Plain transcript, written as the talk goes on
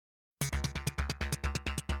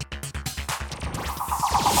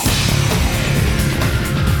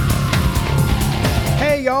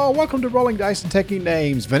Hey y'all, welcome to Rolling Dice and Taking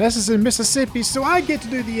Names. Vanessa's in Mississippi, so I get to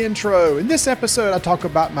do the intro. In this episode, I talk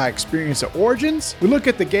about my experience at Origins. We look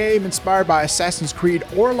at the game inspired by Assassin's Creed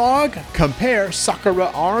Orlog, compare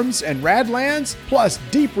Sakura Arms and Radlands, plus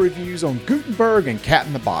deep reviews on Gutenberg and Cat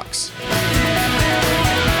in the Box.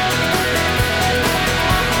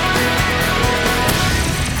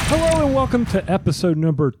 Hello and welcome to episode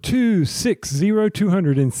number 260,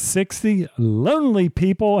 Lonely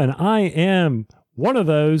People, and I am one of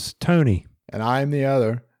those, Tony. And I'm the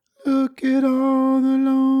other. Look at all the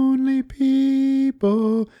lonely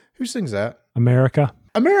people. Who sings that? America.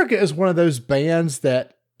 America is one of those bands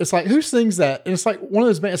that, it's like, who sings that? And it's like one of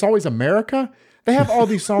those bands, it's always America. They have all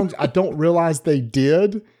these songs I don't realize they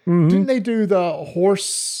did. Mm-hmm. Didn't they do the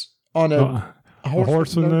horse on a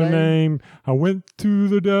horse with no name? I went to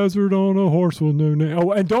the desert on a horse with no name.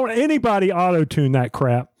 Oh, and don't anybody auto-tune that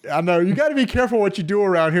crap. I know. You got to be careful what you do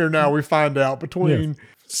around here now, we find out, between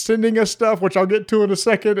sending us stuff, which I'll get to in a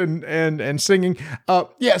second, and singing. So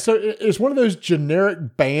it's one of those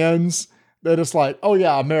generic bands that it's like, oh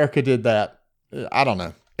yeah, America did that. I don't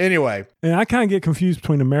know. Anyway. And I kind of get confused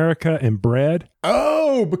between America and Bread.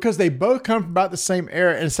 Oh, because they both come from about the same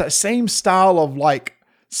era, and it's that same style of like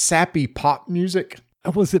sappy pop music.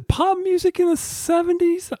 Was it pop music in the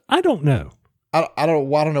 70s? I don't know. I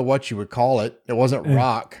don't know what you would call it. It wasn't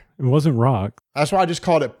rock. It wasn't rock. That's why I just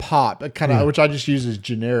called it pop. It kind of, which I just use as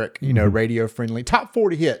generic, radio friendly. Top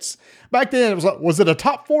 40 hits. Back then, it was like, was it a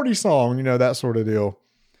top 40 song? That sort of deal.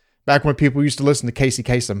 Back when people used to listen to Casey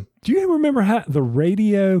Kasem. Do you remember how the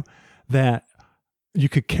radio that you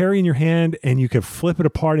could carry in your hand and you could flip it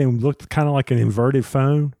apart and it looked kind of like an inverted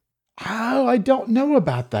phone? Oh, I don't know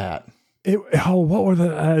about that. What were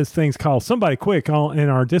those things called? Somebody quick in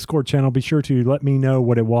our Discord channel, be sure to let me know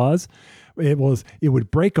what it was. It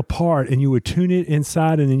would break apart and you would tune it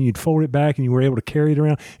inside and then you'd fold it back and you were able to carry it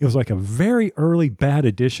around. It was like a very early bad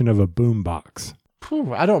edition of a boombox.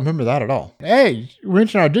 I don't remember that at all. Hey, you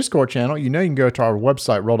mentioned our Discord channel. You can go to our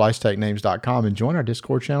website, rolldicetakenames.com, and join our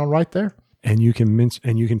Discord channel right there. And you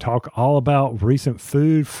can talk all about recent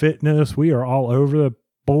food, fitness. We are all over the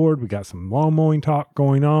board. We got some lawn mowing talk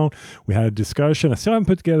going on. We had a discussion. I still haven't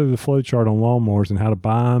put together the flow chart on lawnmowers and how to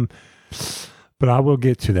buy them, but I will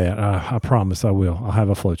get to that. I promise I will. I'll have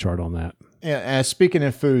a flow chart on that. And speaking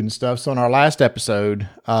of food and stuff, so in our last episode,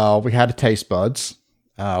 we had a taste buds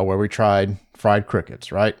where we tried fried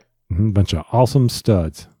crickets, right? Bunch of awesome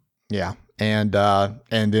studs. Yeah. And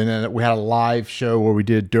then we had a live show where we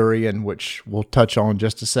did durian, which we'll touch on in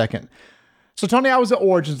just a second. So Tony, I was at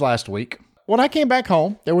Origins last week. When I came back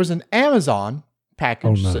home, there was an Amazon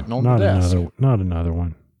package sitting on the desk. Not another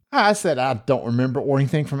one. I said, I don't remember ordering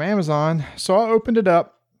anything from Amazon. So I opened it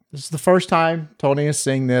up. This is the first time Tony is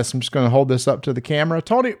seeing this. I'm just going to hold this up to the camera.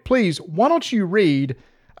 Tony, please, why don't you read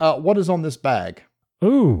what is on this bag?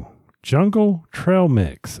 Ooh, Jungle Trail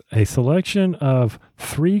Mix, a selection of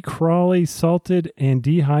 3 crawly, salted, and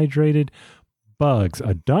dehydrated bugs,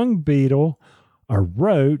 a dung beetle, a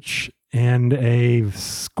roach, and a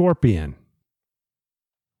scorpion.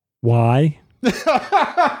 Why? Dude,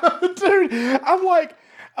 I'm like,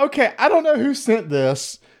 okay, I don't know who sent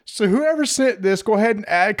this. So whoever sent this, go ahead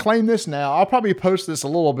and claim this now. I'll probably post this a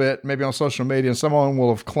little bit, maybe on social media, and someone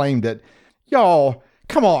will have claimed it. Y'all,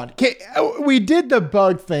 come on. We did the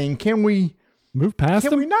bug thing. Can we move past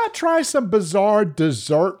them? Can we not try some bizarre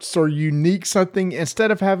desserts or unique something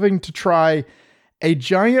instead of having to try a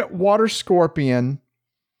giant water scorpion,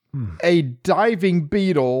 a diving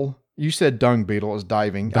beetle? You said dung beetle is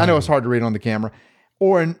diving. I know it's hard to read on the camera.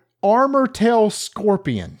 Or an armor tail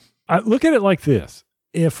scorpion. I look at it like this.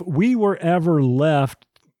 If we were ever left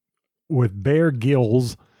with bare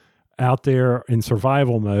gills out there in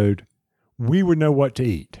survival mode, we would know what to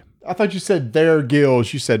eat. I thought you said Bear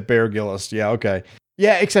Grylls. You said Bear Grylls. Yeah, okay.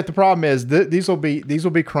 Yeah, except the problem is these will be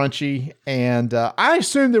crunchy, and I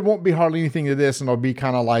assume there won't be hardly anything to this, and it'll be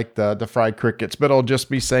kind of like the fried crickets, but it'll just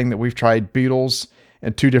be saying that we've tried beetles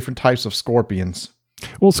and 2 different types of scorpions.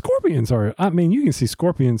 Well, scorpions you can see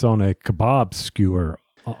scorpions on a kebab skewer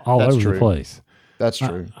all That's over true. the place. That's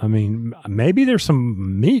true. Maybe there's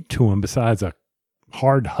some meat to them besides a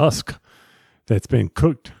hard husk that's been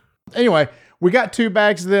cooked. Anyway, we got 2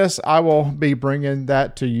 bags of this. I will be bringing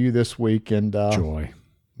that to you this week, and joy.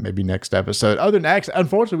 Maybe next episode. Other than that,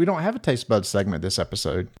 unfortunately, we don't have a taste bud segment this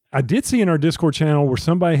episode. I did see in our Discord channel where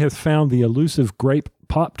somebody has found the elusive grape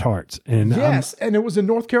Pop-Tarts. And yes, and it was in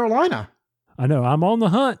North Carolina. I know. I'm on the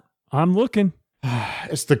hunt. I'm looking.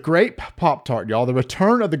 It's the grape Pop-Tart, y'all. The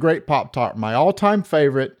return of the grape Pop-Tart, my all-time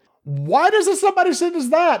favorite. Why doesn't somebody send us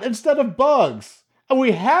that instead of bugs? And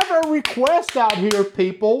we have a request out here,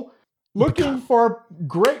 people. looking for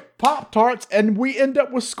great Pop-Tarts, and we end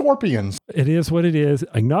up with scorpions. It is what it is.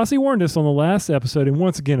 Ignacy warned us on the last episode, and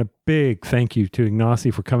once again, a big thank you to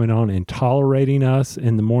Ignacy for coming on and tolerating us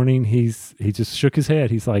in the morning. He just shook his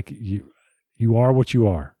head. He's like, you are what you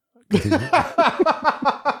are.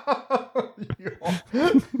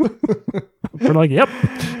 We're like, yep,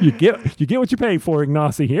 you get what you pay for,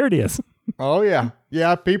 Ignacy. Here it is. Oh, yeah.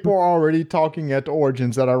 Yeah, people are already talking at the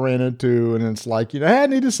Origins that I ran into, and it's like, hey, I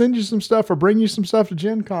need to send you some stuff or bring you some stuff to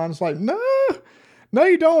Gen Con. It's like, no,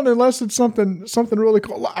 you don't, unless it's something really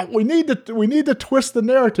cool. We need to twist the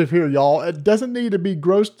narrative here, y'all. It doesn't need to be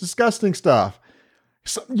gross, disgusting stuff.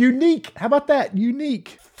 Unique. How about that?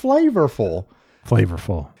 Unique. Flavorful.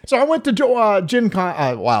 So I went to Gen Con.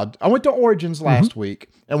 I went to Origins last week.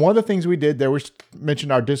 And one of the things we did there, we mentioned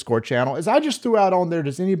our Discord channel, is I just threw out on there,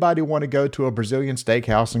 does anybody want to go to a Brazilian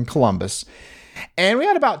steakhouse in Columbus? And we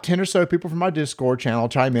had about 10 or so people from our Discord channel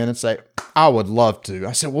chime in and say, I would love to.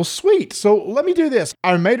 I said, well, sweet. So let me do this.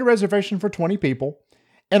 I made a reservation for 20 people.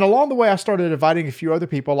 And along the way, I started inviting a few other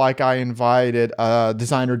people. Like I invited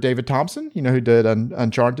designer David Thompson, who did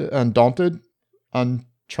Undaunted.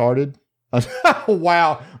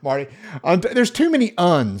 Wow, Marty. There's too many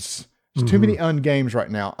uns. There's too many games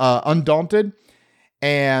right now. Undaunted.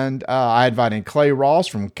 And I invited Clay Ross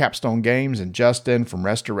from Capstone Games and Justin from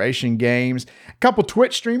Restoration Games. A couple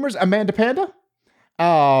Twitch streamers, Amanda Panda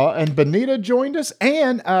and Benita joined us.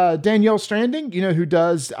 And Danielle Stranding, who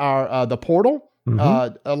does our the Portal,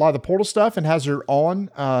 a lot of the Portal stuff, and has her own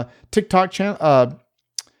TikTok channel.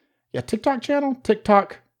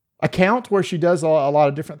 TikTok account where she does a lot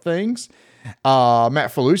of different things.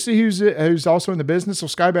 Matt Falusi, who's also in the business of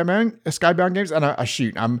Skybound Games, and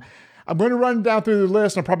I'm going to run down through the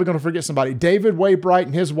list. I'm probably going to forget somebody. David Waybright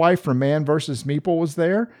and his wife from Man vs. Meeple was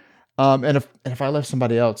there. And if I left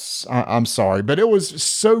somebody else, I'm sorry, but it was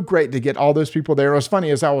so great to get all those people there. It was funny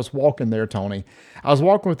as I was walking there, Tony. I was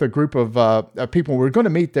walking with a group of people. We were going to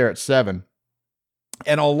meet there at 7,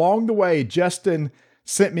 and along the way, Justin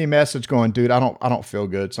sent me a message going, dude, I don't feel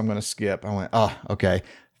good, so I'm going to skip. I went, oh, okay.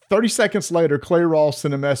 30 seconds later, Clay Ross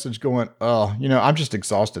sent a message going, oh, I'm just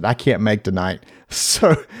exhausted. I can't make tonight.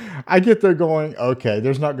 So I get there going, okay,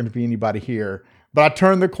 there's not going to be anybody here. But I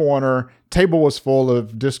turned the corner. Table was full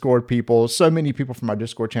of Discord people. So many people from my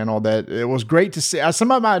Discord channel that it was great to see.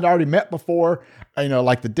 Some of them I had already met before,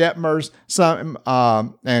 like the Detmers, some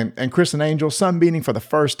and Chris and Angel, some meeting for the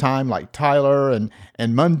first time, like Tyler and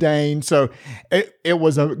Mundane. So it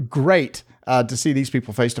was a great to see these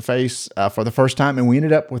people face to face for the first time. And we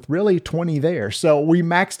ended up with really 20 there. So we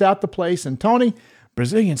maxed out the place. And Tony,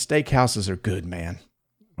 Brazilian steakhouses are good, man.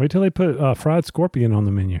 Wait till they put fried scorpion on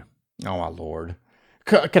the menu. Oh, my Lord.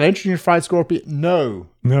 Can I introduce fried scorpion? No.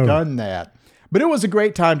 Done that. But it was a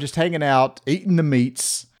great time just hanging out, eating the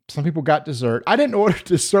meats. Some people got dessert. I didn't order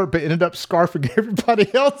dessert, but ended up scarfing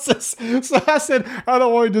everybody else's. So I said, I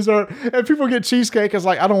don't want dessert. And people get cheesecake. I was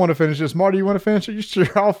like, I don't want to finish this. Marty, you want to finish it? You sure?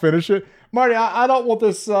 I'll finish it. Marty, I don't want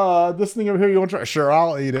this thing over here. You want to try? Sure,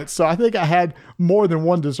 I'll eat it. So I think I had more than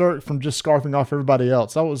one dessert from just scarfing off everybody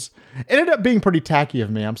else. It ended up being pretty tacky of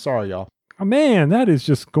me. I'm sorry, y'all. Oh, man, that is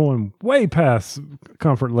just going way past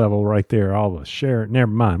comfort level right there. All the share.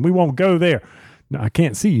 Never mind. We won't go there. No, I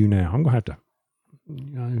can't see you now. I'm going to have to.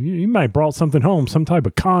 You might have brought something home, some type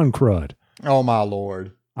of con crud. Oh, my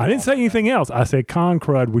Lord. I didn't say anything else. I said con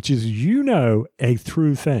crud, which is, a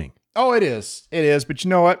true thing. Oh, it is. It is. But you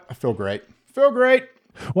know what? I feel great.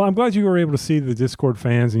 Well, I'm glad you were able to see the Discord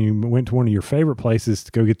fans and you went to one of your favorite places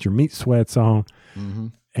to go get your meat sweats on. Mm-hmm.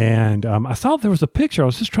 And I saw there was a picture. I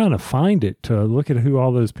was just trying to find it to look at who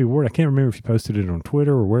all those people were. I can't remember if you posted it on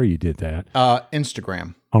Twitter or where you did that.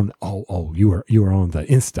 Instagram. You were on the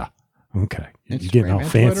Insta. Okay. You're getting all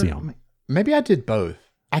fancy on me. Maybe I did both.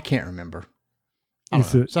 I can't remember.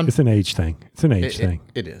 It's an age thing. It's an age thing.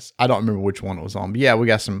 It is. I don't remember which one it was on. But yeah, we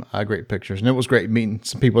got some great pictures. And it was great meeting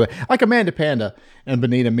some people there. Like Amanda Panda and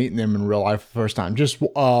Benita, meeting them in real life for the first time. Just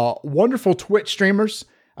wonderful Twitch streamers.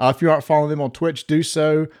 If you aren't following them on Twitch, do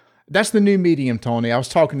so. That's the new medium, Tony. I was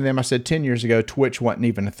talking to them. I said 10 years ago, Twitch wasn't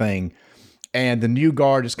even a thing. And the new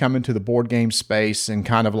guard is coming to the board game space and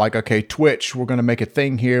kind of like, okay, Twitch, we're going to make a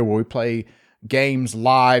thing here where we play games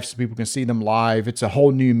live so people can see them live. It's a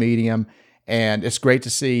whole new medium. And it's great to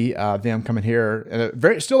see them coming here.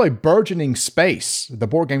 Still a burgeoning space, the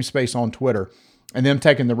board game space on Twitter. And them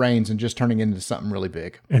taking the reins and just turning into something really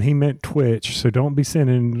big. And he meant Twitch, so don't be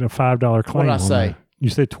sending a $5 claim. What did I say? That. You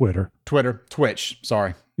said Twitter. Twitch.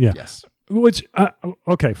 Sorry. Yeah. Yes.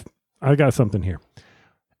 Okay. I got something here.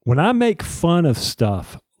 When I make fun of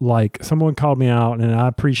stuff, like someone called me out, and I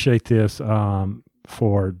appreciate this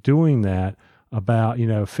for doing that. about,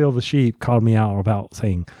 Phil the Sheep called me out about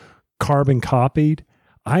saying carbon copied.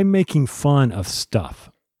 I'm making fun of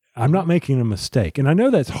stuff. I'm not making a mistake. And I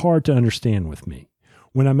know that's hard to understand with me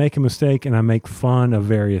when I make a mistake and I make fun of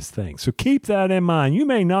various things. So keep that in mind. You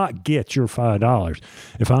may not get your $5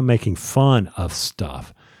 if I'm making fun of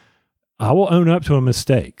stuff. I will own up to a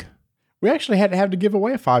mistake. We actually had to have to give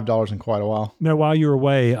away $5 in quite a while. No, while you were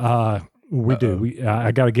away, we do.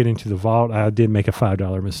 I got to get into the vault. I did make a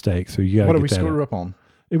 $5 mistake. So you got to What get did we that screw up. up on?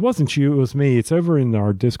 It wasn't you. It was me. It's over in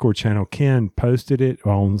our Discord channel. Ken posted it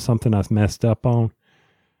on something I messed up on.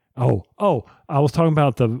 Oh, I was talking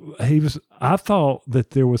about I thought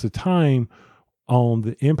that there was a time on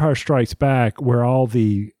the Empire Strikes Back where all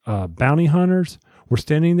the bounty hunters were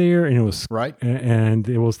standing there, and it was right. And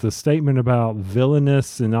it was the statement about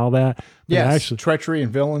villainous and all that. Yes, actually, treachery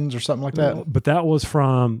and villains or something like that. But that was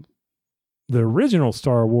from the original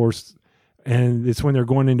Star Wars, and it's when they're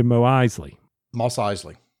going into Mos Eisley. Mos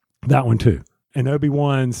Eisley. That one too. And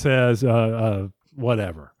Obi-Wan says,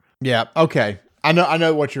 whatever. Yeah. Okay. I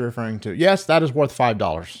know what you're referring to. Yes, that is worth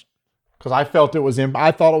 $5 because I felt it was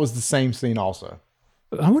I thought it was the same scene also.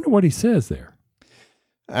 I wonder what he says there.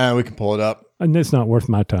 We can pull it up. And it's not worth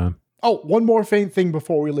my time. Oh, one more thing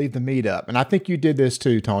before we leave the meetup. And I think you did this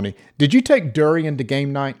too, Tony. Did you take Durian to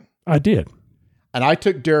game night? I did. And I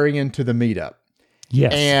took Durian to the meetup.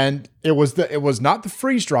 Yes. And it was not the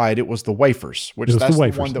freeze dried, it was the wafers, which that's the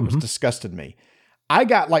one that was disgusted me. I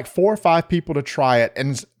got like 4 or 5 people to try it,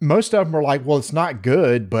 and most of them were like, well, it's not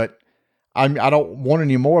good, but I don't want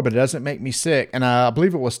any more, but it doesn't make me sick. And I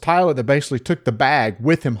believe it was Tyler that basically took the bag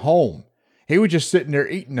with him home. He was just sitting there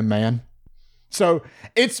eating them, man. So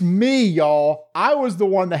it's me, y'all. I was the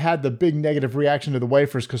one that had the big negative reaction to the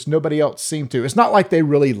wafers because nobody else seemed to. It's not like they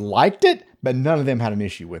really liked it, but none of them had an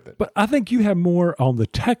issue with it. But I think you had more on the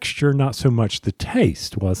texture, not so much the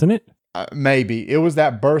taste, wasn't it? Maybe. It was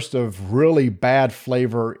that burst of really bad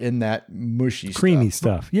flavor in that mushy creamy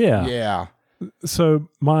stuff. Yeah. Yeah. So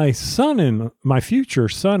my future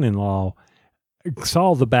son-in-law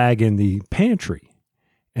saw the bag in the pantry,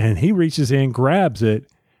 and he reaches in, grabs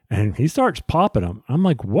it, and he starts popping them. I'm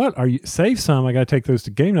like, what are you? Save some. I got to take those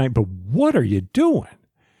to game night, but what are you doing?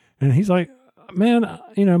 And he's like, man,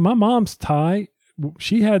 my mom's Thai.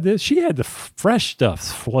 She had this. She had the fresh stuff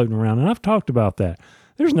floating around, and I've talked about that.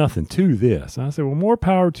 There's nothing to this. And I said, well, more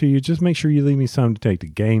power to you. Just make sure you leave me some to take to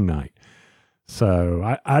game night.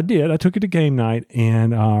 So I did. I took it to game night,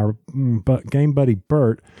 and our game buddy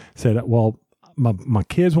Bert said, well, my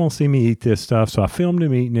kids won't see me eat this stuff, so I filmed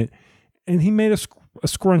him eating it, and he made a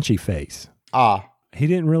scrunchy face. He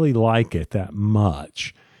didn't really like it that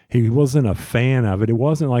much. He wasn't a fan of it. It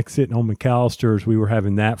wasn't like sitting on McAllister's. We were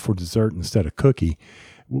having that for dessert instead of cookie.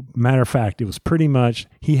 Matter of fact, it was pretty much,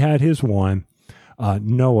 he had his one.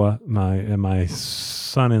 Noah, my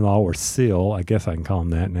son-in-law, or Sil, I guess I can call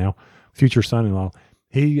him that now, future son-in-law,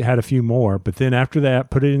 he had a few more, but then after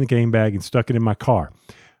that, put it in the game bag and stuck it in my car.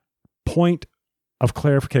 Point of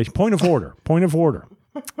order.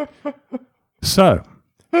 So,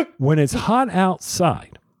 when it's hot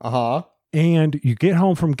outside, and you get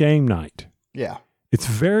home from game night, yeah, it's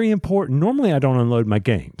very important. Normally, I don't unload my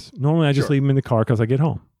games. Normally, I just leave them in the car because I get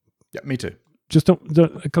home. Yeah, me too. Just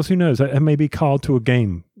don't, because who knows? I may be called to a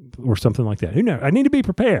game or something like that. Who knows? I need to be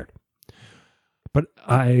prepared. But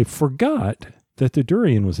I forgot that the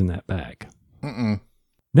durian was in that bag.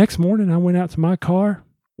 Next morning, I went out to my car.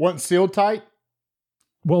 Wasn't sealed tight?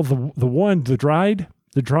 Well, the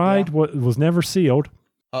dried was never sealed.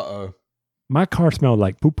 My car smelled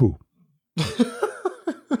like poo-poo.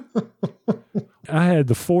 I had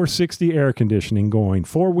the 460 air conditioning going,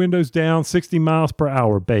 4 windows down, 60 miles per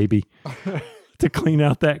hour, baby, to clean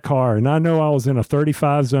out that car. And I know I was in a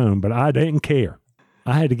 35 zone, but I didn't care.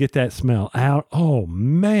 I had to get that smell out. Oh,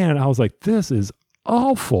 man. I was like, this is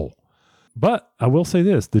awful. But I will say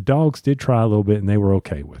this. The dogs did try a little bit, and they were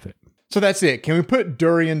okay with it. So that's it. Can we put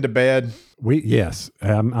durian to bed? Yes.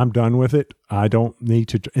 I'm done with it. I don't need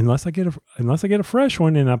to, unless I get a fresh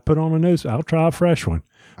one and I put on a nose, I'll try a fresh one.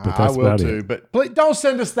 But that's I will too. it. But please, don't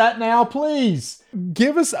send us that now, please.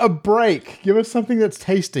 Give us a break. Give us something that's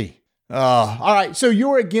tasty. All right. So you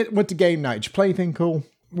went to game night. Did you play anything cool?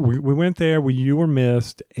 We went there. You were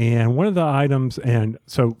missed. And one of the items, and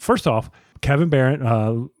so first off, Kevin Barrett,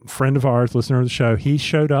 friend of ours, listener of the show, he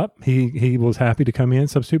showed up. He was happy to come in.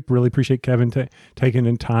 Substitute. Really appreciate Kevin taking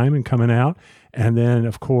in time and coming out. And then,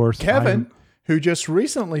 of course, Kevin, who just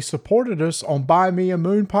recently supported us on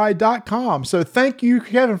buymeamoonpie.com. So thank you,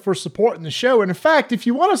 Kevin, for supporting the show. And in fact, if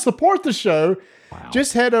you want to support the show,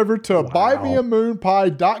 just head over to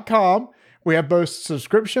buymeamoonpie.com. We have both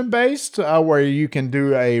subscription-based, where you can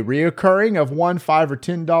do a reoccurring of $1, $5, or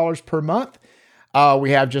 $10 per month.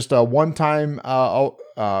 We have just a one-time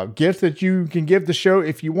gift that you can give the show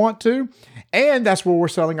if you want to. And that's where we're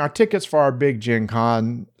selling our tickets for our big Gen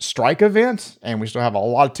Con strike event. And we still have a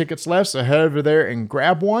lot of tickets left, so head over there and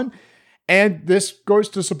grab one. And this goes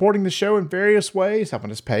to supporting the show in various ways,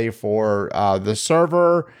 helping us pay for the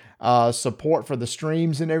server, support for the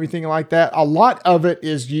streams and everything like that. A lot of it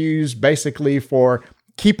is used basically for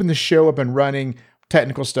keeping the show up and running,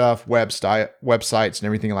 technical stuff, websites and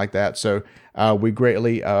everything like that. So we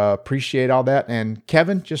greatly appreciate all that. And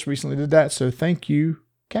Kevin just recently did that. So thank you,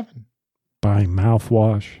 Kevin. Buying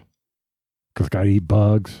mouthwash because got to eat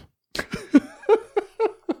bugs.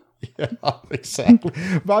 Yeah, exactly.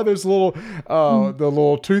 Buy those little, the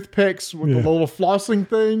little toothpicks with the little flossing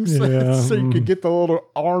things, so you can get the little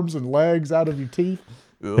arms and legs out of your teeth.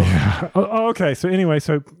 Yeah. Okay. So anyway,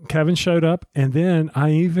 so Kevin showed up, and then I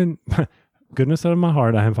even, goodness out of my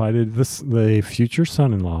heart, I invited the future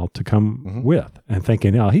son-in-law to come with, and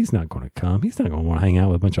thinking, oh, he's not going to come. He's not going to want to hang out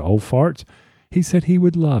with a bunch of old farts. He said he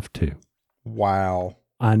would love to. Wow.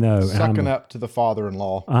 I know. Sucking up to the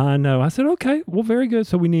father-in-law. I know. I said, okay, well, very good.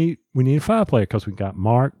 So we need a 5-player because we got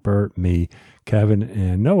Mark, Bert, me, Kevin,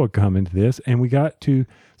 and Noah coming to this. And we get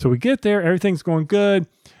there. Everything's going good.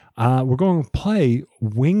 We're going to play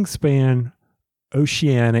Wingspan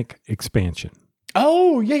Oceanic Expansion.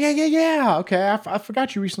 Oh, yeah. Okay. I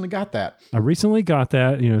forgot you recently got that. I recently got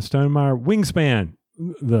that, Stonemeyer Wingspan,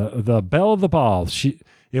 the belle of the ball.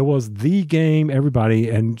 It was the game, everybody.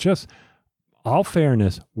 And just all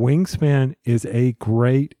fairness, Wingspan is a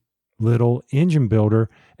great little engine builder,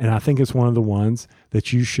 and I think it's one of the ones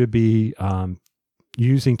that you should be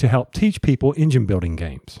using to help teach people engine building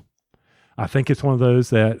games. I think it's one of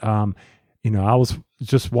those that, I was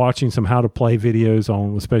just watching some how to play videos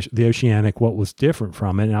on, especially the Oceanic, what was different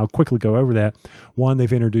from it, and I'll quickly go over that. One,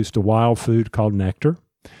 they've introduced a wild food called Nectar.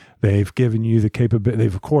 They've given you the capability.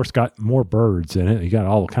 They've, of course, got more birds in it. You got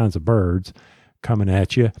all kinds of birds coming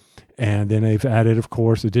at you. And then they've added, of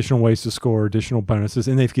course, additional ways to score, additional bonuses,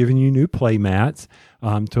 and they've given you new play mats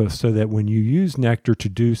so that when you use Nectar to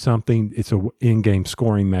do something, it's an in-game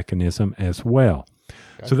scoring mechanism as well.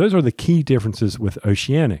 Okay. So those are the key differences with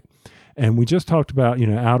Oceanic. And we just talked about,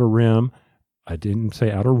 Outer Rim. I didn't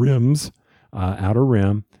say Outer Rims, Outer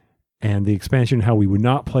Rim, and the expansion, how we would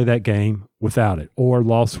not play that game without it, or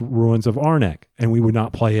Lost Ruins of Arnak, and we would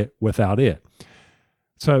not play it without it.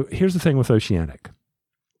 So here's the thing with Oceanic.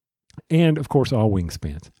 And, of course, all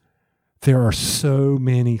Wingspans. There are so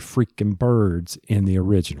many freaking birds in the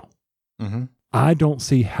original. Mm-hmm. I don't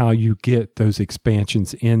see how you get those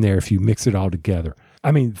expansions in there if you mix it all together.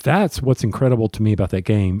 I mean, that's what's incredible to me about that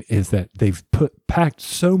game is that they've packed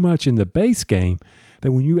so much in the base game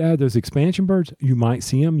that when you add those expansion birds, you might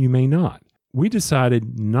see them, you may not. We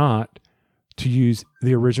decided not to use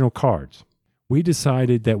the original cards. We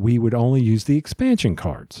decided that we would only use the expansion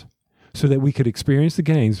cards, so that we could experience the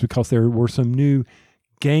games, because there were some new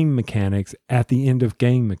game mechanics at the end of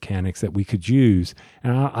game mechanics that we could use.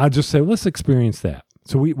 And I just said, let's experience that.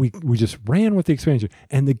 So we just ran with the expansion,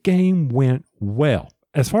 and the game went well.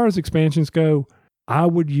 As far as expansions go, I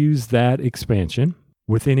would use that expansion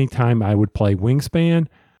with any time I would play Wingspan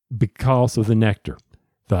because of the Nectar.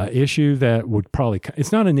 The issue that would probably,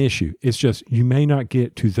 it's not an issue, it's just you may not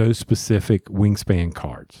get to those specific Wingspan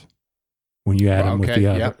cards when you add them with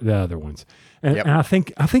the other ones. And, and I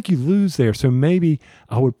think you lose there. So maybe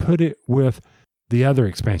I would put it with the other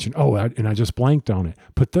expansion. And I just blanked on it.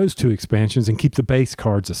 Put those two expansions and keep the base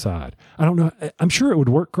cards aside. I don't know. I'm sure it would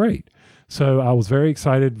work great. So I was very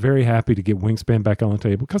excited, very happy to get Wingspan back on the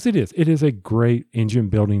table, because it is a great engine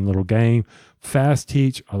building little game. Fast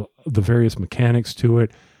teach, the various mechanics to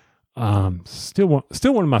it. Still one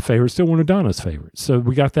of my favorites, still one of Donna's favorites. So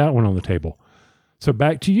we got that one on the table. So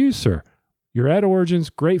back to you, sir. You're at Origins,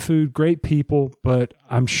 great food, great people, but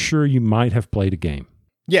I'm sure you might have played a game.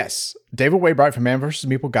 Yes. David Waybright from Man vs.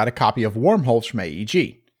 Meeple got a copy of Wormholes from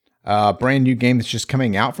AEG. A brand new game that's just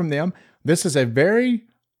coming out from them. This is a very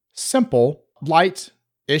simple,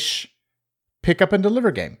 light-ish pick up and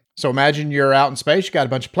deliver game. So imagine you're out in space, you got a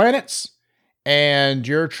bunch of planets, and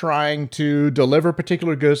you're trying to deliver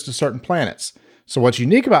particular goods to certain planets. So what's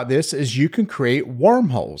unique about this is you can create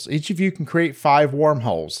wormholes. Each of you can create 5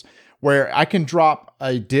 wormholes, where I can drop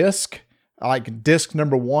a disc, like disc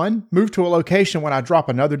number 1, move to a location. When I drop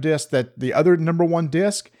another disc, that the other number 1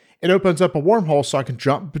 disc, it opens up a wormhole so I can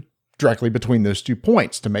jump directly between those 2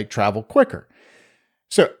 points to make travel quicker.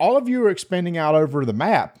 So all of you are expanding out over the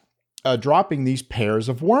map, dropping these pairs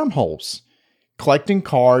of wormholes. collecting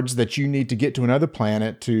cards that you need to get to another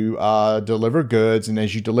planet to deliver goods. And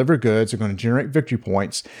as you deliver goods, they're going to generate victory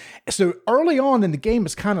points. So early on in the game,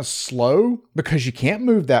 it's kind of slow because you can't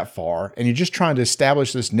move that far. And you're just trying to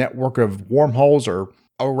establish this network of wormholes or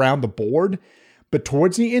around the board. But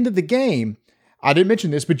towards the end of the game, I didn't mention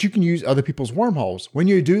this, but you can use other people's wormholes. When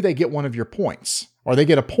you do, they get one of your points, or they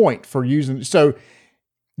get a point for using. So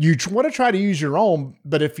you want to try to use your own,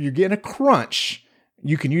 but if you're getting a crunch,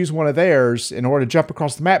 you can use one of theirs in order to jump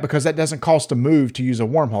across the map, because that doesn't cost a move to use a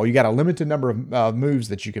wormhole. You got a limited number of moves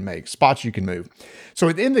that you can make, spots you can move. So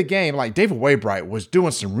at the end of the game, like David Waybright was doing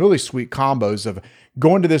some really sweet combos of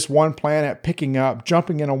going to this one planet, picking up,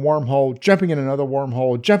 jumping in a wormhole, jumping in another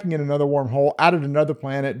wormhole, jumping in another wormhole, out of another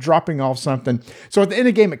planet, dropping off something. So at the end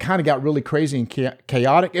of the game, it kind of got really crazy and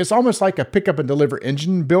chaotic. It's almost like a pick up and deliver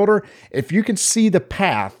engine builder. If you can see the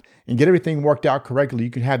path and get everything worked out correctly,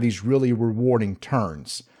 you can have these really rewarding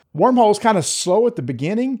turns. Wormhole's kind of slow at the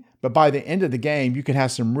beginning, but by the end of the game, you can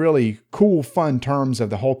have some really cool, fun terms of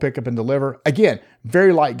the whole pick up and deliver. Again,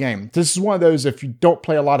 very light game. This is one of those, if you don't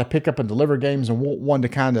play a lot of pick up and deliver games and want one to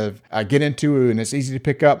kind of get into and it's easy to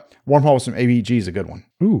pick up, Wormhole from AVG is a good one.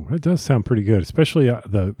 Ooh, that does sound pretty good, especially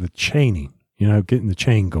the chaining, getting the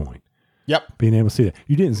chain going. Yep. Being able to see that.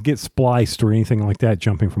 You didn't get spliced or anything like that,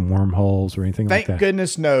 jumping from wormholes or anything like that? Thank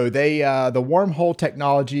goodness, no. The wormhole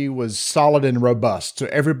technology was solid and robust. So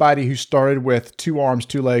everybody who started with 2 arms,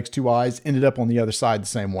 2 legs, 2 eyes ended up on the other side the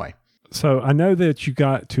same way. So I know that you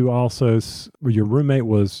got to also, your roommate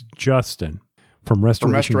was Justin from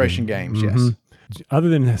Restoration Games, mm-hmm. Yes. Other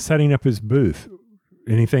than setting up his booth,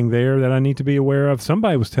 anything there that I need to be aware of?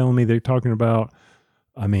 Somebody was telling me they're talking about,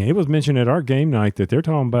 it was mentioned at our game night that they're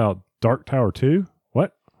talking about Dark Tower 2?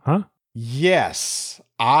 What? Huh? Yes.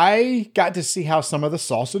 I got to see how some of the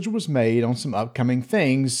sausage was made on some upcoming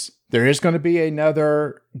things. There is going to be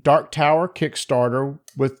another Dark Tower Kickstarter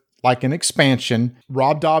with like an expansion.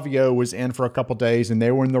 Rob Davio was in for a couple days and they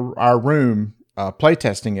were in our room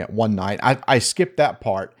playtesting it one night. I skipped that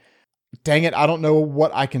part. Dang it, I don't know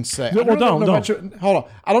what I can say. Well, don't. Hold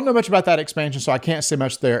on. I don't know much about that expansion, so I can't say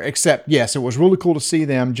much there, except, yes, it was really cool to see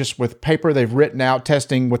them just with paper they've written out,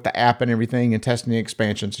 testing with the app and everything, and testing the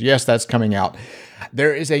expansion. So, yes, that's coming out.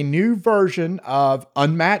 There is a new version of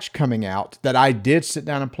Unmatched coming out that I did sit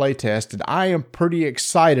down and play test, and I am pretty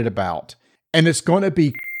excited about. And it's going to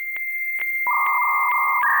be...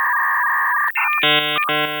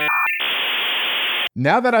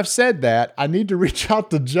 Now that I've said that, I need to reach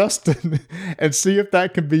out to Justin and see if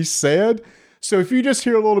that can be said. So if you just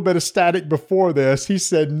hear a little bit of static before this, he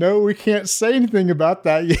said, no, we can't say anything about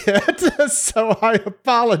that yet. So I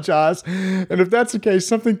apologize. And if that's the case,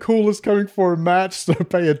 something cool is coming for a match, so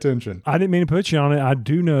pay attention. I didn't mean to put you on it. I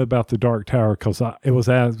do know about the Dark Tower because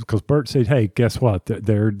Bert said, hey, guess what?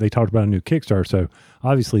 They talked about a new Kickstarter. So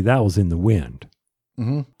obviously that was in the wind.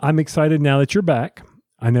 Mm-hmm. I'm excited now that you're back.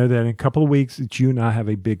 I know that in a couple of weeks that you and I have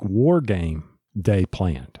a big war game day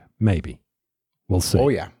planned. Maybe. We'll see. Oh,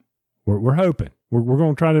 yeah. We're hoping. We're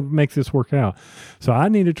going to try to make this work out. So I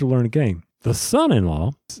needed to learn a game. The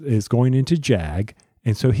son-in-law is going into JAG,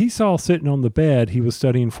 and so he saw sitting on the bed, he was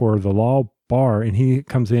studying for the law bar, and he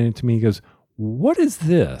comes in to me and goes, what is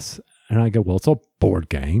this? And I go, well, it's a board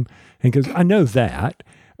game. And he goes, I know that.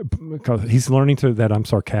 Because he's learning that I'm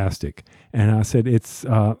sarcastic. And I said, it's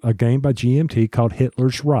a game by GMT called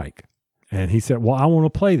Hitler's Reich. And he said, well, I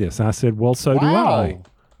want to play this. And I said, well, so do I.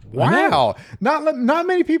 Wow. Not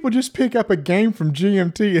many people just pick up a game from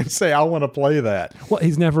GMT and say, I want to play that. Well,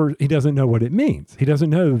 he doesn't know what it means. He doesn't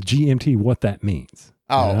know GMT what that means.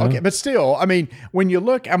 Oh, okay. But still, when you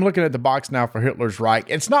look, I'm looking at the box now for Hitler's Reich.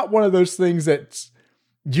 It's not one of those things that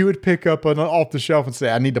you would pick up off the shelf and say,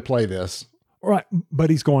 I need to play this. Right,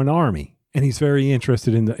 but he's going Army, and he's very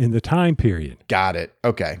interested in the time period. Got it.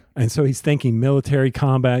 Okay. And so he's thinking military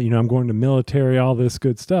combat, I'm going to military, all this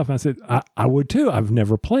good stuff. And I said, I would too. I've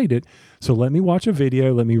never played it. So let me watch a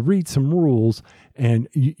video, let me read some rules, and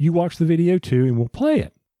you watch the video too, and we'll play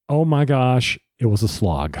it. Oh my gosh, it was a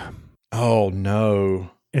slog. Oh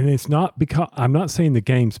no. And it's not because, I'm not saying the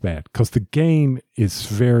game's bad, because the game is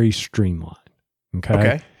very streamlined.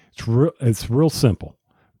 Okay. It's real simple.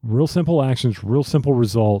 Real simple actions, real simple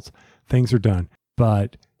results. Things are done.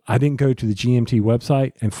 But I didn't go to the GMT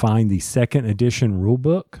website and find the second edition rule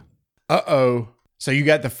book. Uh-oh. So you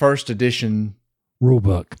got the first edition rule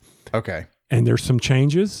book. Okay. And there's some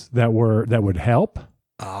changes that would help.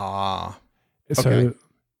 Okay. So,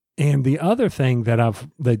 and the other thing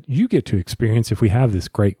that you get to experience if we have this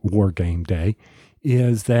great war game day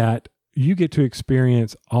is that you get to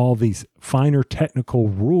experience all these finer technical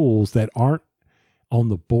rules that aren't on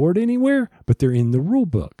the board anywhere, but they're in the rule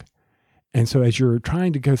book. And so as you're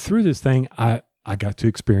trying to go through this thing, I got to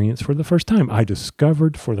experience for the first time. I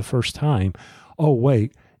discovered for the first time, oh,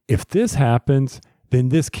 wait, if this happens, then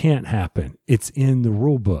this can't happen. It's in the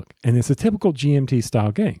rule book. And it's a typical GMT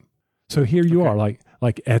style game. So here you are,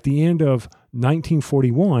 like at the end of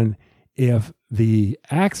 1941, if the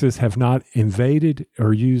Axis have not invaded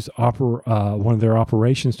or used one of their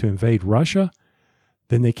operations to invade Russia,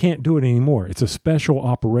 then they can't do it anymore. It's a special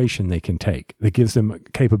operation they can take that gives them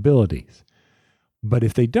capabilities. But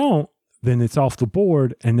if they don't, then it's off the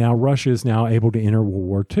board, and now Russia is now able to enter World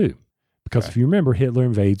War II. Because if you remember, Hitler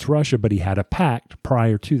invades Russia, but he had a pact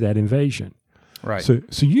prior to that invasion. Right. So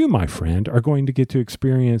you, my friend, are going to get to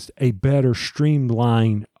experience a better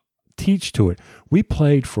streamlined teach to it. We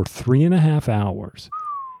played for 3.5 hours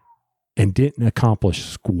and didn't accomplish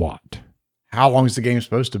squat. How long is the game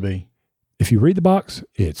supposed to be? If you read the box,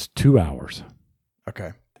 it's 2 hours.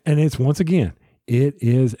 Okay. And it's, once again, it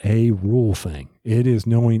is a rule thing. It is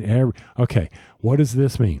knowing okay, what does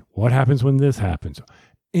this mean? What happens when this happens?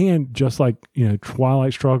 And just like,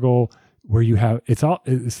 Twilight Struggle, where you have,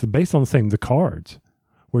 it's based on the same, the cards,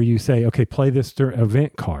 where you say, okay, play this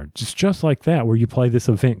event card. Just like that, where you play this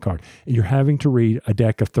event card. And you're having to read a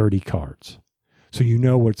deck of 30 cards. So you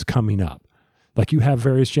know what's coming up. Like you have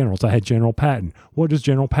various generals. I had General Patton. What does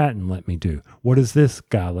General Patton let me do? What does this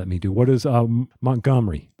guy let me do? What does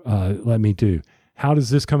Montgomery let me do? How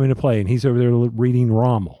does this come into play? And he's over there reading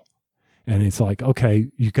Rommel. And it's like, okay,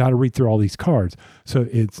 you got to read through all these cards. So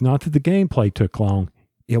it's not that the gameplay took long.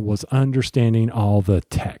 It was understanding all the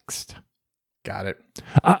text. Got it.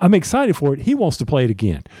 I'm excited for it. He wants to play it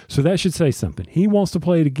again. So that should say something. He wants to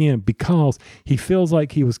play it again because he feels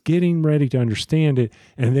like he was getting ready to understand it,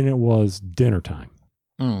 and then it was dinner time.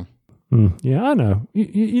 Yeah, I know.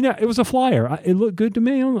 It was a flyer. It looked good to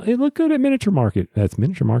me. It looked good at Miniature Market. That's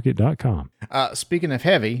miniaturemarket.com. Speaking of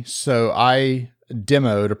heavy, so I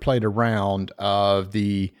demoed or played a round of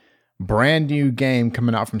the brand new game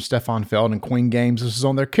coming out from Stefan Feld and Queen Games. This is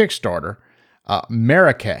on their Kickstarter,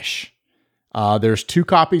 Marrakesh. There's 2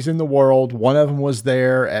 copies in the world. One of them was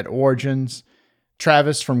there at Origins.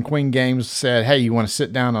 Travis from Queen Games said, hey, you want to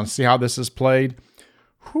sit down and see how this is played?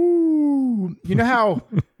 Whoo! You know how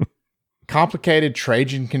complicated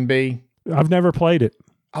Trajan can be? I've never played it.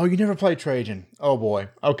 Oh, you never played Trajan? Oh, boy.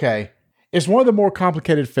 Okay. It's one of the more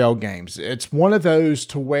complicated Feld games. It's one of those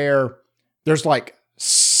to where there's like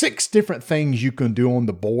 6 different things you can do on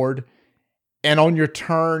the board. And on your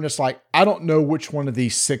turn, it's like, I don't know which one of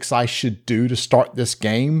these 6 I should do to start this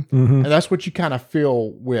game. And that's what you kind of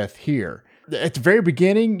feel with here. At the very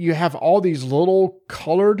beginning, you have all these little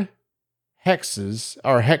colored hexes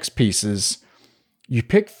or hex pieces. You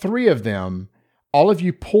pick 3 of them. All of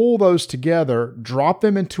you pull those together, drop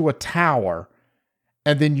them into a tower,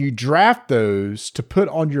 and then you draft those to put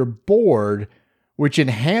on your board, which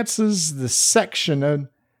enhances the section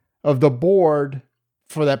of the board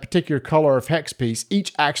for that particular color of hex piece.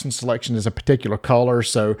 Each action selection is a particular color,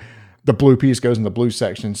 so the blue piece goes in the blue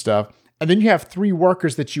section and stuff. And then you have 3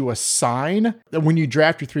 workers that you assign. And when you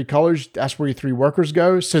draft your 3 colors, that's where your 3 workers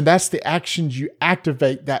go. So that's the actions you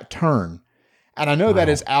activate that turn. And I know that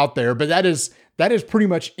is out there, but that is pretty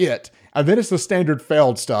much it. And then it's the standard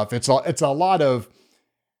Feld stuff. It's a lot of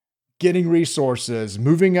getting resources,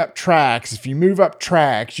 moving up tracks. If you move up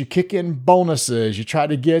tracks, you kick in bonuses, you try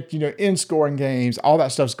to get, in scoring games, all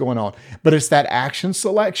that stuff's going on. But it's that action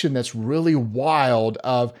selection that's really wild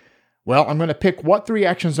of, well, I'm going to pick what 3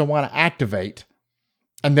 actions I want to activate.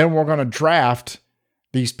 And then we're going to draft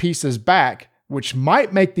these pieces back, which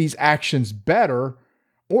might make these actions better,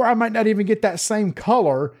 or I might not even get that same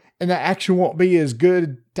color and that action won't be as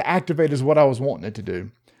good to activate as what I was wanting it to do.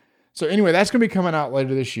 So anyway, that's going to be coming out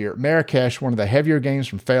later this year. Marrakesh, one of the heavier games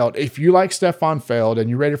from Feld. If you like Stefan Feld and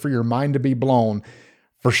you're ready for your mind to be blown,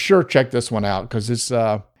 for sure check this one out because it's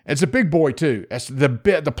a big boy too.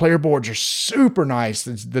 The player boards are super nice.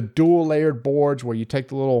 It's the dual layered boards where you take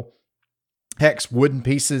the little hex wooden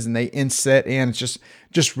pieces and they inset in. It's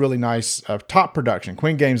just really nice. Top production.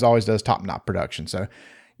 Queen Games always does top-notch production. So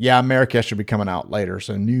yeah, Marrakesh should be coming out later.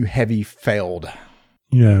 So new heavy Feld.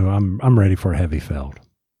 I'm ready for a heavy Feld.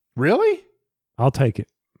 Really? I'll take it.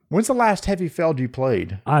 When's the last heavy Feld you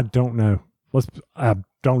played? I don't know. I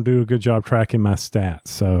don't do a good job tracking my stats,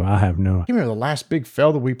 so I have no. I remember the last big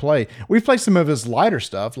Feld that we played. We played some of his lighter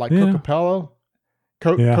stuff, like Cocopello.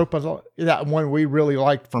 That one we really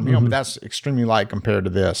liked from him, but that's extremely light compared to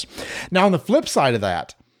this. Now, on the flip side of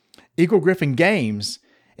that, Eagle Griffin Games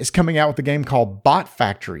is coming out with a game called Bot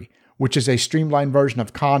Factory, which is a streamlined version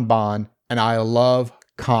of Kanban, and I love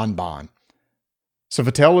Kanban. So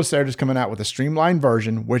Vitel Lucerda is coming out with a streamlined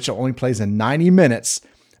version, which only plays in 90 minutes,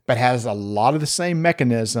 but has a lot of the same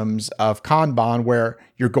mechanisms of Kanban, where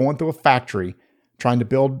you're going through a factory trying to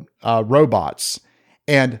build robots.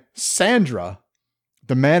 And Sandra,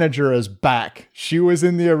 the manager, is back. She was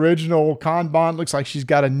in the original Kanban. Looks like she's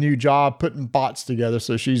got a new job putting bots together,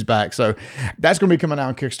 so she's back. So that's going to be coming out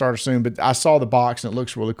on Kickstarter soon, but I saw the box and it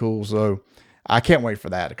looks really cool. So I can't wait for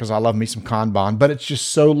that because I love me some Kanban, but it's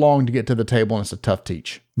just so long to get to the table and it's a tough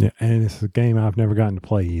teach. Yeah, and it's a game I've never gotten to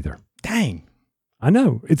play either. Dang. I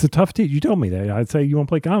know. It's a tough teach. You told me that. I'd say, you want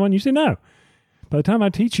to play Kanban? You say no. By the time I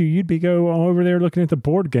teach you, you'd be over there looking at the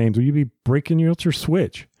board games, or you'd be breaking your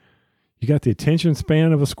Switch. You got the attention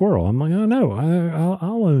span of a squirrel. I'm like, oh, no,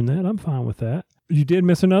 I'll own that. I'm fine with that. You did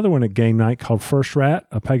miss another one at game night called First Rat,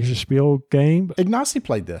 a Pegasus Spiel game. Ignacy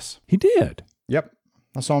played this. He did. Yep.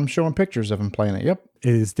 I saw him showing pictures of him playing it. Yep.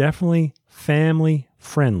 It is definitely family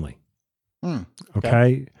friendly.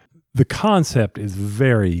 Okay. The concept is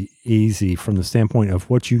very easy from the standpoint of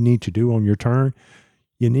what you need to do on your turn.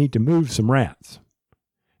 You need to move some rats.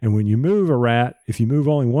 And when you move a rat, if you move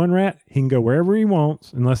only one rat, he can go wherever he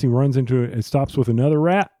wants, unless he runs into it and stops with another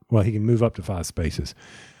rat. Well, he can move up to 5 spaces.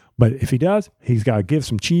 But if he does, he's got to give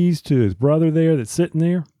some cheese to his brother there that's sitting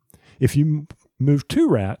there. If you move 2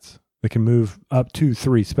 rats that can move up to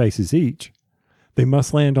 3 spaces each, they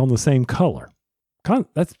must land on the same color.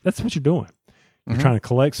 That's what you're doing. You're trying to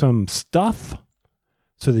collect some stuff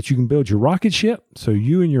so that you can build your rocket ship so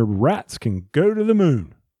you and your rats can go to the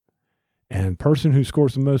moon. And the person who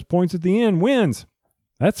scores the most points at the end wins.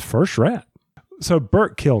 That's First Rat. So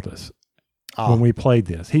Bert killed us when we played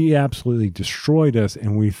this. He absolutely destroyed us,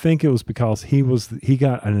 and we think it was because he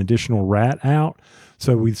got an additional rat out.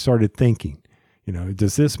 So we started thinking,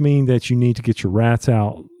 does this mean that you need to get your rats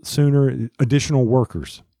out sooner? Additional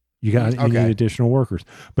workers. You need additional workers.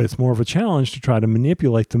 But it's more of a challenge to try to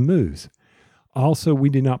manipulate the moves. Also, we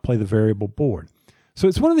did not play the variable board. So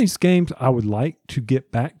it's one of these games I would like to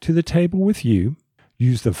get back to the table with you,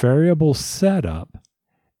 use the variable setup,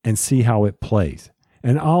 and see how it plays.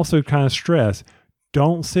 And also kind of stress,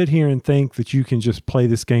 don't sit here and think that you can just play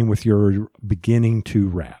this game with your beginning 2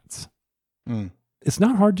 rats. It's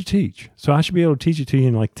not hard to teach. So I should be able to teach it to you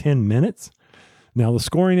in like 10 minutes. Now, the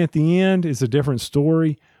scoring at the end is a different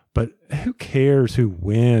story. But who cares who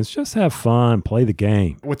wins? Just have fun, play the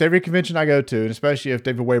game. With every convention I go to, and especially if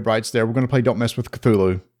David Waybright's there, we're going to play Don't Mess with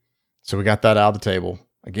Cthulhu. So we got that out of the table.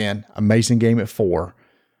 Again, amazing game at 4.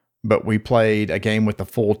 But we played a game with the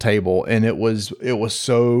full table, and it was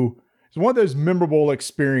one of those memorable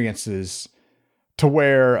experiences to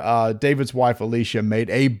where David's wife, Alicia, made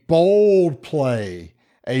a bold play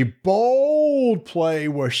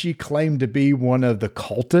where she claimed to be one of the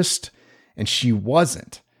cultists, and she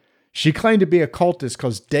wasn't. She claimed to be a cultist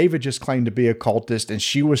because David just claimed to be a cultist, and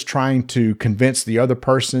she was trying to convince the other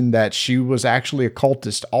person that she was actually a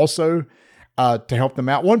cultist also to help them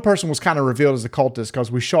out. One person was kind of revealed as a cultist because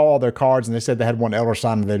we saw all their cards and they said they had one elder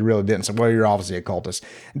sign and they really didn't. So, well, you're obviously a cultist.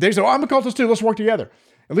 And David said, I'm a cultist too. Let's work together.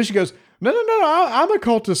 Alicia goes, no, I'm a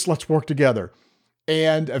cultist. Let's work together.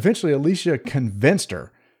 And eventually Alicia convinced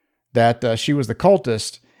her that she was the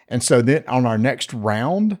cultist. And so then on our next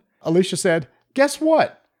round, Alicia said, guess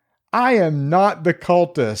what? I am not the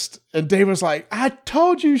cultist. And Dave was like, I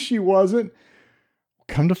told you she wasn't.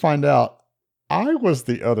 Come to find out, I was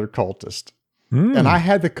the other cultist. And I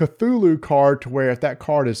had the Cthulhu card to where if that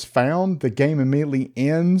card is found, the game immediately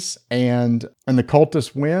ends and the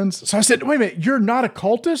cultist wins. So I said, wait a minute, you're not a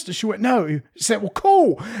cultist? And she went, no. She said, well,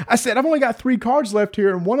 cool. I said, I've only got 3 cards left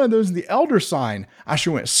here, and one of those is the elder sign. She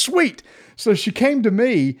went, sweet. So she came to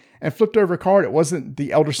me and flipped over a card. It wasn't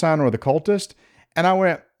the elder sign or the cultist. And I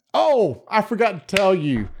went, oh, I forgot to tell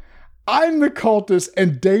you, I'm the cultist.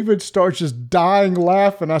 And David starts just dying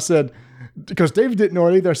laughing. I said, because David didn't know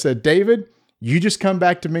it either. I said, David, you just come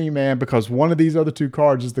back to me, man, because one of these other 2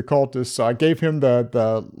 cards is the cultist. So I gave him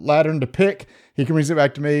the Ladder to pick. He brings it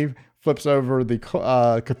back to me, flips over the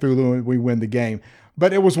Cthulhu, and we win the game.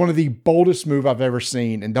 But it was one of the boldest moves I've ever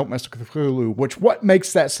seen. And Don't Mess with Cthulhu, what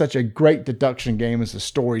makes that such a great deduction game is the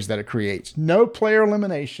stories that it creates. No player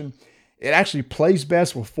elimination. It actually plays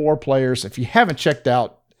best with 4 players. If you haven't checked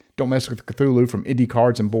out Don't Mess with Cthulhu from Indie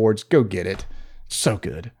Cards and Boards, go get it. It's so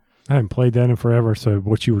good. I haven't played that in forever, so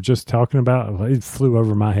what you were just talking about, it flew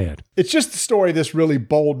over my head. It's just the story of this really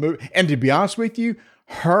bold move. And to be honest with you,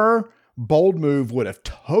 her bold move would have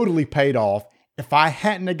totally paid off if I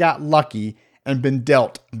hadn't have got lucky and been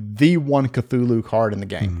dealt the one Cthulhu card in the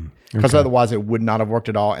game. Because otherwise it would not have worked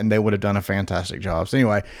at all, and they would have done a fantastic job. So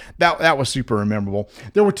anyway, that was super memorable.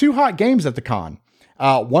 There were 2 hot games at the con.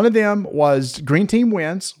 One of them was Green Team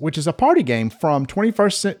Wins, which is a party game from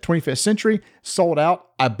 25th Century, sold out.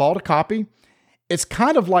 I bought a copy. It's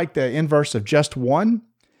kind of like the inverse of Just One.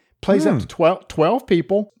 Plays up to 12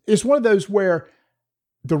 people. It's one of those where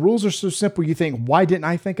the rules are so simple, you think, why didn't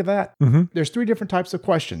I think of that? Mm-hmm. There's 3 different types of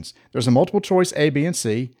questions. There's a multiple choice A, B, and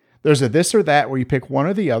C. There's a this or that where you pick one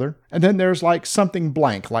or the other. And then there's like something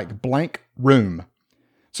blank, like blank room.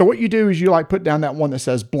 So what you do is you like put down that one that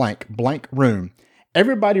says blank room.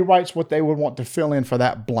 Everybody writes what they would want to fill in for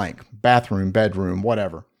that blank. Bathroom, bedroom,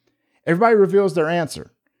 whatever. Everybody reveals their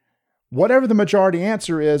answer. Whatever the majority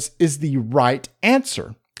answer is the right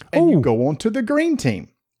answer. And you go on to the green team.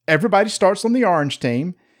 Everybody starts on the orange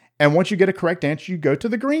team. And once you get a correct answer, you go to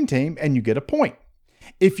the green team and you get a point.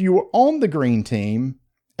 If you are on the green team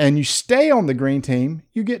and you stay on the green team,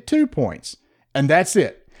 you get 2 points. And that's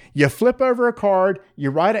it. You flip over a card, you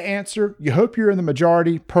write an answer, you hope you're in the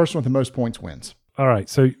majority, person with the most points wins. All right.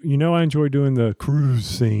 So, I enjoy doing the cruise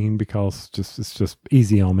scene because it's just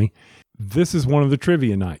easy on me. This is one of the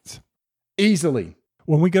trivia nights. Easily.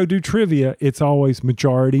 When we go do trivia, it's always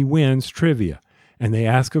majority wins trivia. And they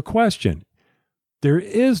ask a question. There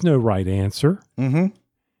is no right answer. Mm-hmm.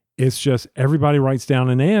 It's just everybody writes down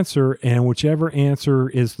an answer, and whichever answer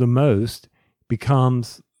is the most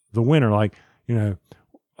becomes the winner. Like,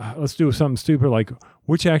 let's do something stupid like,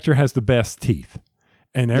 which actor has the best teeth?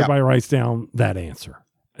 And everybody writes down that answer.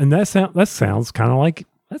 And that sounds kind of like,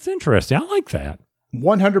 that's interesting. I like that.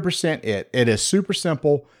 100% it. It is super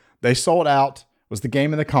simple. They sold out. Was the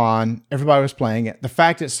game in the con. Everybody was playing it. The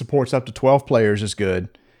fact it supports up to 12 players is good.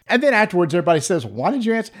 And then afterwards, everybody says, why did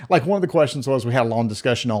you answer? Like one of the questions we had a long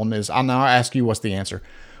discussion on is, I'll now ask you what's the answer.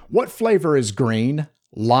 What flavor is green?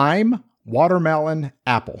 Lime, watermelon,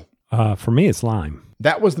 apple? For me, it's lime.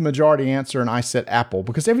 That was the majority answer, and I said apple.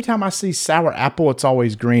 Because every time I see sour apple, it's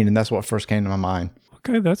always green, and that's what first came to my mind.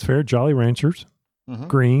 Okay, that's fair. Jolly Ranchers,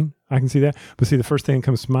 green. I can see that. But see, the first thing that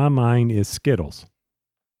comes to my mind is Skittles.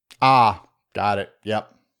 Ah, got it.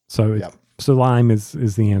 Yep. So lime is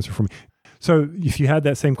the answer for me. So if you had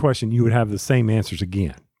that same question, you would have the same answers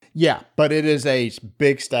again. Yeah, but it is a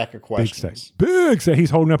big stack of questions. Big stack. He's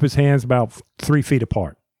holding up his hands about 3 feet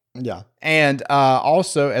apart. Yeah. And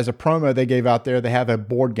also, as a promo they gave out there, they have a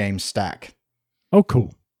board game stack. Oh,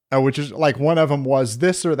 cool. Which is like one of them was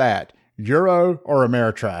this or that, Euro or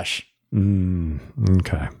Ameritrash.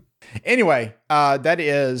 Okay. Anyway, that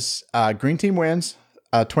is Green Team wins.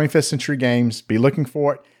 25th Century Games. Be looking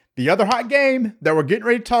for it. The other hot game that we're getting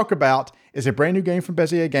ready to talk about is a brand new game from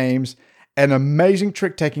Bezier Games, an amazing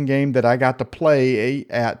trick-taking game that I got to play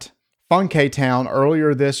at Funke Town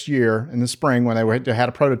earlier this year in the spring when they had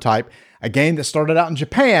a prototype. A game that started out in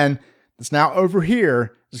Japan that's now over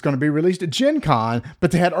here. It's going to be released at Gen Con,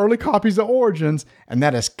 but they had early copies of Origins, and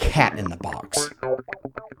that is Cat in the Box.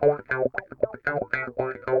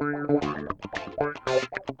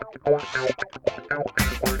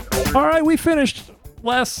 All right, we finished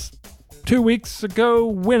last 2 weeks ago,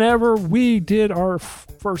 whenever we did our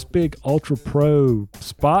first big Ultra Pro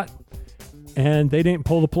spot, and they didn't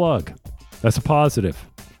pull the plug. That's a positive.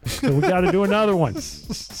 So we got to do another one.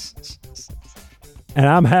 And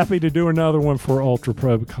I'm happy to do another one for Ultra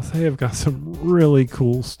Pro because they have got some really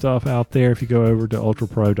cool stuff out there. If you go over to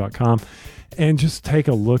ultrapro.com and just take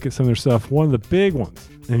a look at some of their stuff. One of the big ones,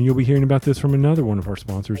 and you'll be hearing about this from another one of our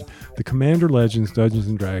sponsors, the Commander Legends Dungeons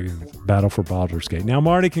 & Dragons Battle for Baldur's Gate. Now,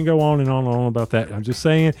 Marty can go on and on and on about that. I'm just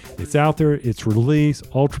saying, it's out there. It's released.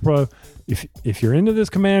 Ultra Pro. If you're into this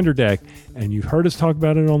Commander deck and you've heard us talk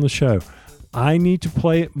about it on the show, I need to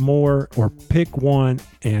play it more or pick one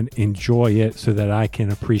and enjoy it so that I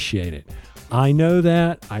can appreciate it. I know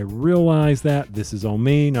that. I realize that. This is on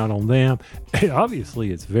me, not on them. And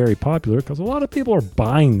obviously, it's very popular because a lot of people are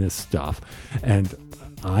buying this stuff. And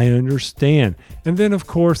I understand. And then, of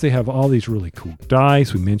course, they have all these really cool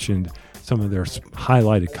dice. We mentioned some of their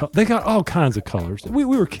highlighted colors. They got all kinds of colors. We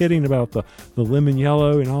were kidding about the lemon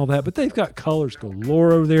yellow and all that, but they've got colors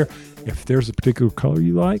galore over there. If there's a particular color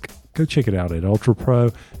you like, go check it out at Ultra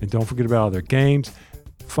Pro. And don't forget about all their games.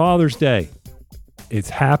 Father's Day. It's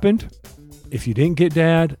happened. If you didn't get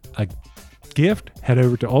Dad a gift, head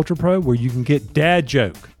over to Ultra Pro where you can get Dad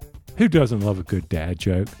Joke. Who doesn't love a good Dad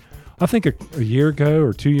Joke? I think a year ago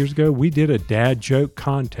or 2 years ago, we did a Dad Joke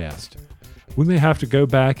contest. We may have to go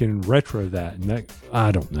back and retro that. And that,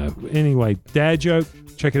 I don't know. Anyway, Dad Joke,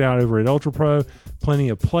 check it out over at Ultra Pro. Plenty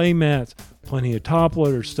of play mats, plenty of top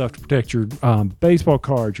loaders, stuff to protect your baseball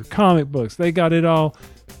cards, your comic books. They got it all.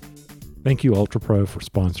 Thank you, Ultra Pro, for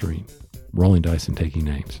sponsoring Rolling Dice and Taking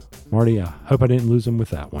Names. Marty, I hope I didn't lose them with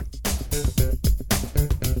that one.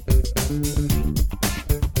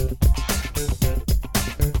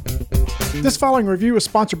 This following review is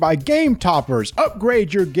sponsored by Game Toppers.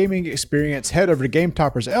 Upgrade your gaming experience. Head over to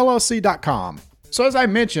GameToppersLLC.com. So as I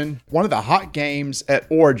mentioned, one of the hot games at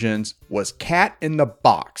Origins was Cat in the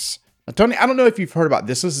Box. Now, Tony, I don't know if you've heard about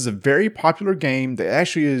this. This is a very popular game that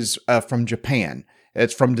actually is from Japan.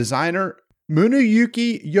 It's from designer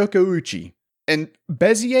Muneyuki Yokouchi. And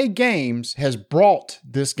Bezier Games has brought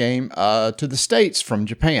this game to the States from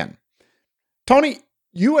Japan. Tony,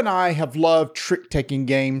 you and I have loved trick-taking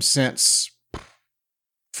games since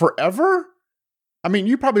forever? I mean,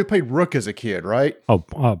 you probably played Rook as a kid, right?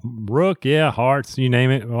 Oh, Rook, yeah, Hearts, you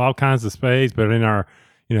name it, all kinds of spades. But in our,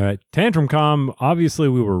 at TantrumCon, obviously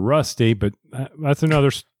we were rusty, but that's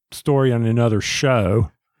another story on another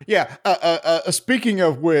show. Yeah. Speaking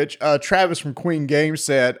of which, Travis from Queen Games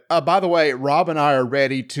said, by the way, Rob and I are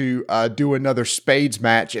ready to do another spades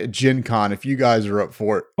match at Gen Con if you guys are up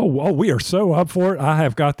for it. Oh, we are so up for it. I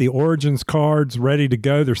have got the Origins cards ready to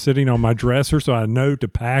go. They're sitting on my dresser, so I know to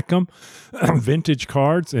pack them. Vintage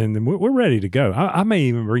cards, and we're ready to go. I may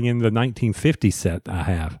even bring in the 1950 set I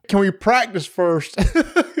have. Can we practice first?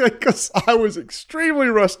 Because I was extremely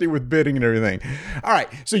rusty with bidding and everything. All right.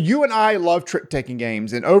 So you and I love trick-taking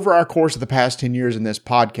games. And over our course of the past 10 years in this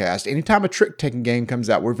podcast, anytime a trick-taking game comes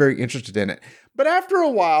out, we're very interested in it. But after a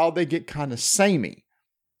while, they get kind of samey.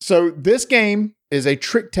 So this game is a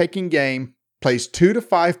trick-taking game, plays 2 to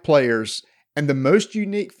 5 players. And the most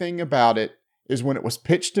unique thing about it is when it was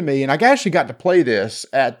pitched to me, and I actually got to play this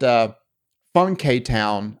at Fun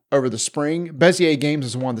K-Town over the spring. Bezier Games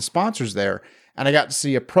is one of the sponsors there. And I got to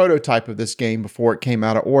see a prototype of this game before it came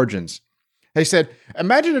out of Origins. They said,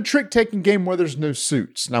 imagine a trick-taking game where there's no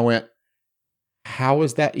suits. And I went, how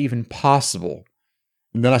is that even possible?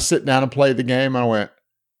 And then I sit down and play the game, and I went,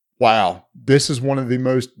 wow, this is one of the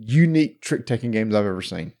most unique trick-taking games I've ever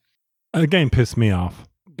seen. The game pissed me off.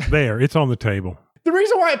 There, it's on the table. The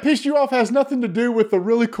reason why it pissed you off has nothing to do with the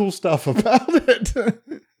really cool stuff about it.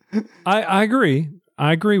 I agree.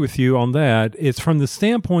 I agree with you on that. It's from the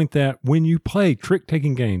standpoint that when you play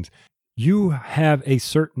trick-taking games, you have a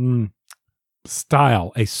certain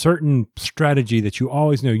style, a certain strategy that you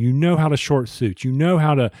always know. You know how to short suit. You know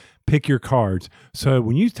how to pick your cards. So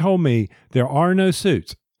when you told me there are no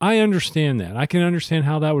suits, I understand that. I can understand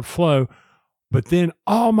how that would flow. But then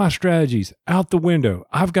all my strategies out the window.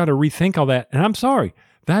 I've got to rethink all that. And I'm sorry,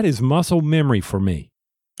 that is muscle memory for me.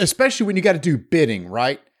 Especially when you got to do bidding,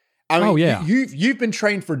 right? I mean, yeah. You've been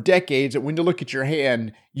trained for decades that when you look at your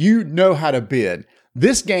hand, you know how to bid.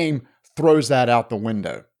 This game throws that out the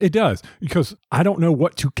window. It does, because I don't know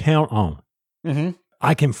what to count on. Mm-hmm.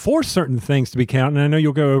 I can force certain things to be counted, and I know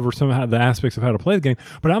you'll go over some of the aspects of how to play the game,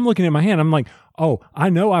 but I'm looking at my hand, I'm like, oh, I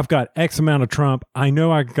know I've got X amount of trump. I know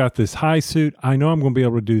I got this high suit. I know I'm going to be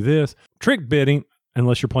able to do this. Trick bidding,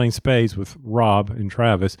 unless you're playing spades with Rob and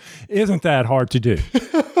Travis, isn't that hard to do.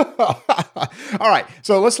 All right,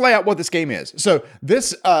 so let's lay out what this game is. So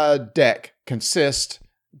this deck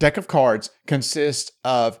of cards consists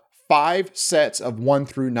of 5 sets of 1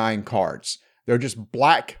 through 9 cards. They're just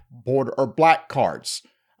black border or black cards.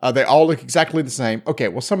 They all look exactly the same. Okay,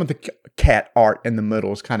 well, some of the cat art in the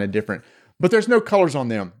middle is kind of different, but there's no colors on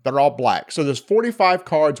them. They're all black. So there's 45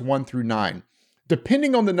 cards, 1 through 9.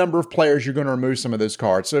 Depending on the number of players, you're going to remove some of those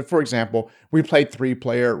cards. So, for example, we played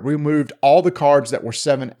 3-player, removed all the cards that were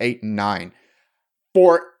 7, 8, and 9.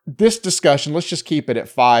 For this discussion, let's just keep it at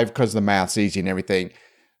 5 because the math's easy and everything.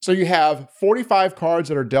 So you have 45 cards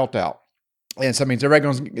that are dealt out. And so that means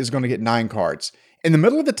everyone is going to get 9 cards. In the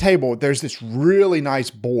middle of the table, there's this really nice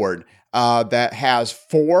board that has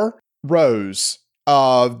 4 rows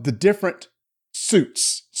of the different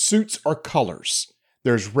suits. Suits are colors.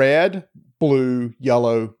 There's red, blue,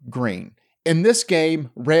 yellow, green. In this game,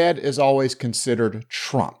 red is always considered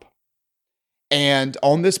trump. And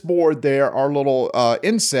on this board, there are little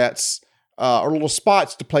insets or little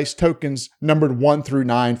spots to place tokens numbered 1 through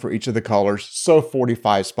 9 for each of the colors. So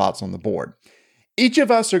 45 spots on the board. Each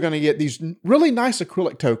of us are going to get these really nice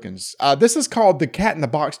acrylic tokens. This is called the Cat in the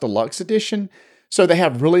Box Deluxe Edition. So they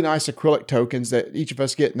have really nice acrylic tokens that each of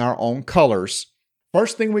us get in our own colors.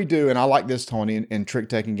 First thing we do, and I like this, Tony, in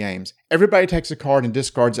trick-taking games, everybody takes a card and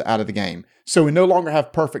discards it out of the game. So we no longer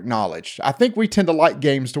have perfect knowledge. I think we tend to like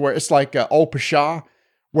games to where it's like Old Pasha,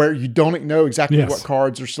 where you don't know exactly what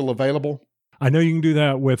cards are still available. I know you can do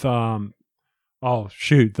that with, the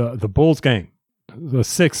Bulls game, the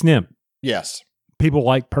 6 Nymph. Yes. People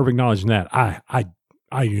like perfect knowledge in that. I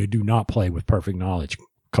do not play with perfect knowledge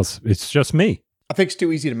because it's just me. I think it's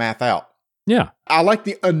too easy to math out. Yeah. I like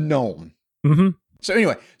the unknown. Mm-hmm. So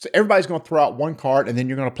anyway, so everybody's going to throw out 1 card and then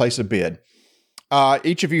you're going to place a bid.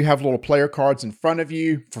 Each of you have little player cards in front of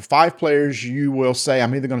you. For 5 players, you will say,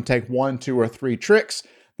 I'm either going to take 1, 2, or 3 tricks.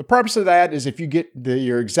 The purpose of that is if you get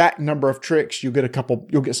your exact number of tricks, you'll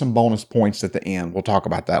get some bonus points at the end. We'll talk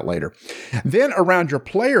about that later. Then around your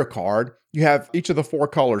player card, you have each of the 4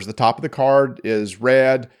 colors. The top of the card is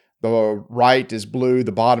red, the right is blue,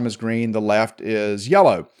 the bottom is green, the left is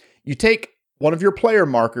yellow. You take one of your player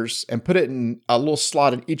markers and put it in a little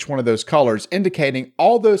slot in each one of those colors, indicating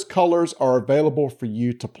all those colors are available for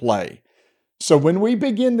you to play. So when we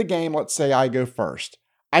begin the game, let's say I go first.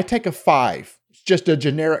 I take a 5. It's just a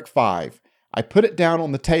generic 5. I put it down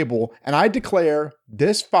on the table and I declare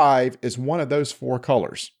this 5 is one of those 4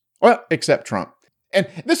 colors. Well, except Trump. And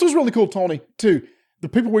this was really cool, Tony, too. The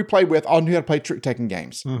people we played with all knew how to play trick-taking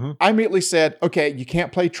games. Mm-hmm. I immediately said, okay, you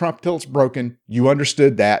can't play Trump till it's broken. You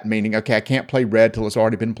understood that, meaning, okay, I can't play red till it's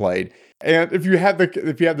already been played. And if you have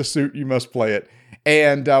the suit, you must play it.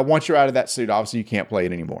 And once you're out of that suit, obviously you can't play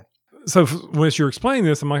it anymore. So when you're explaining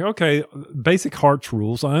this, I'm like, okay, basic Hearts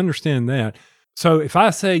rules. I understand that. So if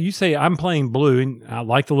you say I'm playing blue, and I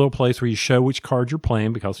like the little place where you show which card you're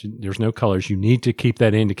playing because there's no colors. You need to keep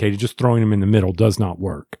that indicated. Just throwing them in the middle does not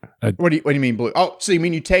work. What do you mean blue? Oh, so you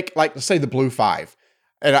mean you take, like, let's say the blue 5.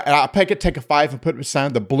 And I take a 5 and put it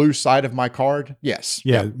beside the blue side of my card? Yes.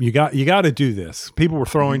 Yeah, yep. You got to do this. People were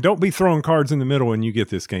throwing, don't be throwing cards in the middle when you get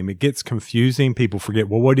this game. It gets confusing. People forget,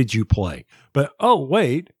 well, what did you play? But, oh,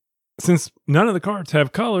 wait, since none of the cards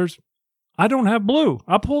have colors, I don't have blue.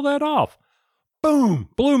 I pull that off. Boom!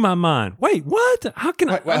 Blew my mind. Wait, what? How can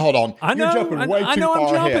wait, hold on. You're jumping way too far I know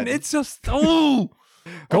I'm jumping. ahead. It's just, Go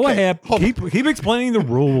ahead. Keep explaining the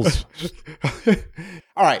rules.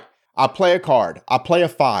 All right. I play a card. I play a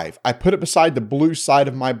 5. I put it beside the blue side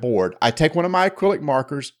of my board. I take one of my acrylic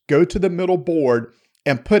markers, go to the middle board,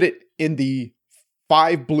 and put it in the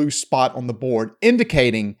 5 blue spot on the board,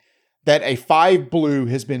 indicating that a 5 blue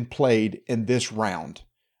has been played in this round,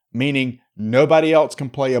 meaning nobody else can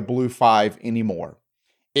play a blue 5 anymore.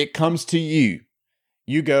 It comes to you.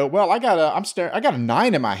 You go, well, I got a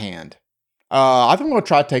 9 in my hand. I think I'm going to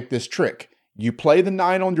try to take this trick. You play the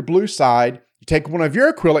 9 on your blue side. You take one of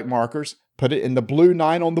your acrylic markers, put it in the blue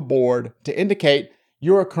 9 on the board to indicate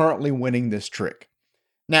you are currently winning this trick.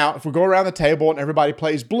 Now, if we go around the table and everybody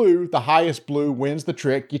plays blue, the highest blue wins the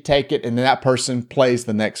trick. You take it, and then that person plays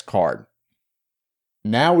the next card.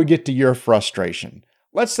 Now we get to your frustration.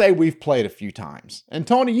 Let's say we've played a few times. And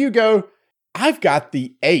Tony, you go, I've got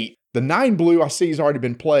the 8. The 9 blue I see has already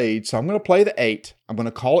been played, so I'm going to play the 8. I'm going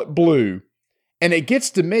to call it blue. And it gets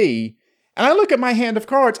to me, and I look at my hand of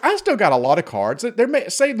cards. I still got a lot of cards.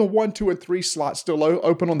 Say the 1, 2, and 3 slots still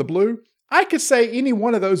open on the blue. I could say any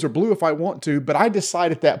one of those are blue if I want to, but I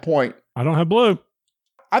decide at that point, I don't have blue.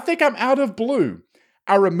 I think I'm out of blue.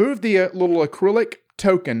 I remove the little acrylic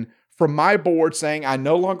token from my board saying I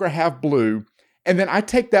no longer have blue. And then I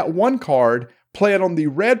take that one card, play it on the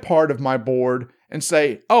red part of my board, and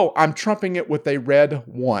say, oh, I'm trumping it with a red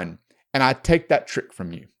 1. And I take that trick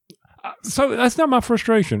from you. So that's not my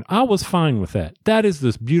frustration. I was fine with that. That is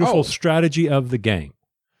this beautiful strategy of the game.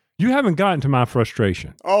 You haven't gotten to my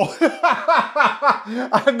frustration. Oh,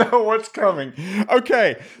 I know what's coming.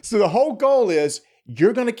 Okay, so the whole goal is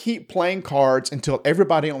you're going to keep playing cards until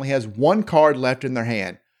everybody only has one card left in their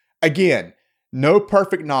hand. Again, no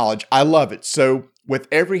perfect knowledge. I love it. So with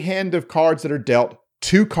every hand of cards that are dealt,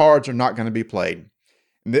 2 cards are not going to be played.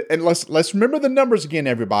 And let's remember the numbers again,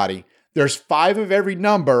 everybody. There's 5 of every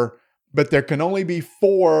number, but there can only be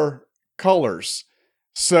 4 colors.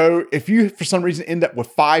 So if you, for some reason, end up with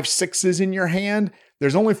 5 6s in your hand,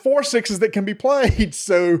 there's only 4 6s that can be played.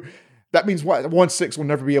 So that means 1 6 will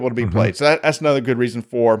never be able to be played. So that's another good reason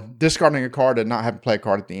for discarding a card and not having to play a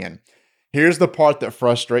card at the end. Here's the part that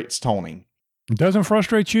frustrates Tony. It doesn't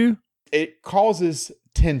frustrate you? It causes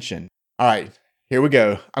tension. All right, here we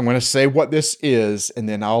go. I'm going to say what this is, and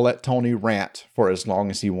then I'll let Tony rant for as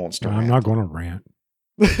long as he wants to rant. I'm not going to rant.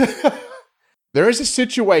 There is a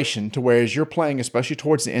situation to where as you're playing, especially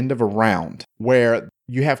towards the end of a round, where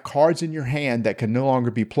you have cards in your hand that can no longer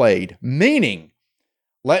be played. Meaning,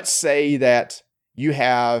 let's say that you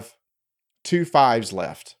have 2 5s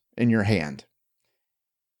left in your hand.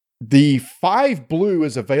 The 5 blue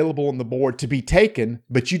is available on the board to be taken,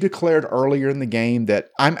 but you declared earlier in the game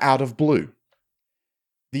that I'm out of blue.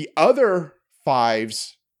 The other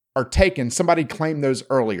 5s are taken. Somebody claimed those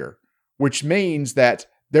earlier, which means that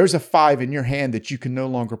there's a 5 in your hand that you can no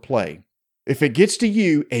longer play. If it gets to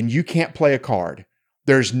you and you can't play a card,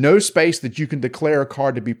 there's no space that you can declare a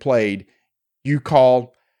card to be played. You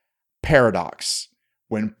call paradox.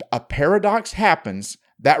 When a paradox happens,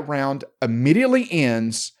 that round immediately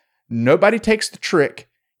ends. Nobody takes the trick.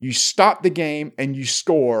 You stop the game and you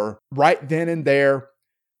score right then and there.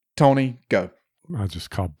 Tony, go. I just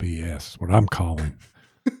call BS, what I'm calling.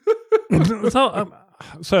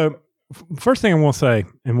 So first thing I want to say,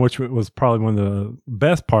 and which was probably one of the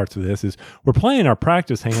best parts of this, is we're playing our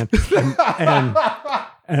practice hand,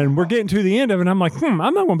 and we're getting to the end of it. And I'm like, I'm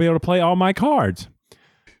not going to be able to play all my cards.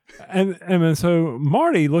 And then so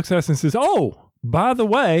Marty looks at us and says, "Oh, by the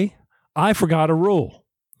way, I forgot a rule,"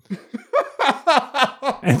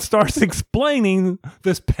 and starts explaining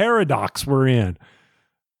this paradox we're in.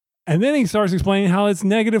 And then he starts explaining how it's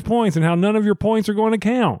negative points and how none of your points are going to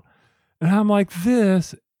count. And I'm like,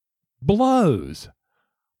 this blows.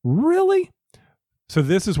 Really? So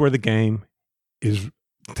this is where the game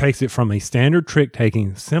takes it from a standard trick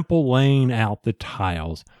taking, simple laying out the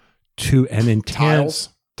tiles to an intense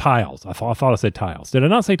tiles. I thought I said tiles. Did I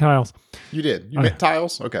not say tiles? You did. You meant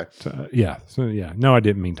tiles? Okay. Yeah. So yeah. No, I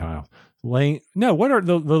didn't mean tiles. What are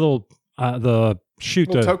the little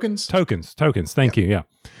tokens? Tokens. Thank you. Yeah.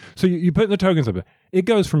 So you put the tokens up. It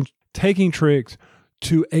goes from taking tricks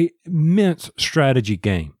to a immense strategy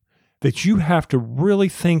game that you have to really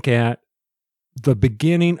think at the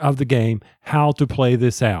beginning of the game how to play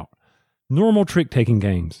this out. Normal trick-taking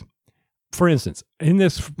games. For instance, in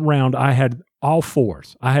this round, I had all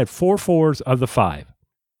fours. I had 4 fours of the 5.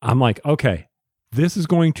 I'm like, okay, this is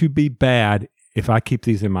going to be bad if I keep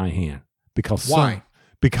these in my hand. Because why?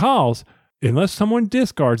 Because unless someone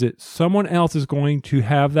discards it, someone else is going to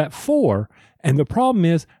have that 4. And the problem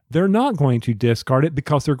is they're not going to discard it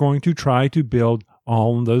because they're going to try to build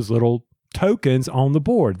on those little tokens on the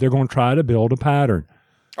board. They're going to try to build a pattern.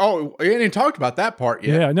 Oh, we ain't even talked about that part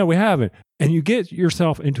yet. Yeah, no, we haven't. And you get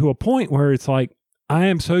yourself into a point where it's like, I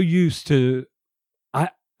am so used to,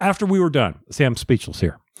 after we were done, see, I'm speechless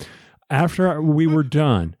here. After we were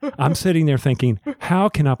done, I'm sitting there thinking, how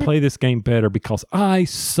can I play this game better? Because I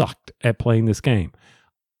sucked at playing this game.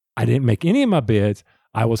 I didn't make any of my bids.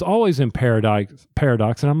 I was always in paradox,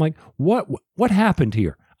 and I'm like, what happened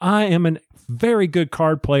here? I am a very good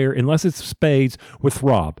card player, unless it's spades with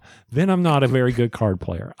Rob. Then I'm not a very good card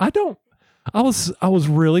player. I was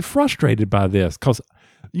really frustrated by this because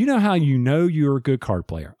you know how you're a good card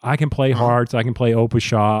player. I can play hearts, I can play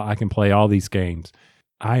Opusha, I can play all these games.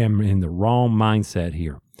 I am in the wrong mindset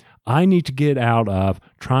here. I need to get out of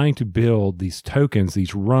trying to build these tokens,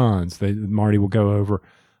 these runs that Marty will go over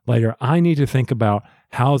later. I need to think about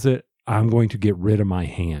how's it I'm going to get rid of my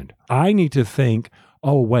hand. I need to think,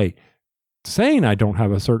 oh, wait, saying I don't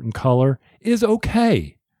have a certain color is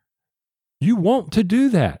okay. You want to do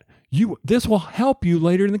that. This will help you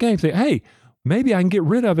later in the game. Say, hey, maybe I can get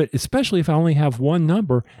rid of it, especially if I only have one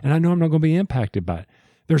number and I know I'm not going to be impacted by it.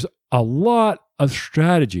 There's a lot of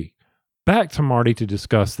strategy. Back to Marty to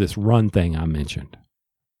discuss this run thing I mentioned.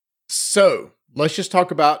 So let's just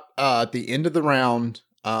talk about at the end of the round,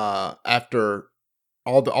 after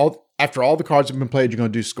all the cards have been played, you're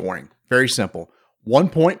going to do scoring. Very simple. 1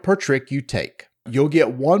 point per trick you take. You'll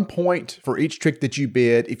get 1 point for each trick that you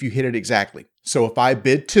bid if you hit it exactly. So if I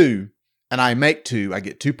bid 2 and I make 2, I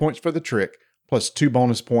get 2 points for the trick plus 2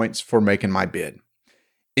 bonus points for making my bid.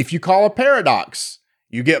 If you call a paradox,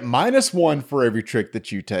 you get -1 for every trick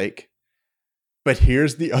that you take. But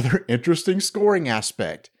here's the other interesting scoring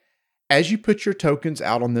aspect. As you put your tokens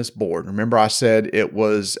out on this board, remember I said it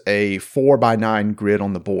was a 4x9 grid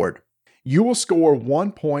on the board. You will score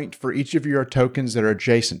 1 point for each of your tokens that are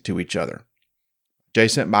adjacent to each other.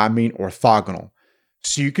 Adjacent by I mean orthogonal.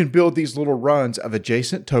 So you can build these little runs of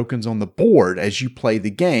adjacent tokens on the board as you play the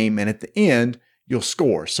game, and at the end, you'll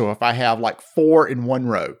score. So if I have like 4 in one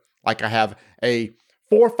row, like I have a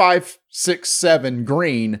 4, 5, 6, 7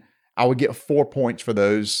 green, I would get 4 points for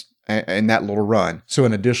those in that little run. So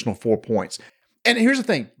an additional 4 points. And here's the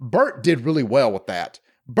thing, Bert did really well with that.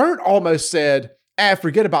 Bert almost said,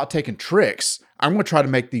 forget about taking tricks. I'm going to try to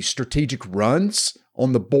make these strategic runs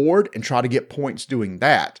on the board and try to get points doing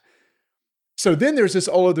that. So then there's this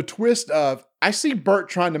whole other twist of, I see Bert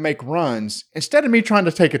trying to make runs. Instead of me trying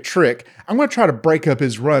to take a trick, I'm going to try to break up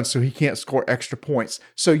his runs so he can't score extra points.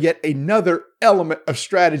 So yet another element of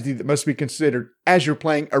strategy that must be considered as you're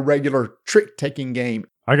playing a regular trick-taking game.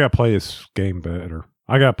 I got to play this game better.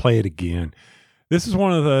 I got to play it again. This is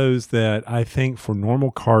one of those that I think for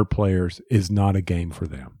normal card players is not a game for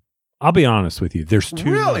them. I'll be honest with you. There's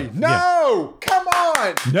two. Really? No! Yeah. Come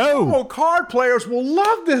on! No! Normal card players will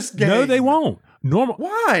love this game. No, they won't.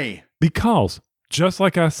 Why? Because, just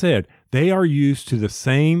like I said, they are used to the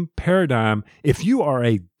same paradigm. If you are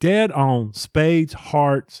a dead-on spades,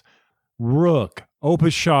 hearts, rook,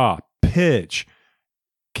 Opusha, pitch,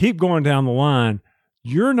 keep going down the line,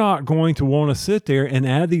 you're not going to want to sit there and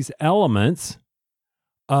add these elements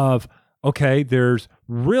of, okay, there's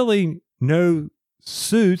really no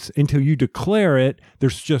suits until you declare it.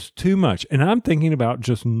 There's just too much. And I'm thinking about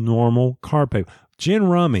just normal card play. Gin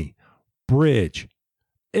rummy, bridge.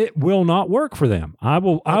 It will not work for them. I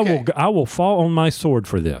will fall on my sword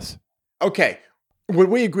for this. Okay. Would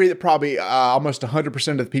we agree that probably almost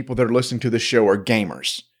 100% of the people that are listening to this show are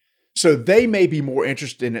gamers? So they may be more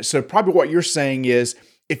interested in it. So probably what you're saying is,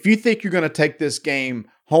 if you think you're going to take this game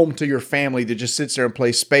home to your family that just sits there and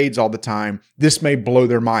plays spades all the time, this may blow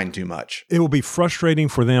their mind too much. It will be frustrating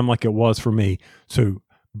for them like it was for me. So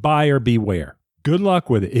buyer beware. Good luck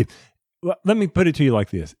with it. Let me put it to you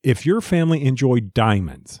like this. If your family enjoyed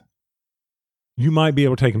diamonds, you might be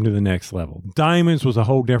able to take them to the next level. Diamonds was a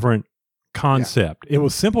whole different concept. Yeah. It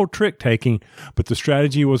was simple trick taking, but the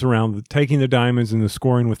strategy was around taking the diamonds and the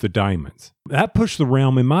scoring with the diamonds. That pushed the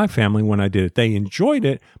realm in my family when I did it. They enjoyed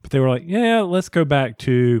it, but they were like, yeah, let's go back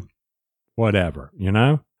to whatever, you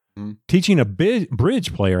know? Mm-hmm. Teaching a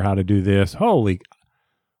bridge player how to do this,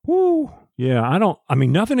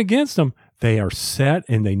 nothing against them. They are set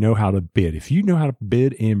and they know how to bid. If you know how to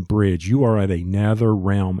bid in bridge, you are at another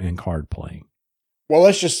realm in card playing. Well,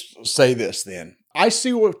 let's just say this then. I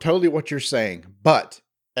see totally what you're saying, but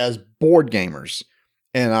as board gamers,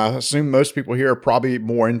 and I assume most people here are probably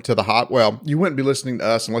more into you wouldn't be listening to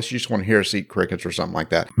us unless you just want to hear us eat crickets or something like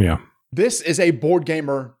that. Yeah. This is a board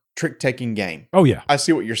gamer trick-taking game. Oh, yeah. I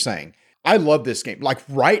see what you're saying. I love this game. Like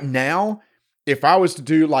right now, if I was to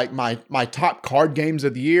do like my top card games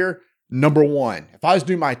of the year, number one. If I was to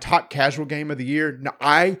do my top casual game of the year,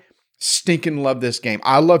 I stinking love this game.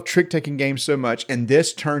 I love trick-taking games so much, and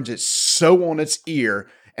this turns it so on its ear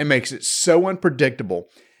and makes it so unpredictable.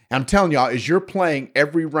 And I'm telling y'all, as you're playing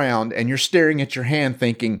every round and you're staring at your hand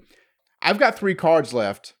thinking, I've got 3 cards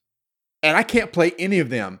left, and I can't play any of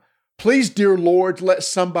them. Please, dear Lord, let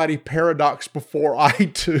somebody paradox before I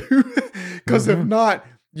do. Because if not,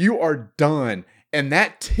 you are done. And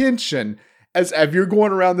that tension, as if you're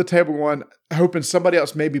going around the table going, hoping somebody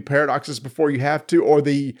else maybe paradoxes before you have to, or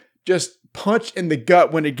the just punch in the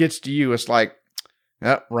gut when it gets to you. It's like,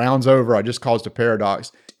 round's over. I just caused a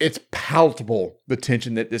paradox. It's palatable, the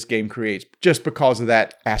tension that this game creates, just because of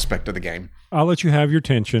that aspect of the game. I'll let you have your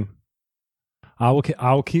tension.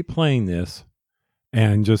 I'll keep playing this,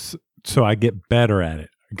 and just so I get better at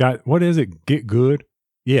it. What is it? Get good?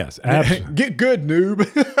 Yes, absolutely. Get good, noob.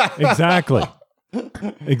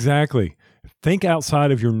 Exactly. Think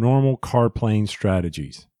outside of your normal card playing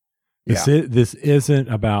strategies. This isn't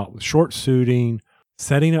about short suiting,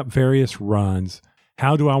 setting up various runs.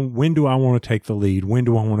 When do I want to take the lead? When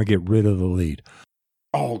do I want to get rid of the lead?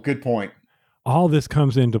 Oh, good point. All this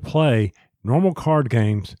comes into play, normal card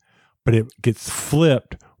games, but it gets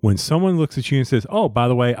flipped when someone looks at you and says, oh, by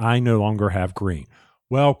the way, I no longer have green.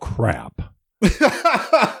 Well, crap.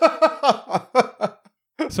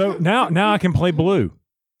 So now I can play blue.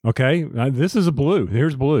 Okay, this is a blue.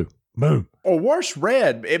 Here's blue. Boom. Or worse,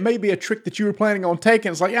 red. It may be a trick that you were planning on taking.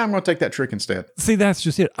 It's like, I'm going to take that trick instead. See, that's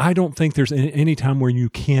just it. I don't think there's any time where you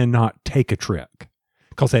cannot take a trick.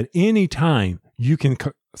 Because at any time, you can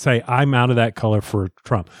say, I'm out of that color for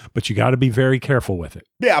Trump. But you got to be very careful with it.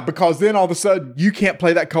 Yeah, because then all of a sudden, you can't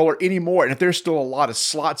play that color anymore. And if there's still a lot of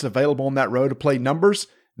slots available on that row to play numbers,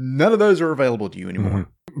 none of those are available to you anymore. Mm-hmm.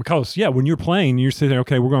 Because, when you're playing, you're sitting there,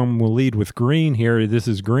 okay, we'll lead with green here. This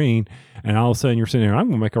is green. And all of a sudden you're sitting there, I'm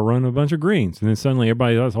going to make a run of a bunch of greens. And then suddenly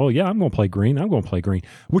everybody goes, oh, yeah, I'm going to play green. I'm going to play green,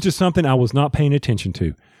 which is something I was not paying attention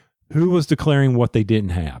to. Who was declaring what they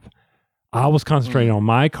didn't have? I was concentrating on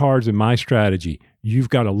my cards and my strategy. You've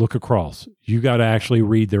got to look across. You got to actually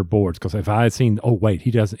read their boards. Because if I had seen, oh, wait,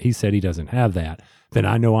 he said he doesn't have that, then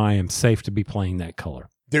I know I am safe to be playing that color.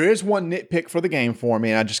 There is one nitpick for the game for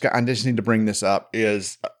me, and I just need to bring this up,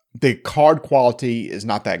 is the card quality is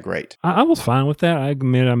not that great. I was fine with that. I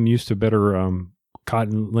admit I'm used to better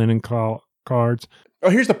cotton linen cards. Oh,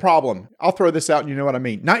 here's the problem. I'll throw this out and you know what I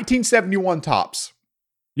mean. 1971 Topps.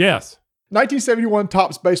 Yes. 1971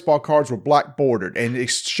 Topps baseball cards were black bordered, and it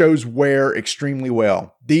shows wear extremely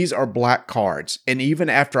well. These are black cards, and even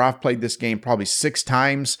after I've played this game probably 6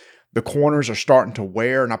 times, the corners are starting to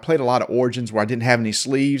wear, and I played a lot of Origins where I didn't have any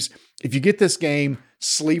sleeves. If you get this game,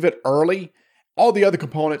 sleeve it early. All the other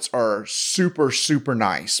components are super, super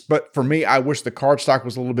nice. But for me, I wish the card stock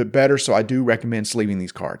was a little bit better, so I do recommend sleeving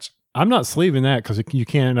these cards. I'm not sleeving that because you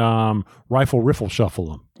can't riffle shuffle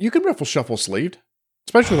them. You can riffle shuffle sleeved,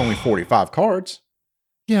 especially with only 45 cards.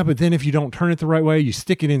 Yeah, but then if you don't turn it the right way, you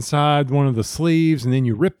stick it inside one of the sleeves, and then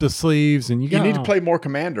you rip the sleeves, and you need to play more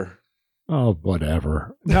Commander. Oh,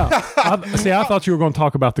 whatever. No, I thought you were going to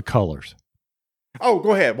talk about the colors. Oh,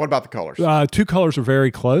 go ahead. What about the colors? 2 colors are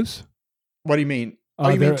very close. What do you mean? Oh,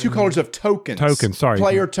 you mean 2 colors of tokens? Tokens, sorry.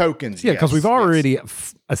 Player tokens. Yeah, because yes, we've already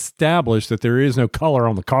established that there is no color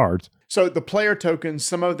on the cards. So the player tokens,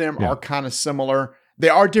 some of them are kind of similar. They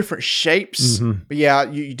are different shapes, but yeah,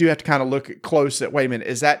 you do have to kind of look close at, wait a minute,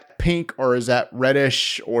 is that pink or is that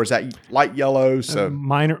reddish or is that light yellow? So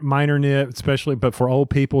minor nit, especially, but for old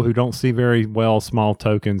people who don't see very well small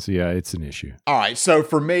tokens, yeah, it's an issue. All right, so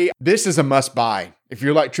for me, this is a must buy. If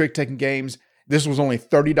you like trick-taking games, this was only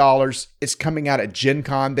 $30. It's coming out at Gen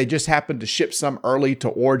Con. They just happened to ship some early to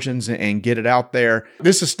Origins and get it out there.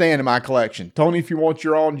 This is staying in my collection. Tony, if you want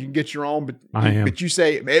your own, you can get your own, but you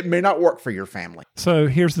say it may not work for your family. So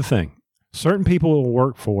here's the thing. Certain people it will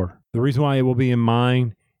work for. The reason why it will be in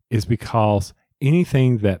mine is because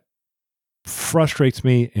anything that frustrates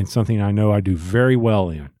me and something I know I do very well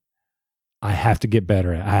in, I have to get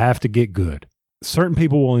better at. I have to get good. Certain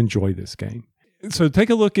people will enjoy this game. So take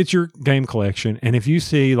a look at your game collection, and if you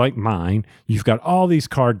see, like mine, you've got all these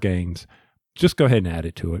card games, just go ahead and add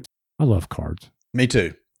it to it. I love cards. Me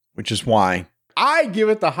too, which is why I give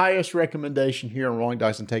it the highest recommendation here on Rolling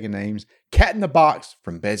Dice and Taking Names, Cat in the Box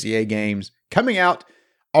from Bezier Games, coming out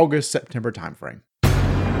August, September timeframe.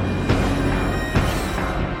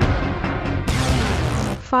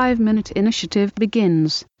 5-minute initiative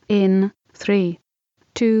begins in 3,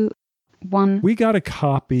 2, 1. We got a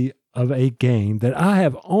copy of a game that I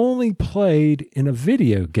have only played in a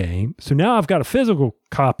video game. So now I've got a physical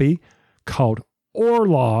copy called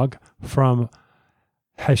Orlog from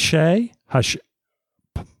Hachette.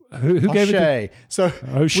 Who gave it? So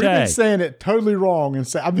we've been saying it totally wrong, and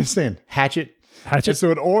I've been saying Hatchet. And so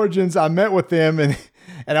at Origins, I met with them, and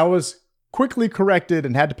I was quickly corrected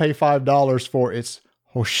and had to pay $5 for its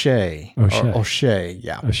O'Shea. O'Shea,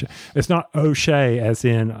 yeah. O'Shea. It's not O'Shea as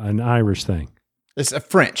in an Irish thing. It's a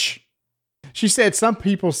French. She said some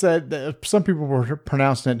people were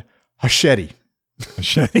pronouncing it Hachette.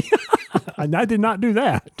 Hachette. I did not do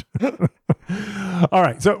that. All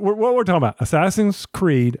right. So what we're talking about, Assassin's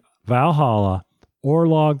Creed Valhalla,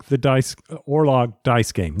 Orlog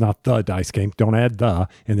dice game, not the dice game. Don't add the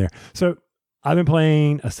in there. So I've been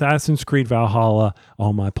playing Assassin's Creed Valhalla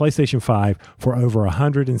on my PlayStation 5 for over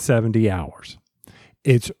 170 hours.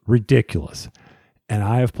 It's ridiculous. And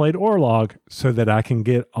I have played Orlog so that I can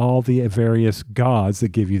get all the various gods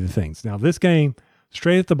that give you the things. Now, this game,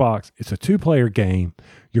 straight at the box, it's a 2-player game.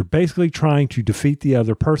 You're basically trying to defeat the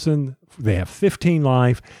other person. They have 15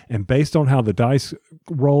 life, and based on how the dice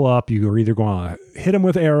roll up, you're either going to hit them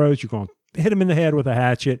with arrows, you're going to hit them in the head with a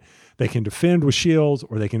hatchet. They can defend with shields,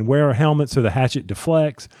 or they can wear a helmet so the hatchet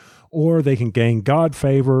deflects, or they can gain God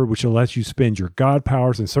favor, which lets you spend your God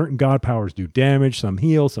powers, and certain God powers do damage, some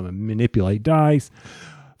heal, some manipulate dice.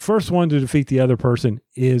 First one to defeat the other person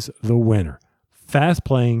is the winner.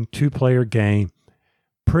 Fast-playing, 2-player game,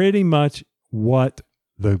 pretty much what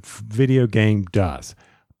the video game does.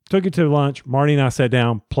 Took it to lunch. Marty and I sat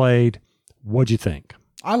down, played. What'd you think?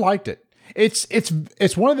 I liked it.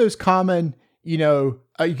 It's one of those common, you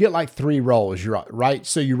get like 3 rolls, right?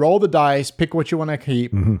 So you roll the dice, pick what you want to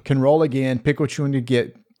keep, can roll again, pick what you want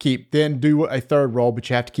to keep, then do a 3rd roll, but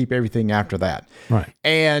you have to keep everything after that. Right.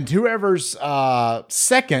 And whoever's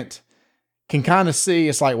second can kind of see,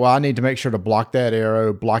 it's like, well, I need to make sure to block that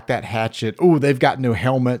arrow, block that hatchet. Oh, they've got no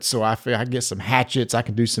helmets, so I feel I get some hatchets, I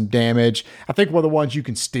can do some damage. I think one of the ones you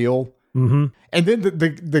can steal. Mm-hmm. And then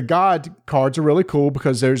the god cards are really cool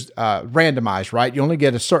because there's randomized, right? You only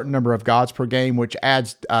get a certain number of gods per game, which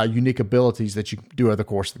adds unique abilities that you can do over the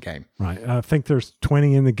course of the game. Right. I think there's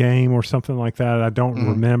 20 in the game or something like that. I don't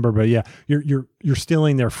remember, but yeah, you're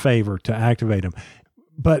stealing their favor to activate them.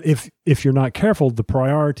 But if you're not careful, the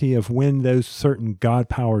priority of when those certain god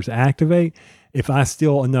powers activate, if I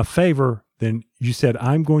steal enough favor, then you said,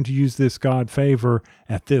 I'm going to use this god favor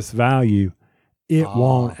at this value, it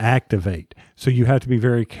won't activate. So you have to be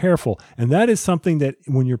very careful. And that is something that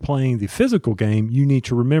when you're playing the physical game, you need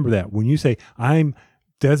to remember that. When you say, I'm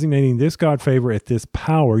designating this god favor at this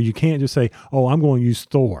power, you can't just say, oh, I'm going to use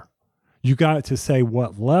Thor. You got to say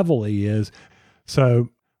what level he is. So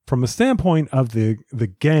from a standpoint of the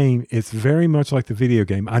game, it's very much like the video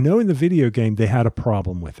game. I know in the video game, they had a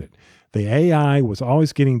problem with it. The AI was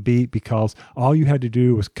always getting beat because all you had to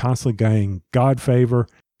do was constantly gain God favor.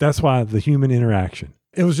 That's why the human interaction.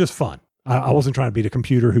 It was just fun. I wasn't trying to beat a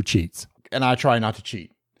computer who cheats. And I try not to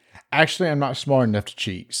cheat. Actually, I'm not smart enough to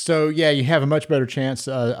cheat. So yeah, you have a much better chance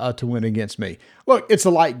to win against me. Look, it's a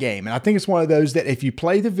light game. And I think it's one of those that if you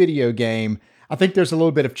play the video game, I think there's a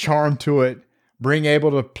little bit of charm to it. Being able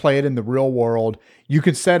to play it in the real world. You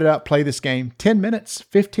can set it up, play this game 10 minutes,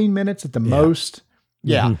 15 minutes at the most.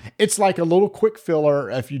 Yeah, it's like a little quick filler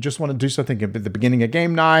if you just want to do something at the beginning of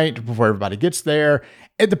game night before everybody gets there.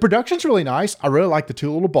 And the production's really nice. I really like the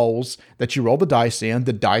two little bowls that you roll the dice in.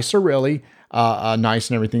 The dice are really nice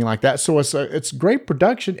and everything like that. So it's great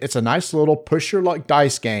production. It's a nice little push your luck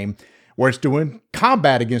dice game where it's doing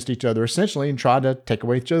combat against each other essentially and trying to take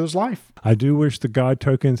away each other's life. I do wish the God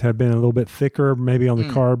tokens had been a little bit thicker, maybe on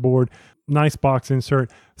the cardboard. Nice box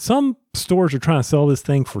insert. Some stores are trying to sell this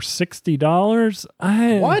thing for $60.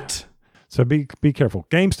 What? So be careful.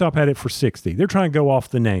 GameStop had it for $60. They're trying to go off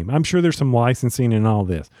the name. I'm sure there's some licensing and all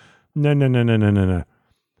this. No.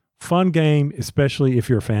 Fun game, especially if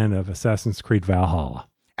you're a fan of Assassin's Creed Valhalla.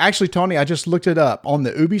 Actually, Tony, I just looked it up. On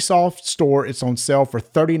the Ubisoft store, it's on sale for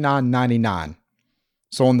 $39.99.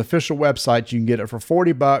 So on the official website, you can get it for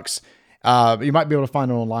 $40. You might be able to find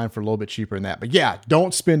it online for a little bit cheaper than that. But yeah,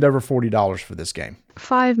 don't spend over $40 for this game.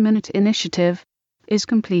 5-minute initiative is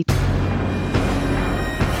complete.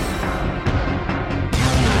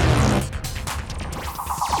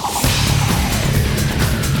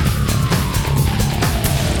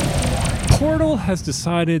 Portal has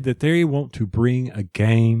decided that they want to bring a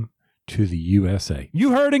game to the USA.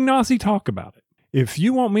 You heard Ignacy talk about it. If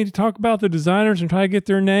you want me to talk about the designers and try to get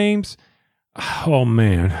their names, oh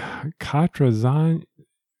man, Katrazan.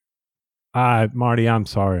 Marty, I'm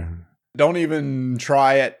sorry. Don't even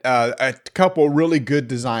try it. A couple really good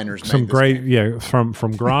designers. Some great, from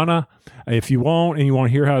Grana. If you want and you want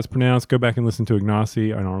to hear how it's pronounced, go back and listen to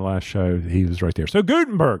Ignacy on our last show. He was right there. So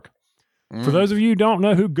Gutenberg. For those of you who don't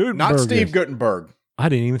know who Gutenberg is. Not Steve Gutenberg. I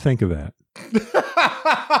didn't even think of that.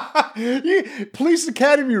 Police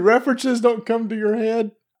Academy references don't come to your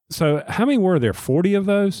head. So how many were there? 40 of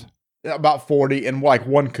those? About 40 and like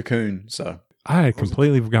one Cocoon. So I had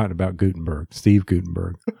completely forgotten about Gutenberg, Steve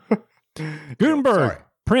Gutenberg. Gutenberg,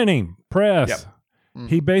 printing, press. Yep.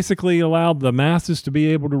 He basically allowed the masses to be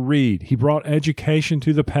able to read. He brought education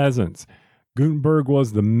to the peasants. Gutenberg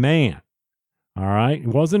was the man. All right. It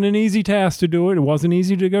wasn't an easy task to do it. It wasn't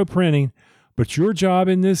easy to go printing, but your job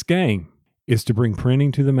in this game is to bring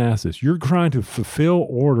printing to the masses. You're trying to fulfill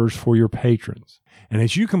orders for your patrons. And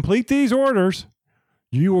as you complete these orders,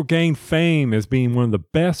 you will gain fame as being one of the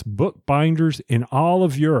best book binders in all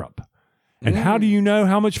of Europe. And how do you know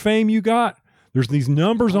how much fame you got? There's these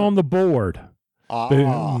numbers on the board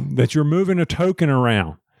that you're moving a token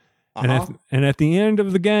around. And at the end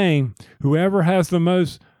of the game, whoever has the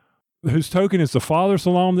most, whose token is the farthest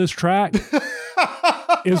along this track,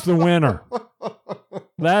 is the winner.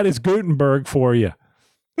 That is Gutenberg for you.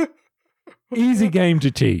 Easy game to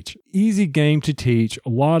teach. Easy game to teach. A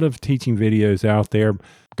lot of teaching videos out there.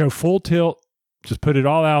 Go full tilt. Just put it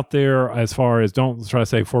all out there as far as, don't try to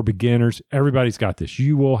say for beginners. Everybody's got this.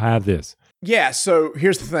 You will have this. Yeah, so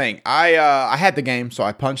here's the thing. I had the game, so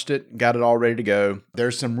I punched it, got it all ready to go.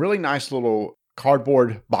 There's some really nice little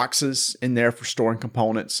cardboard boxes in there for storing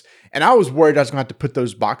components. And I was worried I was going to have to put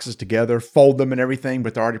those boxes together, fold them and everything,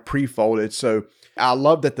 but they're already pre-folded. So I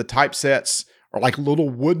love that the typesets are like little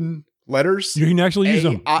wooden letters. You can actually use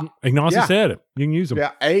them. Ignacy said it. You can use them.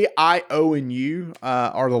 Yeah, A, I, O, and U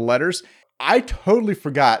are the letters. I totally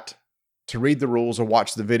forgot to read the rules or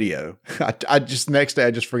watch the video. Next day I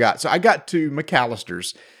just forgot. So I got to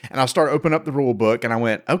McAllister's and I started opening up the rule book and I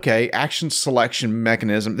went, okay, action selection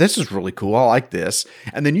mechanism. This is really cool. I like this.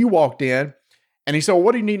 And then you walked in and he said, well,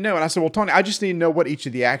 what do you need to know? And I said, well, Tony, I just need to know what each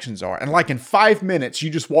of the actions are. And like in 5 minutes, you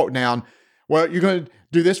just walked down, well, you're going to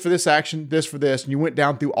do this for this action, this for this. And you went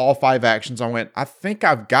down through all 5 actions. I went, I think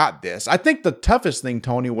I've got this. I think the toughest thing,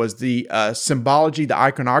 Tony, was the symbology, the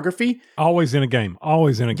iconography. Always in a game.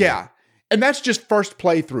 Always in a game. Yeah. And that's just first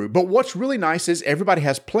playthrough. But what's really nice is everybody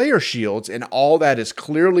has player shields, and all that is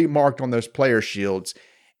clearly marked on those player shields,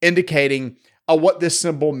 indicating what this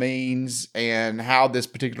symbol means and how this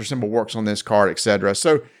particular symbol works on this card, etc.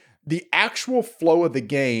 So the actual flow of the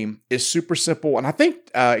game is super simple. And I think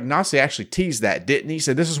Ignacy actually teased that, didn't he? He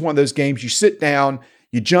said this is one of those games you sit down,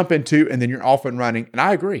 you jump into, and then you're off and running. And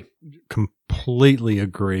I agree. Completely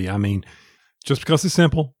agree. I mean, just because it's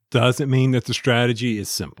simple doesn't mean that the strategy is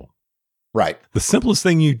simple. Right. The simplest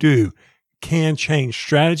thing you do can change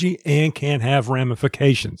strategy and can have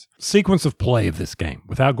ramifications. Sequence of play of this game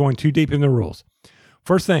without going too deep in the rules.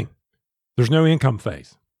 First thing, there's no income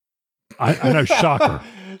phase. I know, shocker.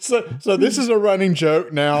 So this is a running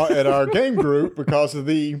joke now at our game group because of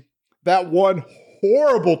that one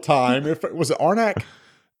horrible time. If it was Arnak.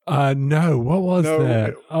 No, what was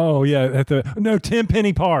that? Oh yeah, 10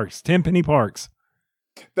 penny parks. 10 penny parks.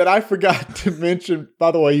 That I forgot to mention.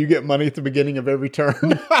 By the way, you get money at the beginning of every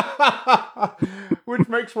turn. Which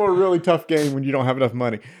makes for a really tough game when you don't have enough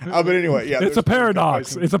money. But anyway, yeah. It's a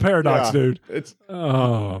paradox. It's a paradox, Yeah, dude. It's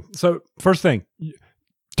So first thing,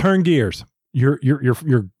 turn gears.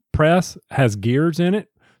 Your press has gears in it.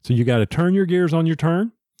 So you got to turn your gears on your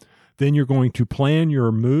turn. Then you're going to plan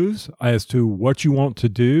your moves as to what you want to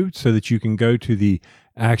do so that you can go to the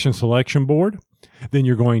action selection board. Then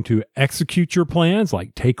you're going to execute your plans,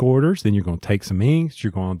 like take orders. Then you're going to take some inks.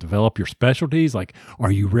 You're going to develop your specialties. Like,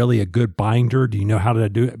 are you really a good binder? Do you know how to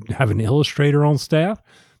do it? Have an illustrator on staff?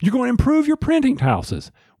 You're going to improve your printing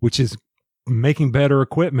houses, which is making better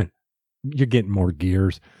equipment. You're getting more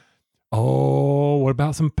gears. Oh, what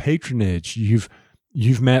about some patronage?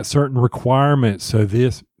 You've met certain requirements. So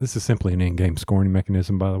this is simply an in-game scoring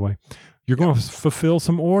mechanism, by the way. You're going to fulfill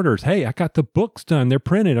some orders. Hey, I got the books done. They're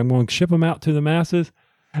printed. I'm going to ship them out to the masses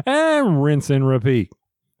and rinse and repeat.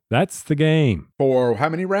 That's the game. for how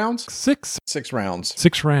many rounds? 6 rounds.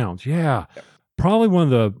 6 rounds. Yeah. Probably one of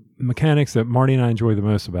the mechanics that Marty and I enjoy the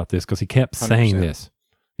most about this, because he kept saying 100%. this.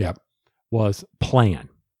 Yep. Was plan.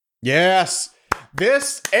 Yes.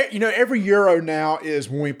 This, every Euro now is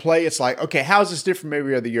when we play, it's like, okay, how is this different from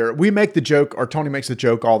every other Euro? We make the joke, or Tony makes the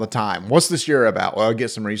joke all the time. What's this Euro about? Well, get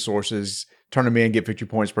some resources, turn them in, get victory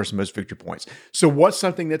points, person most victory points. So what's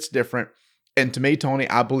something that's different? And to me, Tony,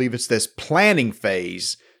 I believe it's this planning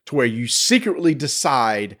phase to where you secretly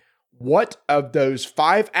decide what of those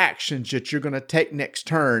 5 actions that you're going to take next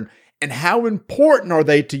turn and how important are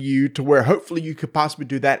they to you, to where hopefully you could possibly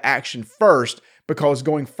do that action first, because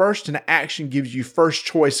going first in action gives you first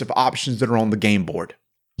choice of options that are on the game board.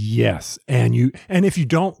 Yes. And if you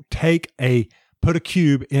don't put a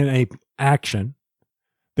cube in a action,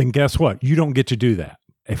 then guess what? You don't get to do that.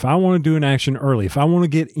 If I want to do an action early, if I want to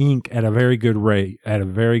get ink at a very good rate, at a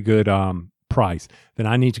very good price, then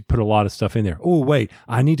I need to put a lot of stuff in there. Oh, wait,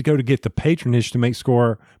 I need to go to get the patronage to make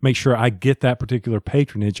sure I get that particular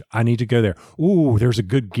patronage. I need to go there. Oh, there's a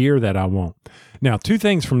good gear that I want. Now, 2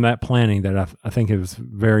 things from that planning that I think is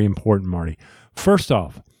very important, Marty. First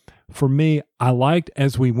off, for me, I liked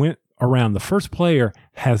as we went around, the first player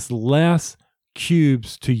has less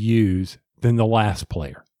cubes to use than the last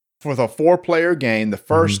player. For the 4-player game, the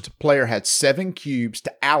first player had 7 cubes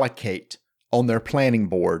to allocate on their planning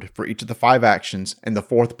board for each of the 5 actions, and the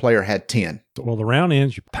 4th player had 10. Well, the round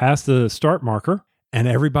ends, you pass the start marker, and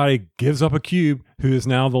everybody gives up a cube who is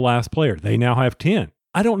now the last player. They now have 10.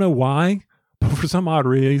 I don't know why, but for some odd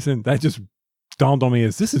reason, that just dawned on me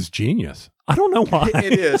as this is genius. I don't know why.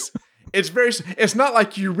 It is. It's not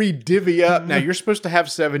like you read divvy up. Now you're supposed to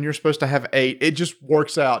have 7, you're supposed to have 8. It just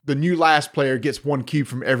works out. The new last player gets 1 cube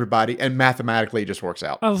from everybody, and mathematically it just works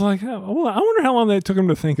out. I was like, oh, I wonder how long it took him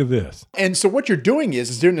to think of this. And so what you're doing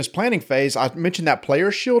is during this planning phase, I mentioned that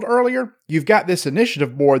player shield earlier. You've got this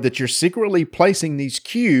initiative board that you're secretly placing these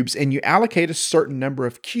cubes, and you allocate a certain number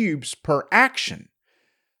of cubes per action.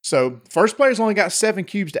 So first player's only got 7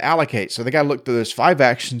 cubes to allocate. So they got to look through those 5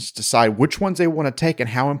 actions, decide which ones they want to take and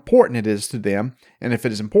how important it is to them. And if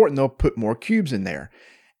it is important, they'll put more cubes in there.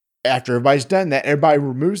 After everybody's done that, everybody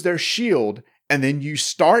removes their shield. And then you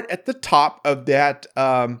start at the top of that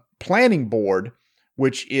planning board,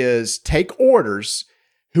 which is take orders.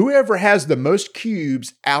 Whoever has the most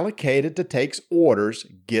cubes allocated to take orders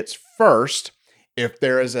gets first. If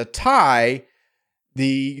there is a tie,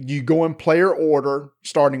 you go in player order,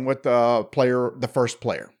 starting with the first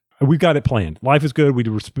player. We've got it planned. Life is good. We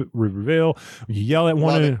reveal. You yell at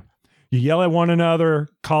one another,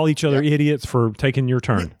 call each other idiots for taking your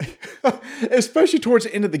turn. Especially towards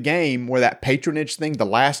the end of the game, where that patronage thing, the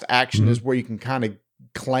last action is where you can kind of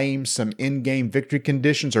claim some in-game victory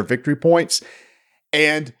conditions or victory points.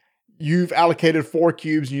 And you've allocated 4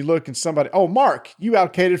 cubes, and you look and somebody, oh, Mark, you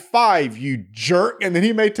allocated 5, you jerk. And then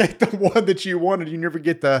he may take the one that you wanted. You never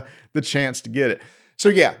get the chance to get it. So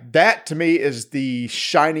yeah, that to me is the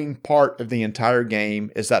shining part of the entire game,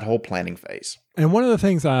 is that whole planning phase. And one of the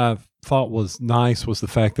things I thought was nice was the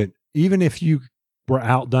fact that even if you were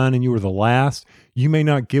outdone and you were the last, you may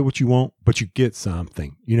not get what you want, but you get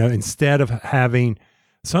something, instead of having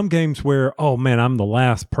some games where, oh man, I'm the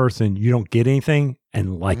last person, you don't get anything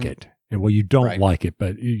and like it. And well, you don't like it,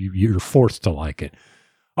 but you're forced to like it.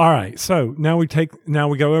 All right. So now we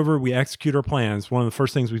go over, we execute our plans. One of the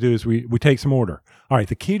first things we do is we take some order. All right.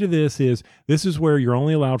 The key to this is where you're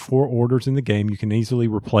only allowed 4 orders in the game. You can easily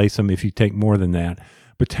replace them if you take more than that.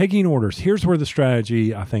 But taking orders, here's where the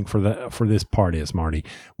strategy, I think, for this part is, Marty.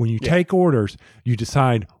 When you take orders, you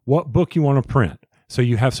decide what book you want to print. So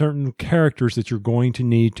you have certain characters that you're going to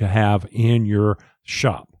need to have in your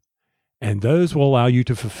shop. And those will allow you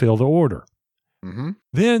to fulfill the order.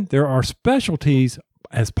 Then there are specialties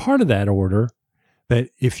as part of that order that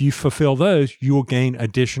if you fulfill those, you will gain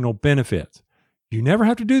additional benefits. You never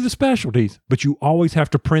have to do the specialties, but you always have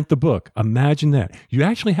to print the book. Imagine that. You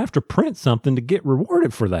actually have to print something to get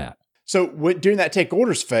rewarded for that. So during that take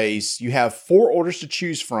orders phase, you have 4 orders to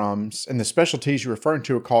choose from, and the specialties you're referring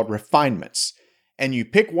to are called refinements. And you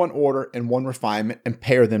pick one order and one refinement and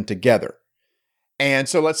pair them together. And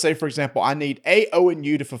so let's say, for example, I need A, O, and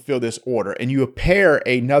U to fulfill this order. And you pair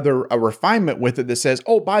a refinement with it that says,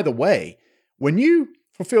 oh, by the way, when you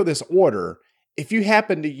fulfill this order, if you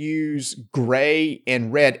happen to use gray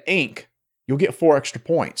and red ink, you'll get 4 extra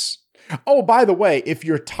points. Oh, by the way, if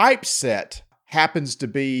your typeset happens to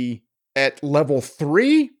be at level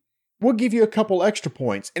 3, we'll give you a couple extra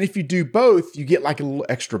points. And if you do both, you get like a little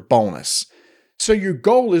extra bonus. So your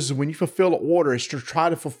goal is when you fulfill an order is to try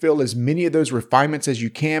to fulfill as many of those refinements as you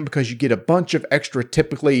can, because you get a bunch of extra,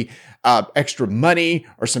 typically extra money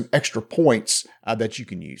or some extra points that you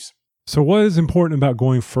can use. So what is important about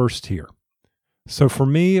going first here? So for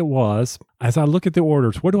me, it was, as I look at the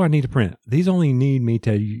orders, what do I need to print? These only need me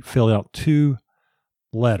to fill out 2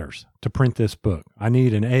 letters to print this book. I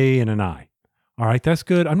need an A and an I. All right, that's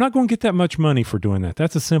good. I'm not going to get that much money for doing that.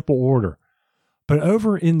 That's a simple order. But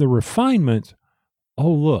over in the refinements,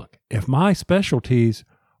 oh, look, if my specialties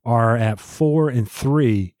are at 4 and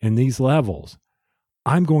 3 in these levels,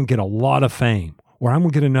 I'm going to get a lot of fame, or I'm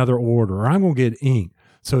going to get another order, or I'm going to get ink.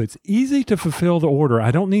 So it's easy to fulfill the order.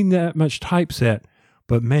 I don't need that much typeset,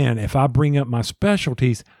 but man, if I bring up my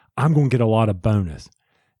specialties, I'm going to get a lot of bonus.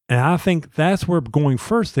 And I think that's where going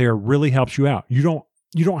first there really helps you out. You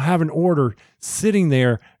don't have an order sitting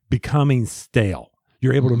there becoming stale.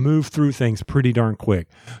 You're able to move through things pretty darn quick.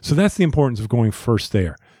 So that's the importance of going first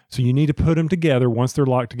there. So you need to put them together. Once they're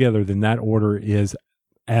locked together, then that order is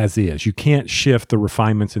as is. You can't shift the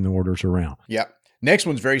refinements and the orders around. Yep. Next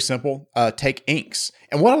one's very simple. Take inks.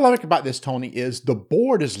 And what I like about this, Tony, is the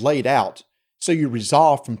board is laid out so you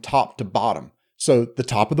resolve from top to bottom. So the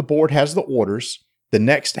top of the board has the orders. The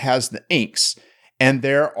next has the inks. And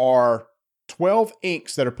there are 12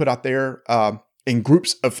 inks that are put out there in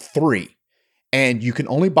groups of 3. And you can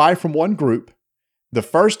only buy from one group. The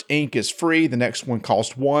first ink is free. The next one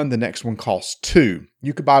costs 1. The next one costs 2.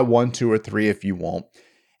 You could buy 1, 2, or 3 if you want.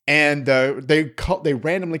 And they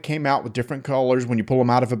randomly came out with different colors. When you pull them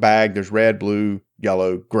out of a bag, there's red, blue,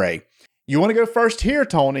 yellow, gray. You want to go first here,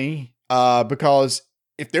 Tony, because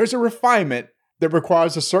if there's a refinement that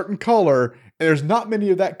requires a certain color, and there's not many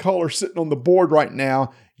of that color sitting on the board right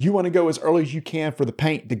now, you want to go as early as you can for the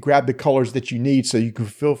paint to grab the colors that you need so you can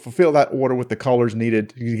fulfill that order with the colors needed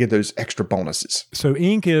to get those extra bonuses. So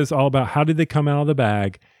ink is all about how did they come out of the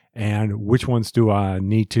bag and which ones do I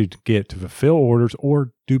need to get to fulfill orders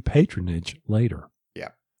or do patronage later. Yeah.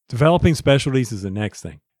 Developing specialties is the next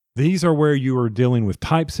thing. These are where you are dealing with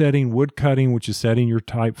typesetting, wood cutting, which is setting your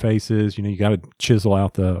typefaces. You got to chisel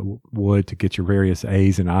out the wood to get your various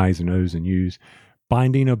A's and I's and O's and U's.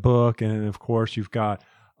 Binding a book, and of course you've got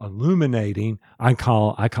illuminating. I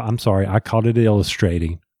called it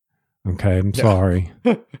illustrating. Okay, I'm sorry.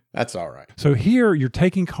 That's all right. So here you're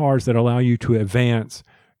taking cards that allow you to advance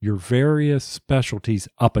your various specialties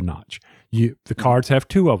up a notch. The cards have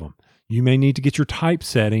 2 of them. You may need to get your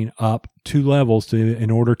typesetting up 2 levels in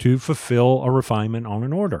order to fulfill a refinement on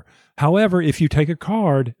an order. However, if you take a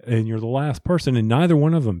card and you're the last person and neither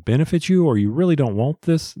one of them benefits you, or you really don't want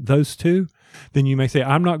those 2, then you may say,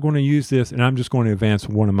 I'm not going to use this and I'm just going to advance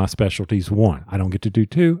one of my specialties 1. I don't get to do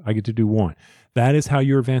 2, I get to do 1. That is how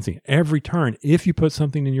you're advancing. Every turn, if you put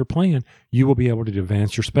something in your plan, you will be able to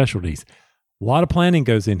advance your specialties. A lot of planning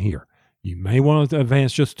goes in here. You may want to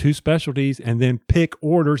advance just 2 specialties and then pick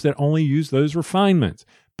orders that only use those refinements.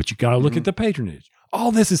 But you got to look at the patronage.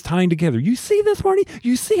 All this is tying together. You see this, Marty?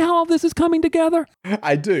 You see how all this is coming together?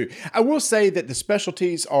 I do. I will say that the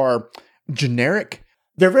specialties are generic.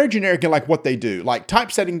 They're very generic in like what they do. Like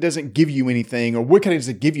typesetting doesn't give you anything, or woodcutting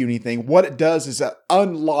doesn't give you anything. What it does is it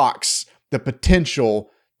unlocks the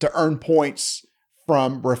potential to earn points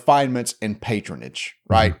from refinements and patronage,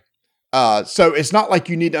 right? So it's not like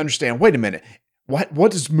you need to understand, wait a minute,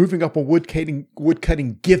 what does moving up a wood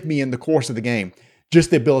cutting give me in the course of the game? Just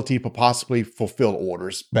the ability to possibly fulfill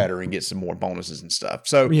orders better and get some more bonuses and stuff.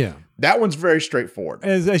 So that one's very straightforward.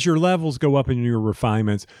 As your levels go up in your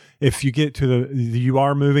refinements, if you get to you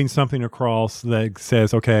are moving something across that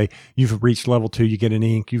says, okay, you've reached level 2, you get an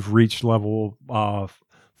ink. You've reached level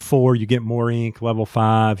 4, you get more ink. Level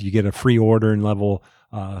 5, you get a free order. In level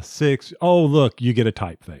 6, oh, look, you get a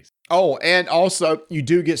typeface. Oh, and also you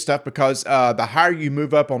do get stuff because the higher you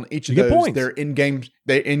move up on each of those, they're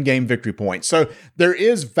in-game victory points. So there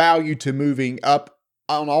is value to moving up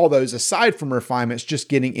on all those, aside from refinements, just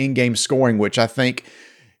getting in-game scoring, which I think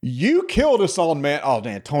you killed us on, man. Oh,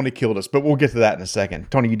 man, Tony killed us, but we'll get to that in a second.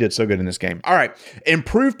 Tony, you did so good in this game. All right.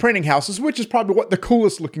 Improved printing houses, which is probably what the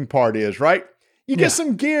coolest looking part is, right? You get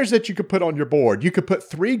some gears that you could put on your board. You could put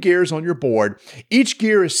 3 gears on your board. Each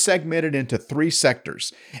gear is segmented into 3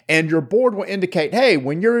 sectors. And your board will indicate, hey,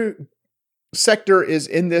 when your sector is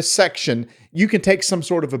in this section, you can take some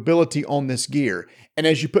sort of ability on this gear. And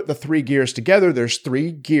as you put the 3 gears together, there's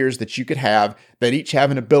 3 gears that you could have that each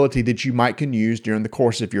have an ability that you might can use during the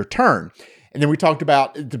course of your turn. And then we talked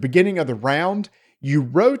about at the beginning of the round, you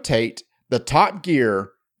rotate the top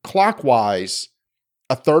gear clockwise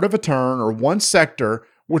a third of a turn or 1 sector,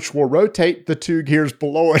 which will rotate the 2 gears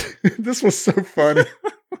below it. This was so funny.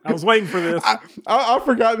 I was waiting for this. I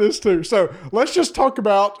forgot this too. So let's just talk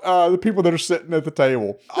about the people that are sitting at the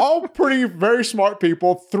table. All pretty, very smart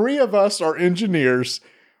people. 3 of us are engineers.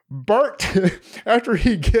 Bert, after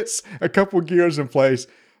he gets a couple gears in place,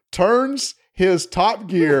 turns his top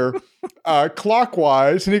gear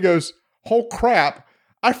clockwise, and he goes, "Oh crap,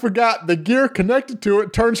 I forgot the gear connected to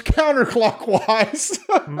it turns counterclockwise."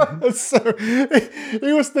 So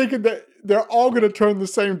he was thinking that they're all going to turn the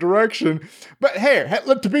same direction. But hey,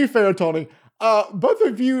 to be fair, Tony, both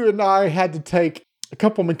of you and I had to take a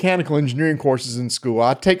couple mechanical engineering courses in school.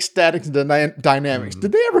 I take statics and dynamics.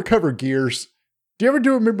 Did they ever cover gears? Do you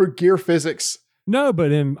ever remember gear physics? No,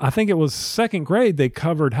 but I think it was 2nd grade, they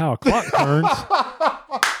covered how a clock turns.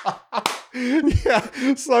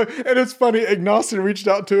 Yeah. So, and it's funny, Ignacio reached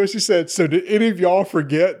out to us. He said, "So did any of y'all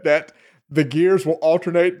forget that the gears will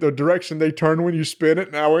alternate the direction they turn when you spin it?"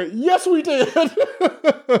 And I went, "Yes, we did."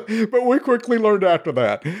 But we quickly learned after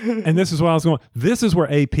that. And this is why I was going, this is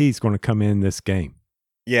where AP is going to come in this game.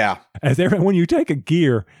 Yeah. When you take a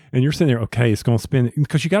gear and you're sitting there, okay, it's going to spin,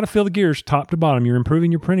 because you got to fill the gears top to bottom. You're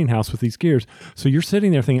improving your printing house with these gears. So you're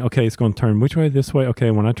sitting there thinking, okay, it's going to turn which way, this way.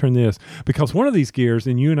 Okay, when I turn this, because one of these gears,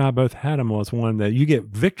 and you and I both had them, was one that you get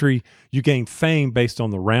victory, you gain fame based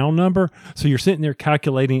on the round number. So you're sitting there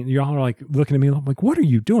calculating, you're all like looking at me, I'm like, what are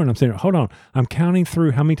you doing? I'm saying, hold on, I'm counting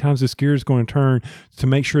through how many times this gear is going to turn to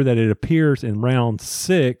make sure that it appears in round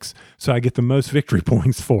 6 so I get the most victory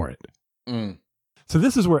points for it. Mm. So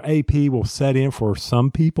this is where AP will set in for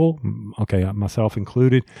some people, okay, myself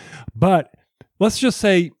included. But let's just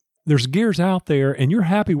say there's gears out there and you're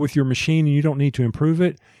happy with your machine and you don't need to improve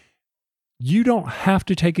it. You don't have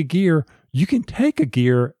to take a gear. You can take a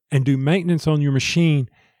gear and do maintenance on your machine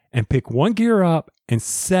and pick one gear up and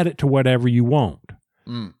set it to whatever you want.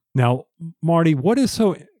 Mm. Now, Marty,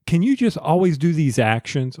 can you just always do these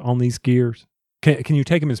actions on these gears? Can you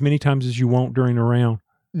take them as many times as you want during a round?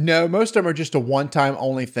 No, most of them are just a one-time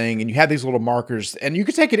only thing, and you have these little markers, and you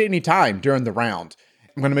can take it at any time during the round.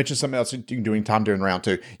 I'm going to mention something else you can do any time during the round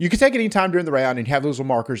too. You can take it any time during the round and have those little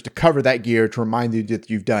markers to cover that gear to remind you that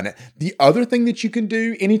you've done it. The other thing that you can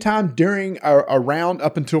do anytime during a round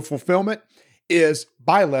up until fulfillment is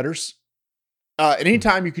buy letters. At any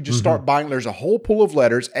time you could just start buying. There's a whole pool of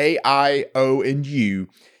letters, A, I, O, and U.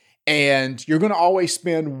 And you're going to always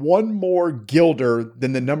spend 1 more guilder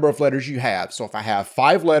than the number of letters you have. So if I have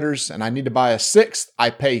 5 letters and I need to buy a 6th,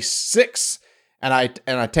 I pay 6 and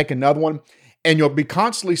I take another one. And you'll be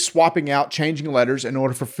constantly swapping out, changing letters in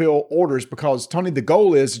order to fulfill orders, because, Tony, the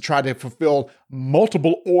goal is to try to fulfill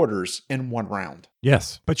multiple orders in 1 round.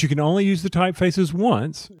 Yes, but you can only use the typefaces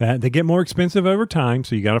once. They get more expensive over time,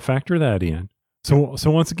 so you got to factor that in. So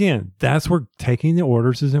once again, that's where taking the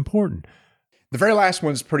orders is important. The very last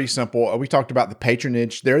one is pretty simple. We talked about the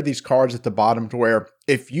patronage. There are these cards at the bottom to where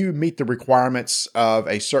if you meet the requirements of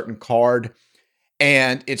a certain card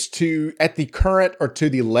and it's at the current or to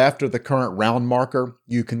the left of the current round marker,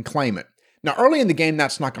 you can claim it. Now, early in the game,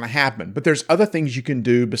 that's not going to happen, but there's other things you can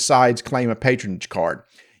do besides claim a patronage card.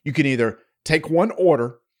 You can either take 1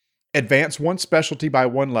 order, advance 1 specialty by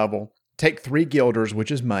 1 level, take 3 guilders,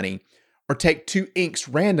 which is money, or take 2 inks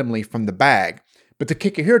randomly from the bag. But the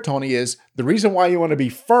kicker here, Tony, is the reason why you want to be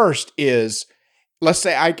first is, let's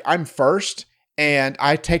say I'm first and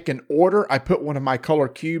I take an order. I put one of my color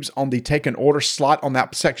cubes on the take an order slot on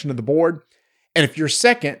that section of the board. And if you're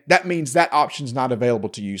second, that means that option's not available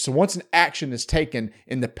to you. So once an action is taken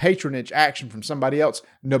in the patronage action from somebody else,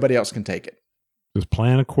 nobody else can take it. Just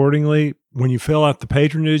plan accordingly. When you fill out the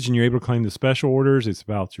patronage and you're able to claim the special orders, it's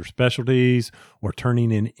about your specialties or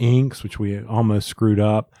turning in inks, which we almost screwed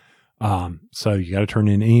up. So you got to turn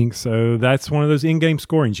in ink. So that's one of those in-game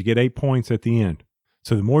scorings. You get 8 points at the end.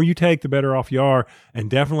 So the more you take, the better off you are. And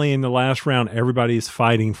definitely in the last round, everybody is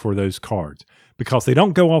fighting for those cards because they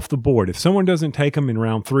don't go off the board. If someone doesn't take them in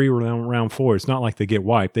round 3 or round 4, it's not like they get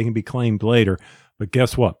wiped. They can be claimed later. But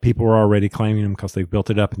guess what? People are already claiming them because they've built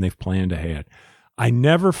it up and they've planned ahead. I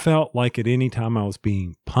never felt like at any time I was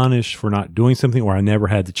being punished for not doing something, or I never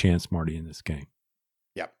had the chance, Marty, in this game.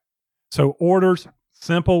 Yep. So orders,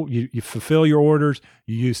 simple. You fulfill your orders.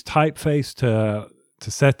 You use typeface to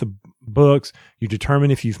set the books. You determine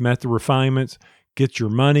if you've met the refinements. Get your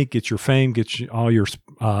money, get your fame, all your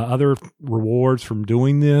other rewards from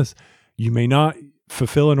doing this. You may not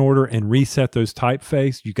fulfill an order and reset those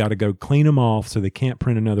typeface. You got to go clean them off so they can't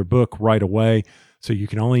print another book right away. So you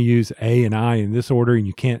can only use A and I in this order, and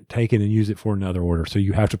you can't take it and use it for another order. So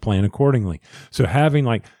you have to plan accordingly. So having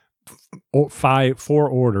like 4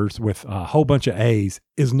 orders with a whole bunch of A's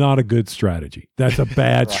is not a good strategy. That's a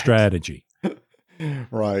bad strategy.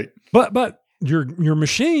 Right. But your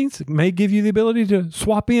machines may give you the ability to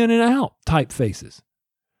swap in and out typefaces.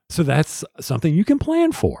 So that's something you can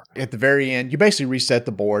plan for. At the very end, you basically reset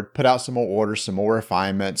the board, put out some more orders, some more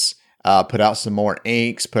refinements, put out some more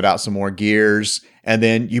inks, put out some more gears, and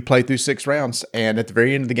then you play through 6 rounds. And at the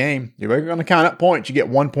very end of the game, you're going to count up points. You get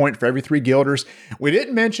 1 point for every 3 guilders. We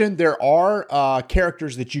didn't mention there are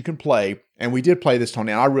characters that you can play, and we did play this,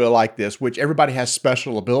 Tony, and I really like this, which everybody has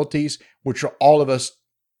special abilities, which all of us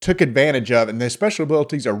took advantage of, and the special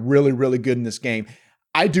abilities are really, really good in this game.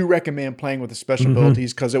 I do recommend playing with the special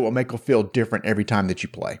abilities because it will make you feel different every time that you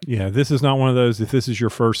play. Yeah, this is not one of those, if this is your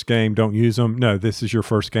first game, don't use them. No, this is your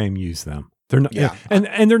first game, use them. They're not,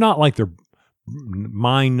 and they're not like they're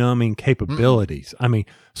mind-numbing capabilities. I mean,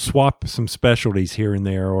 swap some specialties here and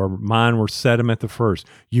there, or mine were set them at the first.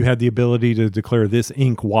 You had the ability to declare this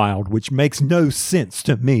ink wild, which makes no sense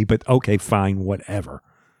to me, but okay, fine, whatever.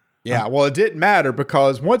 Yeah, well, it didn't matter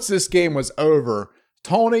because once this game was over,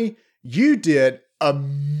 Tony, you did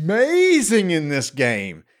amazing in this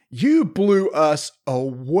game. You blew us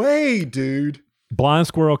away, dude. Blind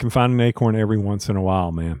squirrel can find an acorn every once in a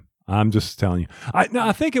while, man. I'm just telling you.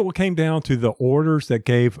 I think it came down to the orders that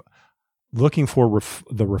gave, looking for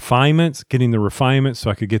the refinements, getting the refinements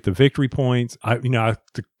so I could get the victory points. I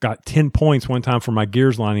got 10 points one time for my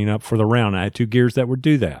gears lining up for the round. I had 2 gears that would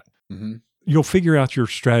do that. Mm-hmm. You'll figure out your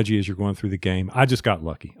strategy as you're going through the game. I just got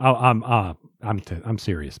lucky. I'm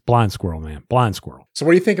serious. Blind squirrel, man. Blind squirrel. So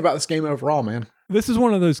what do you think about this game overall, man? This is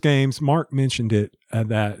one of those games, Mark mentioned it,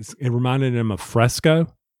 that it reminded him of Fresco.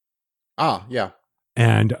 Ah, yeah.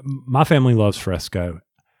 And my family loves Fresco.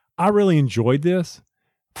 I really enjoyed this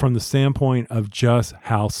from the standpoint of just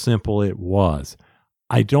how simple it was.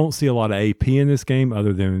 I don't see a lot of AP in this game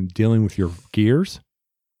other than dealing with your gears.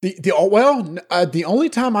 The only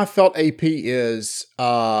time I felt AP is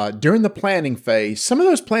during the planning phase. Some of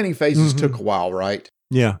those planning phases took a while, right?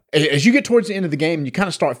 Yeah. As you get towards the end of the game, you kind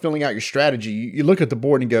of start filling out your strategy. You look at the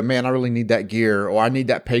board and go, man, I really need that gear, or I need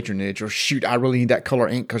that patronage, or shoot, I really need that color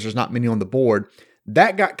ink because there's not many on the board.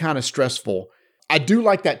 That got kind of stressful. I do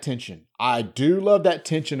like that tension. I do love that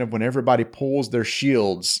tension of when everybody pulls their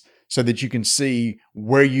shields so that you can see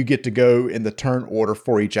where you get to go in the turn order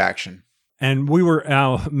for each action. And we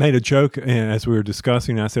made a joke as we were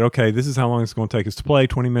discussing. I said, okay, this is how long it's going to take us to play.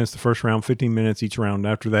 20 minutes the first round, 15 minutes each round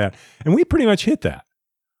after that. And we pretty much hit that.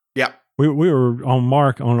 Yeah. We were on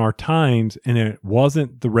mark on our times, and it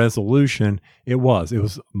wasn't the resolution. It was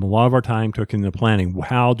a lot of our time took in the planning.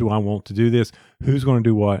 How do I want to do this? Who's going to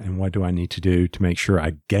do what? And what do I need to do to make sure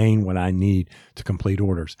I gain what I need to complete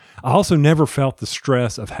orders? I also never felt the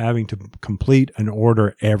stress of having to complete an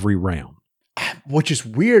order every round. Which is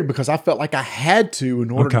weird because I felt like I had to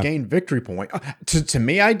in order to gain victory point. To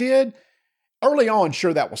me, I did. Early on,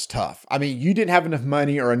 sure, that was tough. I mean, you didn't have enough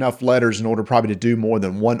money or enough letters in order probably to do more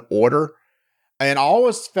than one order. And I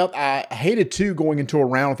always felt I hated too going into a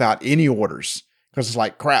round without any orders because it's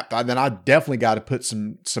like, crap, then I definitely got to put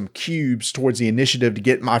some cubes towards the initiative to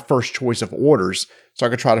get my first choice of orders so I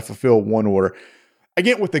could try to fulfill one order.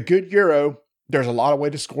 Again, with a good Euro, there's a lot of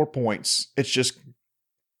way to score points. It's just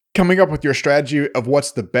coming up with your strategy of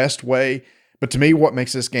what's the best way. But to me, what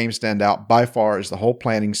makes this game stand out by far is the whole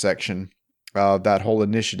planning section, that whole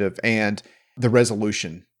initiative, and the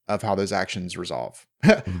resolution of how those actions resolve.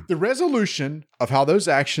 The resolution of how those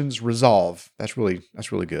actions resolve. That's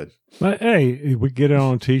really good. But hey, we get it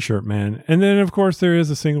on a t-shirt, man. And then of course there is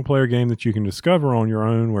a single player game that you can discover on your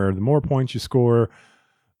own where the more points you score,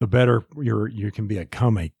 the better you can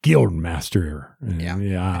become a guild master.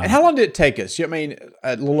 Yeah. And how long did it take us? I mean,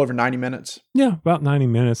 a little over 90 minutes? Yeah, about 90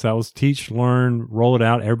 minutes. That was teach, learn, roll it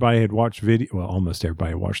out. Everybody had watched video. Well, almost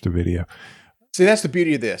everybody watched the video. See, that's the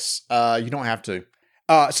beauty of this. You don't have to.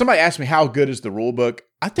 Somebody asked me, how good is the rule book?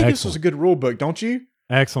 I think This was a good rule book, don't you?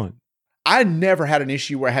 Excellent. I never had an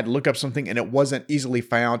issue where I had to look up something and it wasn't easily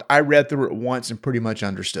found. I read through it once and pretty much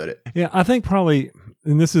understood it. Yeah, I think probably,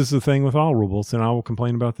 and this is the thing with all rules, and I will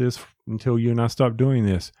complain about this until you and I stop doing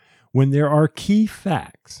this. When there are key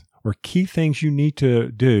facts or key things you need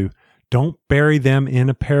to do, don't bury them in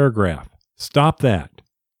a paragraph. Stop that.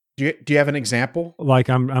 Do you have an example? Like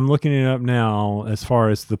I'm looking it up now as far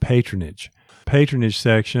as the patronage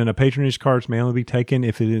section. A patronage card may only be taken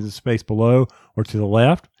if it is a space below or to the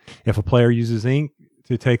left. If a player uses ink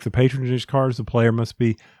to take the patronage cards, the player must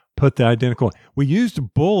be put the identical. We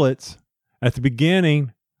used bullets at the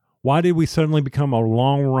beginning. Why did we suddenly become a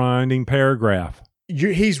long-winding paragraph?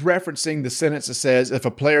 He's referencing the sentence that says, if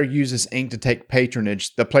a player uses ink to take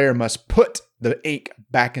patronage, the player must put the ink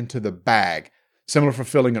back into the bag, similar for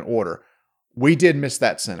filling an order. We did miss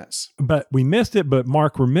that sentence. But we missed it, but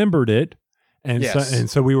Mark remembered it. And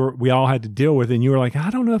Yes. so we all had to deal with it. And you were like, I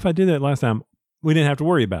don't know if I did that last time. We didn't have to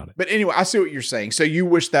worry about it. But anyway, I see what you're saying. So you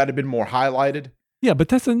wish that had been more highlighted? Yeah, but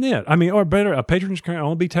that's a nit. I mean, or better, a patronage can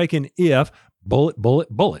only be taken if bullet.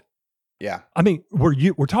 Yeah. I mean,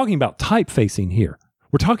 we're talking about typefacing here.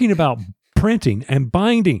 We're talking about printing and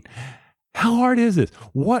binding. How hard is this?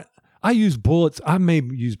 I use bullets. I may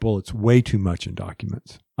use bullets way too much in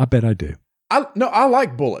documents. I bet I do. I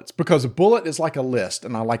like bullets because a bullet is like a list,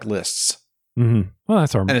 and I like lists. Mm-hmm. Well,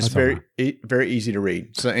 that's our, and it's that's very easy to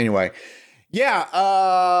read. So anyway,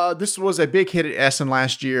 yeah, this was a big hit at Essen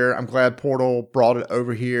last year. I'm glad Portal brought it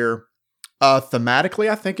over here. Thematically,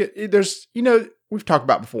 I think there's, we've talked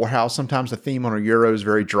about before how sometimes the theme on a Euro is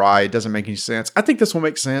very dry. It doesn't make any sense. I think this one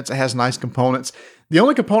makes sense. It has nice components. The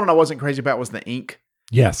only component I wasn't crazy about was the ink.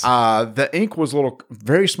 Yes. The ink was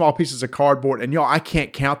very small pieces of cardboard. And I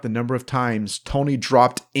can't count the number of times Tony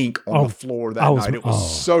dropped ink on the floor that night. It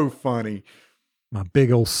was so funny. My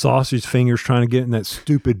big old sausage fingers trying to get in that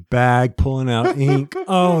stupid bag, pulling out ink. It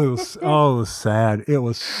was sad. It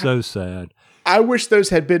was so sad. I wish those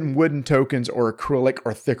had been wooden tokens or acrylic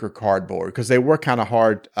or thicker cardboard because they were kind of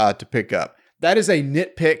hard to pick up. That is a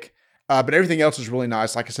nitpick, but everything else is really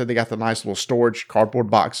nice. Like I said, they got the nice little storage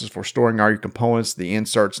cardboard boxes for storing all your components. The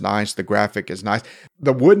insert's nice. The graphic is nice.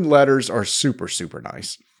 The wooden letters are super, super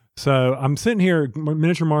nice. So I'm sitting here,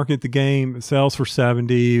 Miniature Market, the game sells for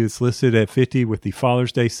 $70. It's listed at $50 with the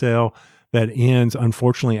Father's Day sale that ends,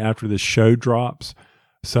 unfortunately, after the show drops.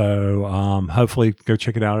 So hopefully go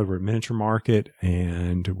check it out over at Miniature Market,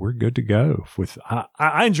 and we're good to go.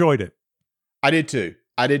 I enjoyed it. I did too.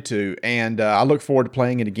 And I look forward to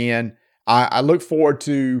playing it again. I look forward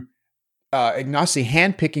to Ignacy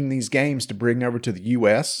handpicking these games to bring over to the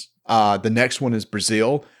U.S. The next one is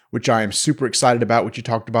Brazil, which I am super excited about, which you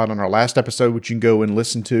talked about on our last episode, which you can go and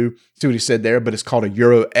listen to, see what he said there. But it's called a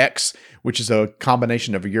Euro X, which is a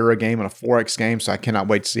combination of a Euro game and a 4X game. So I cannot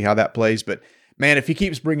wait to see how that plays. But man, if he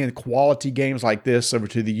keeps bringing quality games like this over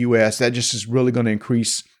to the U.S., that just is really going to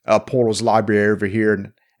increase Portal's library over here.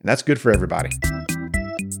 And that's good for everybody.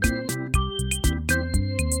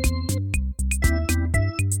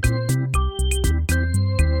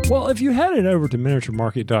 Well, if you headed over to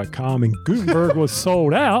miniaturemarket.com and Gutenberg was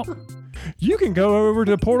sold out, you can go over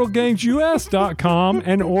to portalgamesus.com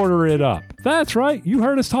and order it up. That's right. You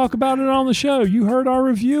heard us talk about it on the show. You heard our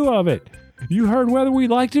review of it. You heard whether we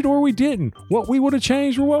liked it or we didn't, what we would have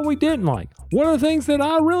changed or what we didn't like. One of the things that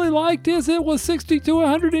I really liked is it was 60 to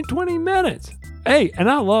 120 minutes. Hey,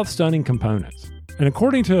 and I love stunning components. And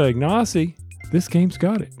according to Ignacy, this game's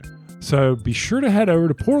got it. So be sure to head over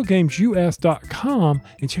to portalgamesus.com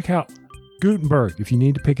and check out Gutenberg. If you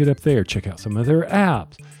need to pick it up there, check out some of their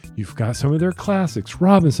apps. You've got some of their classics,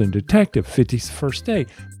 Robinson, Detective, 50's First Date,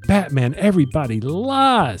 Batman, Everybody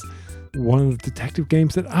Lies. One of the detective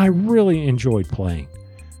games that I really enjoyed playing.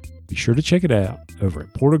 Be sure to check it out over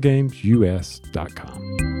at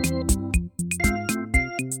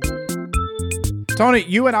portalgamesus.com. Tony,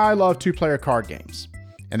 you and I love two-player card games.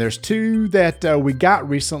 And there's two that we got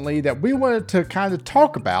recently that we wanted to kind of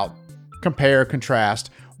talk about, compare, contrast.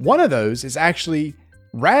 One of those is actually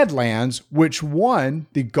Radlands, which won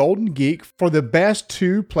the Golden Geek for the best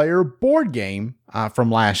two-player board game from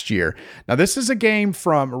last year. Now, this is a game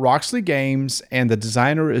from Roxley Games, and the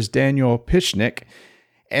designer is Daniel Pichnik.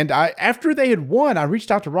 And after they had won, I reached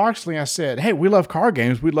out to Roxley and I said, hey, we love card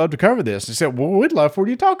games. We'd love to cover this. They said, well, we'd love for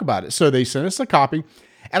you to talk about it. So they sent us a copy.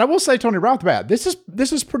 And I will say, Tony, right off the bat, this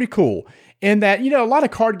is pretty cool in that, a lot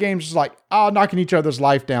of card games is like, knocking each other's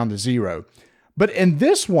life down to zero. But in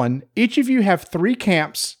this one, each of you have 3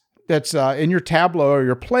 camps that's in your tableau or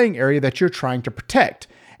your playing area that you're trying to protect.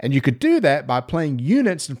 And you could do that by playing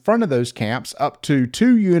units in front of those camps, up to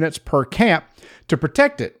 2 units per camp to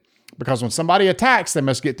protect it. Because when somebody attacks, they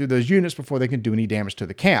must get through those units before they can do any damage to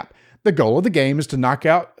the camp. the goal of the game is to knock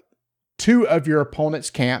out 2 of your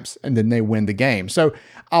opponent's camps and then they win the game. So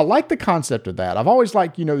I like the concept of that. I've always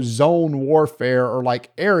liked, zone warfare or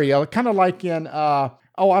like area, kind of like in, I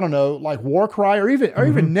don't know, like Warcry or even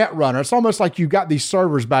Netrunner. It's almost like you've got these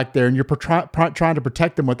servers back there and you're trying to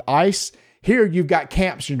protect them with ice. Here you've got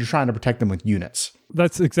camps and you're trying to protect them with units.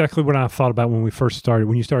 That's exactly what I thought about when we first started.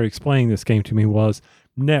 When you started explaining this game to me was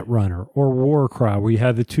Netrunner or Warcry, where you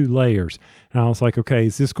have the 2 layers. And I was like, okay,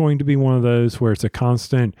 is this going to be one of those where it's a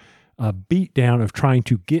constant beat down of trying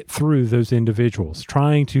to get through those individuals,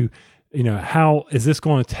 trying to, how is this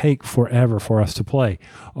going to take forever for us to play?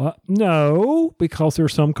 No, because there are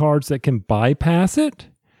some cards that can bypass it.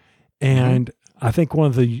 And I think one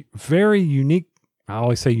of the very unique, I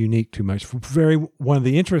always say unique too much, one of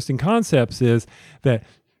the interesting concepts is that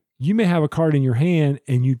you may have a card in your hand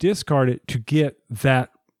and you discard it to get that,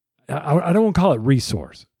 I don't want to call it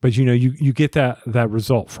resource, but you get that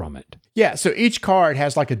result from it. Yeah, so each card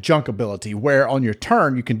has like a junk ability where on your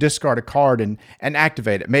turn you can discard a card and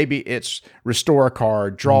activate it. Maybe it's restore a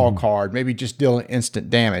card, draw a card, maybe just deal instant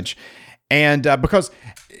damage. And because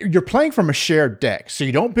you're playing from a shared deck, so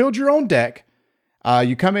you don't build your own deck.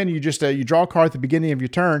 You come in, you just you draw a card at the beginning of your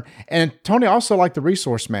turn. And Tony also liked the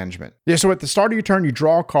resource management. Yeah, so at the start of your turn, you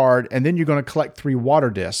draw a card, and then you're going to collect 3 water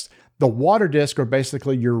discs. The water discs are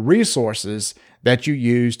basically your resources that you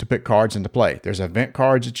use to put cards into play. There's event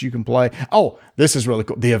cards that you can play. Oh, this is really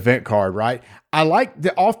cool. The event card, right? I like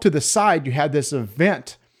the off to the side, you have this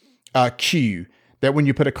event queue that when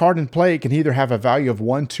you put a card in play, it can either have a value of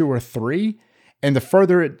 1, 2, or 3. And the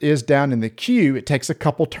further it is down in the queue, it takes a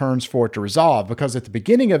couple turns for it to resolve, because at the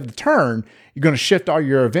beginning of the turn, you're going to shift all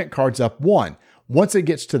your event cards up 1. Once it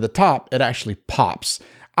gets to the top, it actually pops.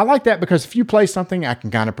 I like that because if you play something, I can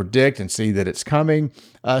kind of predict and see that it's coming,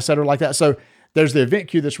 et cetera, like that. So there's the event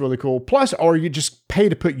queue that's really cool. Plus, or you just pay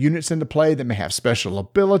to put units into play that may have special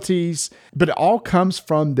abilities. But it all comes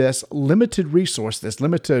from this limited resource, this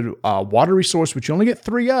limited water resource, which you only get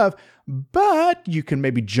 3 of. But you can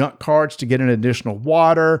maybe junk cards to get an additional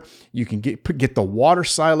water. You can get the water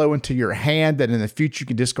silo into your hand that in the future you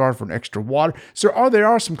can discard for an extra water. So there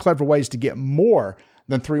are some clever ways to get more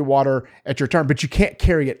than 3 water at your turn, but you can't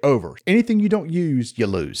carry it over. Anything you don't use, you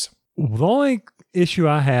lose. The only issue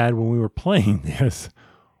I had when we were playing this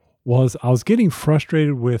was I was getting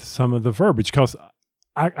frustrated with some of the verbiage, because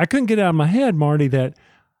I couldn't get out of my head, Marty, that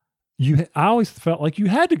I always felt like you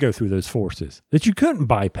had to go through those forces, that you couldn't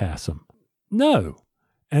bypass them. No.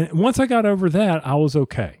 And once I got over that, I was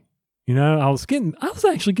okay. I was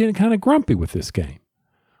actually getting kind of grumpy with this game.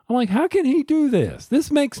 I'm like, how can he do this?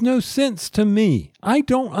 This makes no sense to me. I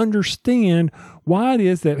don't understand why it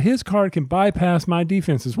is that his card can bypass my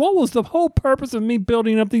defenses. What was the whole purpose of me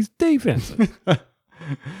building up these defenses?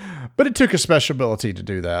 But it took a special ability to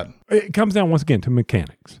do that. It comes down once again to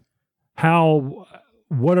mechanics.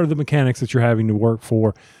 What are the mechanics that you're having to work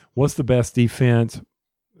for? What's the best defense?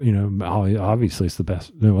 Obviously it's the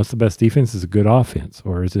best. What's the best defense? Is a good offense,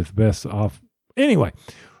 or is it the best off? Anyway,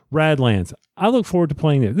 Radlands. I look forward to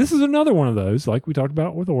playing it. This is another one of those, like we talked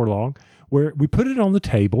about with Orlog, where we put it on the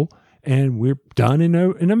table and we're done in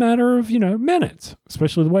a matter of minutes.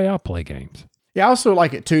 Especially the way I play games. Yeah, I also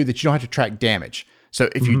like it too that you don't have to track damage. So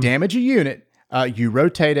if you damage a unit, you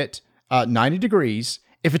rotate it 90 degrees.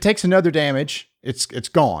 If it takes another damage, it's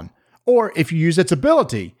gone. Or if you use its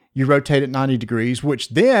ability, you rotate it 90 degrees, which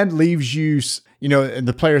then leaves you, in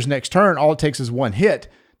the player's next turn, all it takes is 1 hit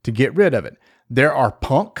to get rid of it. There are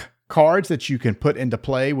punk cards that you can put into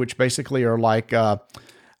play, which basically are like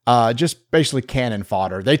just basically cannon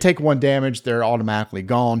fodder. They take 1 damage, they're automatically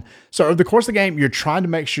gone. So over the course of the game, you're trying to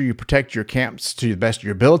make sure you protect your camps to the best of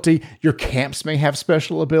your ability. Your camps may have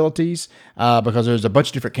special abilities because there's a bunch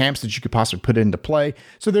of different camps that you could possibly put into play.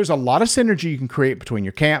 So there's a lot of synergy you can create between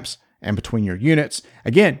your camps and between your units.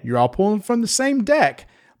 Again, you're all pulling from the same deck,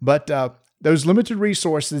 but those limited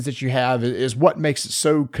resources that you have is what makes it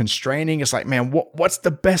so constraining. It's like, man, what's the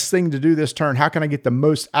best thing to do this turn? How can I get the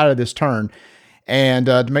most out of this turn? And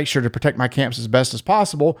to make sure to protect my camps as best as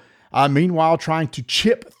possible. Meanwhile, trying to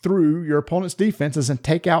chip through your opponent's defenses and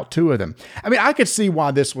take out 2 of them. I mean, I could see why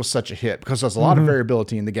this was such a hit, because there's a lot of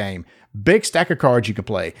variability in the game. Big stack of cards you can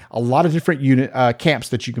play. A lot of different unit camps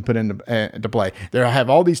that you can put into play. There have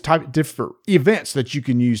all these different events that you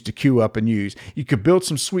can use to queue up and use. You could build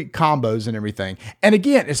some sweet combos and everything. And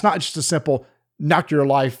again, it's not just a simple knock your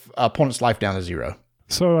opponent's life down to 0.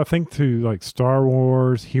 So I think to like Star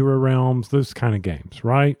Wars, Hero Realms, those kind of games,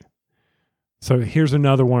 right? So here's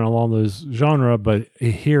another one along those genre, but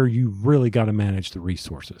here you really got to manage the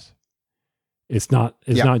resources. It's not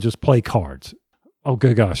just play cards. oh,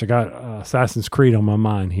 good gosh, I got Assassin's Creed on my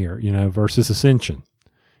mind here, versus Ascension.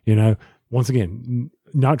 Once again,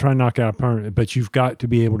 not trying to knock out a opponent, but you've got to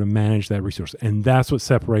be able to manage that resource. And that's what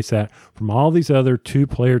separates that from all these other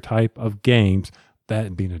 2-player type of games,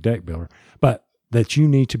 that being a deck builder, but that you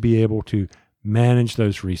need to be able to manage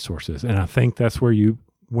those resources. And I think that's where you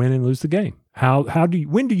win and lose the game.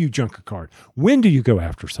 When do you junk a card? When do you go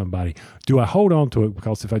after somebody? Do I hold on to it?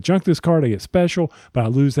 Because if I junk this card, I get special, but I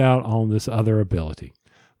lose out on this other ability.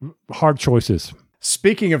 Hard choices.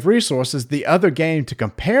 Speaking of resources, the other game to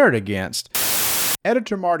compare it against,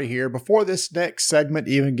 Editor Marty here. Before this next segment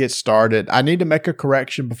even gets started, I need to make a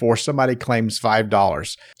correction before somebody claims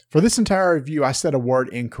 $5. For this entire review, I said a word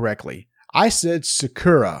incorrectly. I said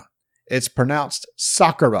Sakura. It's pronounced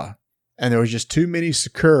Sakura, and there was just too many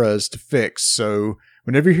Sakuras to fix. So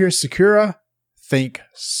whenever you hear Sakura, think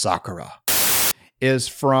Sakura. Is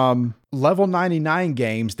from Level 99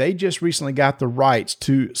 Games. They just recently got the rights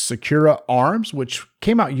to Sakura Arms, which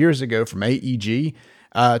came out years ago from AEG.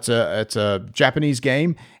 It's a Japanese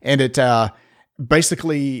game, and it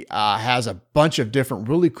basically has a bunch of different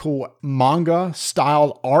really cool manga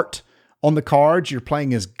style art on the cards. You're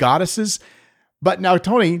playing as goddesses. But now,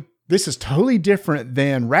 Tony, this is totally different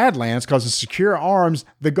than Radlands, because with Sakura Arms,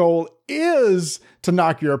 the goal is to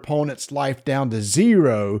knock your opponent's life down to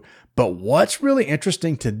 0. But what's really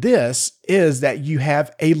interesting to this is that you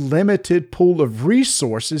have a limited pool of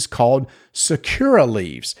resources called Sakura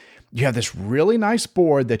Leaves. You have this really nice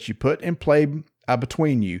board that you put in play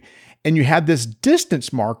between you, and you have this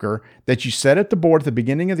distance marker that you set at the board at the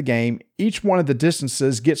beginning of the game. Each one of the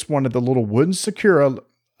distances gets one of the little wooden Sakura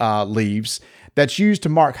leaves that's used to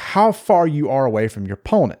mark how far you are away from your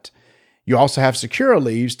opponent. You also have Sakura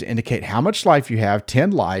Leaves to indicate how much life you have,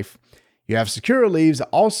 10 life. You have Sakura Leaves that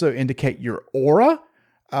also indicate your aura,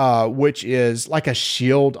 which is like a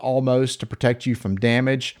shield almost to protect you from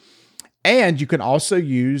damage. And you can also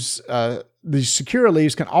use, the Sakura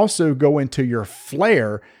Leaves can also go into your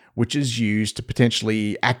Flare, which is used to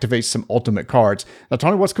potentially activate some ultimate cards. Now,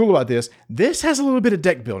 Tony, what's cool about this? This has a little bit of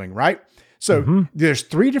deck building, right? So there's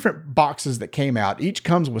 3 different boxes that came out. Each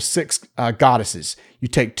comes with 6 goddesses. You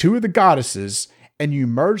take 2 of the goddesses and you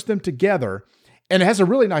merge them together. And it has a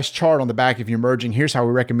really nice chart on the back if you're merging. Here's how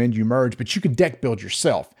we recommend you merge, but you can deck build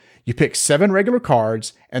yourself. You pick 7 regular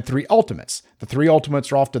cards and 3 ultimates. The 3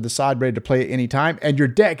 ultimates are off to the side, ready to play at any time. And your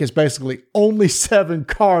deck is basically only 7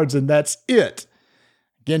 cards, and that's it.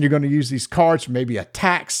 Again, you're going to use these cards for maybe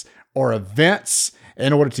attacks or events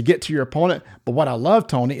in order to get to your opponent. But what I love,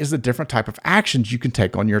 Tony, is the different type of actions you can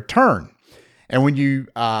take on your turn. And when you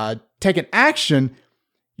take an action,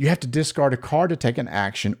 you have to discard a card to take an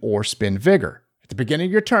action or spend vigor. At the beginning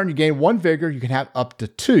of your turn, you gain 1 vigor. You can have up to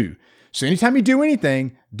 2. So anytime you do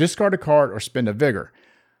anything, discard a card or spend a vigor.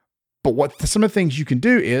 But some of the things you can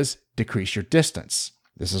do is decrease your distance.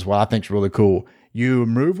 This is what I think is really cool. You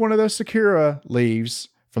remove one of those Sakura Leaves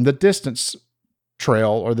from the distance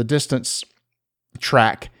trail or the distance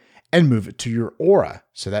track and move it to your aura.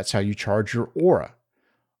 So that's how you charge your aura.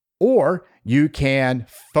 Or you can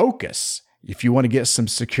focus. If you want to get some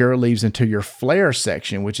Sakura Leaves into your Flare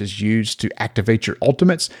section, which is used to activate your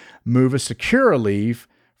ultimates, move a Sakura Leave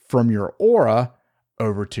from your aura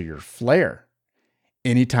over to your Flare.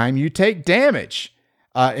 Anytime you take damage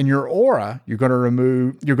in your aura, you're going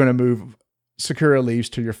to move Sakura Leaves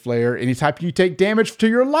to your Flare. Anytime you take damage to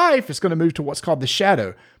your life, it's going to move to what's called the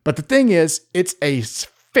Shadow. But the thing is, it's a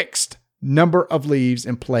fixed number of leaves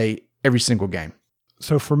in play every single game.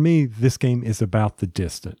 So for me, this game is about the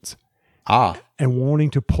distance. And wanting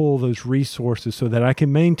to pull those resources so that I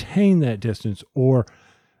can maintain that distance, or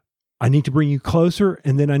I need to bring you closer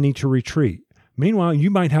and then I need to retreat. Meanwhile, you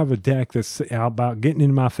might have a deck that's out about getting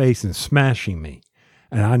in my face and smashing me.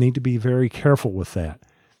 And I need to be very careful with that.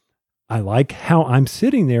 I like how I'm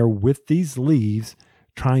sitting there with these leaves,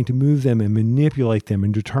 trying to move them and manipulate them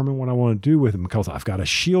and determine what I want to do with them, because I've got a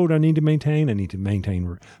shield I need to maintain. I need to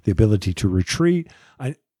maintain the ability to retreat.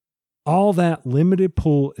 All that limited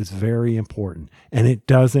pool is very important, and it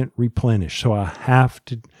doesn't replenish. So I have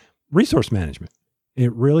to resource management.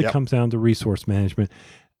 It really comes down to resource management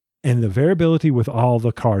and the variability with all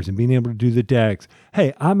the cards and being able to do the decks.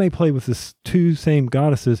 Hey, I may play with the 2 same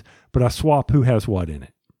goddesses, but I swap who has what in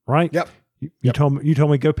it, right? Yep. You told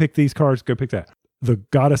me, go pick these cards, go pick that. The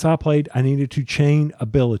goddess I played, I needed to chain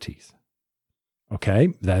abilities.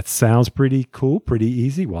 Okay, that sounds pretty cool, pretty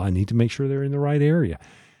easy. Well, I need to make sure they're in the right area.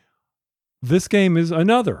 This game is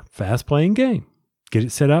another fast-playing game. Get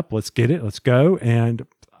it set up. Let's get it. Let's go. And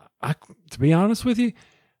to be honest with you,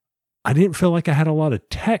 I didn't feel like I had a lot of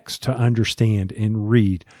text to understand and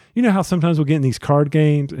read. You know how sometimes we'll get in these card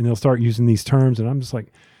games and they'll start using these terms, and I'm just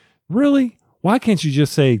like, really? Why can't you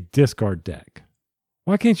just say discard deck?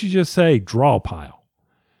 Why can't you just say draw pile?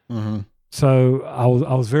 Mm-hmm. So I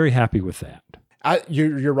was very happy with that.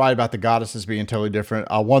 You're right about the goddesses being totally different.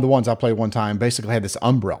 One of the ones I played one time basically had this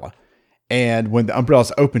umbrella. And when the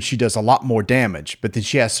umbrella's open, she does a lot more damage. But then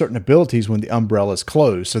she has certain abilities when the umbrella is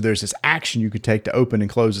closed. So there's this action you could take to open and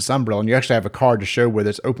close this umbrella. And you actually have a card to show whether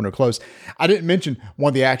it's open or closed. I didn't mention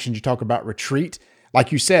one of the actions you talk about, retreat.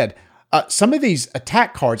 Like you said, some of these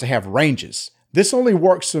attack cards, they have ranges. This only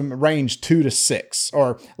works from range 2 to 6.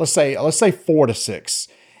 Or let's say 4 to 6.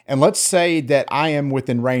 And let's say that I am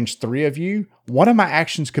within range 3 of you. One of my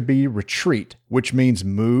actions could be retreat, which means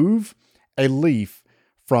move a leaf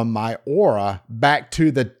from my aura back to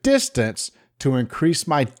the distance to increase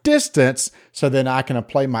my distance, so then I can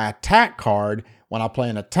play my attack card. When I play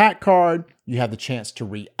an attack card, you have the chance to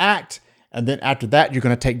react, and then after that, you're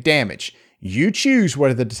going to take damage. You choose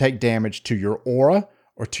whether to take damage to your aura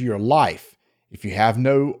or to your life. If you have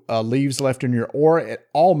no leaves left in your aura, it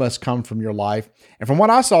all must come from your life. And from what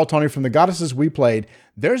I saw, Tony, from the goddesses we played,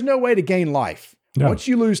 there's no way to gain life. No. Once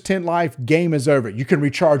you lose 10 life, game is over. You can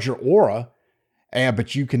recharge your aura,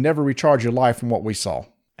 but you can never recharge your life from what we saw.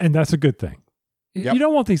 And that's a good thing. Yep. You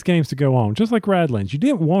don't want these games to go on, just like Radlands. You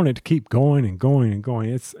didn't want it to keep going and going and going.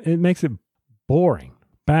 It makes it boring,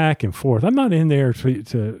 back and forth. I'm not in there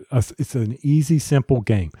to it's an easy, simple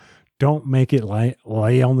game. Don't make it lay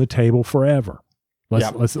on the table forever.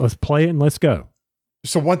 Let's play it and let's go.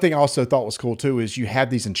 So one thing I also thought was cool too is you have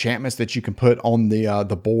these enchantments that you can put on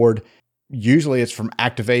the board. Usually it's from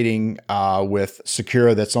activating with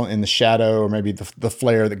Sakura that's in the shadow, or maybe the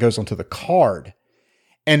flare that goes onto the card.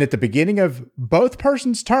 And at the beginning of both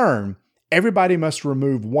persons' turn, everybody must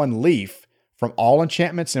remove one leaf from all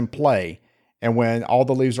enchantments in play. And when all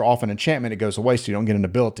the leaves are off an enchantment, it goes away, so you don't get an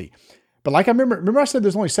ability. But like I remember I said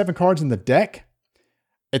there's only 7 cards in the deck?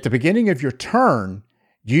 At the beginning of your turn,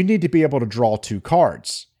 you need to be able to draw 2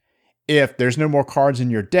 cards. If there's no more cards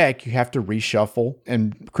in your deck, you have to reshuffle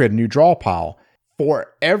and create a new draw pile.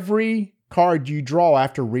 For every card you draw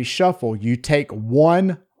after reshuffle, you take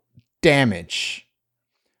 1 damage.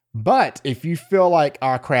 But if you feel like,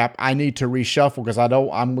 oh crap, I need to reshuffle because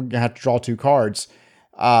I'm going to have to draw 2 cards.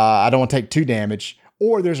 I don't want to take 2 damage.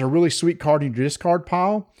 Or there's a really sweet card in your discard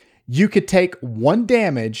pile. You could take 1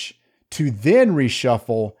 damage to then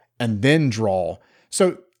reshuffle and then draw.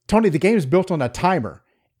 So Tony, the game is built on a timer.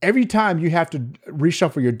 Every time you have to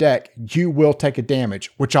reshuffle your deck, you will take a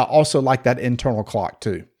damage, which I also like that internal clock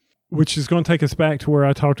too. Which is going to take us back to where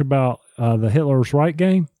I talked about the Hitler's Right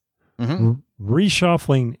game. Mm-hmm.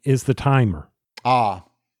 Reshuffling is the timer. A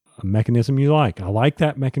mechanism you like. I like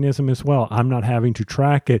that mechanism as well. I'm not having to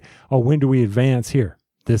track it. Oh, when do we advance here?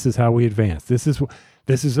 This is how we advance. This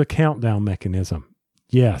is a countdown mechanism.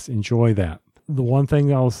 Yes, enjoy that. The one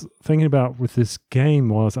thing I was thinking about with this game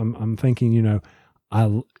was I'm thinking,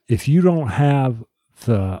 if you don't have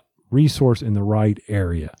the resource in the right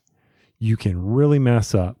area, you can really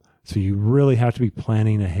mess up. So you really have to be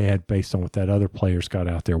planning ahead based on what that other player's got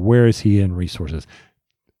out there. Where is he in resources?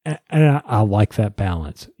 And I like that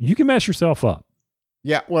balance. You can mess yourself up.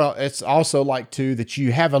 Yeah, well, it's also like, too, that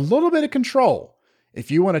you have a little bit of control.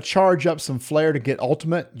 If you want to charge up some flare to get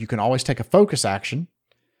ultimate, you can always take a focus action.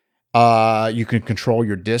 You can control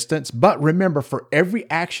your distance. But remember, for every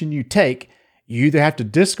action you take, you either have to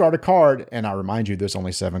discard a card, and I remind you, there's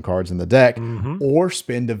only 7 cards in the deck, or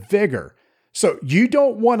spend a vigor. So you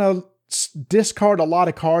don't want to discard a lot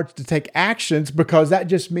of cards to take actions, because that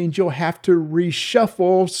just means you'll have to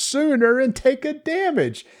reshuffle sooner and take a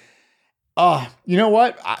damage. You know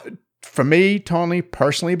what? For me, Tony,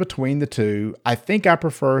 personally, between the two, I think I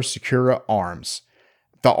prefer Sakura Arms.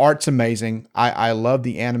 The art's amazing. I love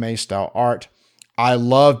the anime style art. I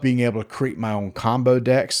love being able to create my own combo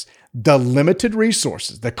decks. The limited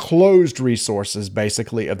resources, the closed resources,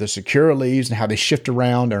 basically, of the Sakura leaves and how they shift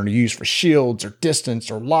around and are used for shields or distance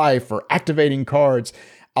or life or activating cards.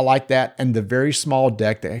 I like that. And the very small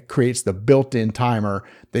deck that creates the built-in timer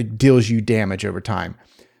that deals you damage over time.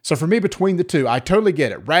 So for me, between the two, I totally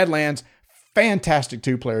get it. Radlands, fantastic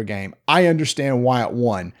 2-player game. I understand why it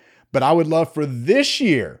won. But I would love for this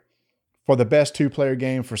year for the best 2-player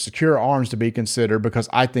game for Sakura Arms to be considered, because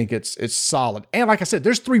I think it's solid. And like I said,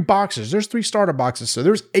 there's 3 boxes. There's 3 starter boxes. So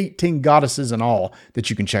there's 18 goddesses in all that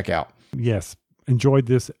you can check out. Yes. Enjoyed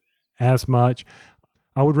this as much.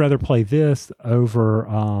 I would rather play this over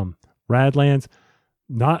Radlands.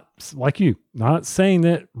 not like you, not saying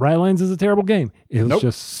that Radlands is a terrible game. It was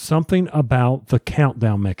just something about the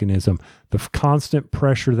countdown mechanism, the constant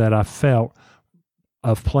pressure that I felt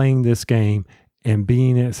of playing this game and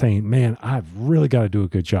being it saying, man, I've really got to do a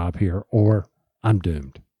good job here or I'm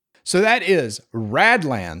doomed. So that is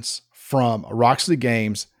Radlands from Roxley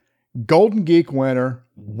Games, Golden Geek winner,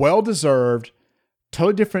 well-deserved,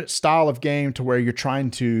 totally different style of game to where you're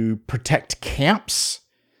trying to protect camps.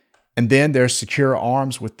 And then there's Secure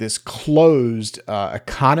Arms with this closed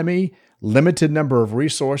economy, limited number of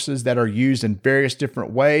resources that are used in various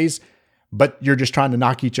different ways, but you're just trying to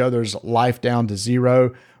knock each other's life down to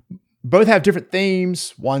zero. Both have different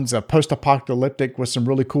themes. One's a post-apocalyptic with some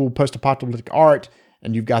really cool post-apocalyptic art,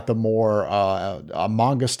 and you've got the more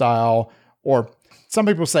manga style, or some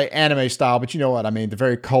people say anime style, but you know what I mean, the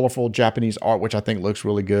very colorful Japanese art, which I think looks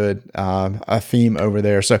really good, a theme over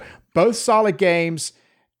there. So both solid games.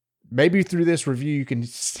 Maybe through this review, you can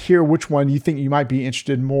hear which one you think you might be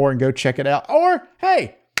interested in more and go check it out. Or,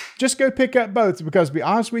 hey, just go pick up both because to be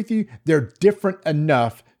honest with you, they're different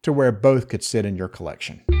enough to where both could sit in your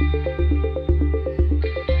collection.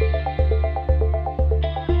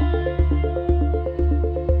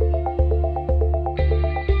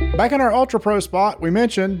 Back in our Ultra Pro spot, we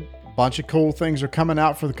mentioned a bunch of cool things are coming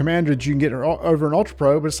out for the Commander that you can get over in Ultra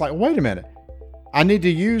Pro, but it's like, wait a minute. I need to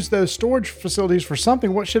use those storage facilities for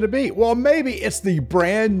something. What should it be? Well, maybe it's the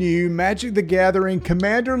brand new Magic the Gathering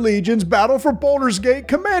Commander Legions Battle for Baldur's Gate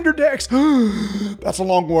Commander decks. That's a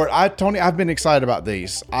long word. Tony, I've been excited about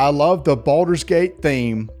these. I love the Baldur's Gate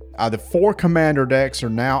theme. The 4 Commander decks are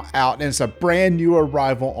now out, and it's a brand new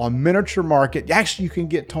arrival on Miniature Market. Actually, you can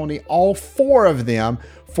get, Tony, all 4 of them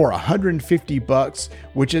for $150,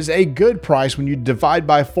 which is a good price when you divide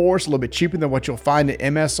by 4. It's a little bit cheaper than what you'll find at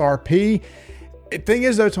MSRP. The thing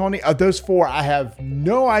is, though, Tony, of those 4, I have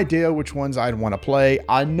no idea which ones I'd want to play.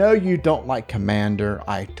 I know you don't like Commander.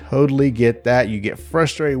 I totally get that. You get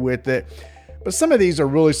frustrated with it. But some of these are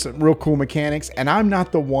really some real cool mechanics, and I'm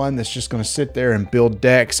not the one that's just going to sit there and build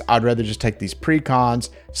decks. I'd rather just take these pre-cons,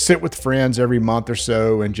 sit with friends every month or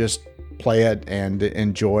so, and just play it and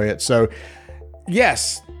enjoy it. So,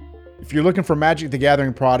 yes, if you're looking for Magic the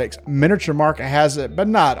Gathering products, Miniature Market has it, but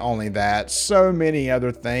not only that, so many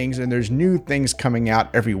other things, and there's new things coming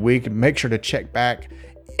out every week. Make sure to check back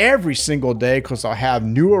every single day because I'll have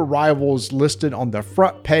new arrivals listed on the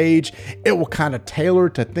front page. It will kind of tailor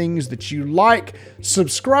to things that you like.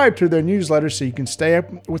 Subscribe to their newsletter so you can stay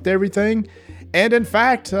up with everything. And in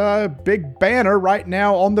fact, a big banner right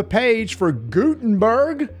now on the page for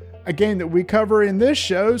Gutenberg, a game that we cover in this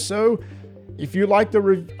show. So if you like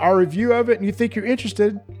our review of it and you think you're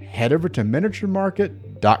interested, head over to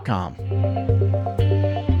miniaturemarket.com.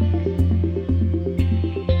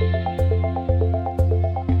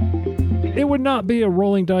 It would not be a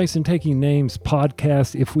Rolling Dice and Taking Names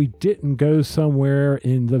podcast if we didn't go somewhere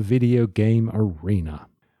in the video game arena.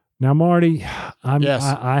 Now, Marty,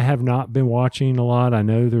 I have not been watching a lot. I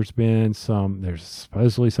know there's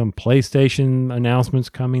supposedly some PlayStation announcements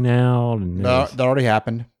coming out. And that already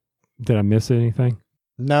happened. Did I miss anything?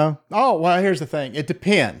 No. Oh, well, here's the thing. It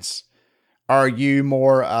depends. Are you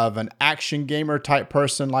more of an action gamer type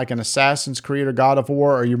person like an Assassin's Creed or God of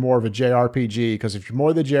War, or are you more of a JRPG? Because if you're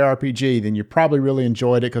more the JRPG, then you probably really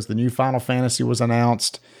enjoyed it because the new Final Fantasy was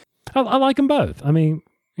announced. I like them both. I mean,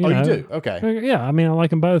 you do? Okay. Yeah, I mean, I like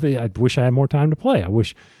them both. I wish I had more time to play. I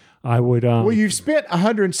wish I would. Well, you've spent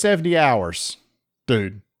 170 hours,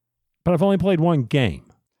 dude. But I've only played one game.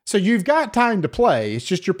 So you've got time to play. It's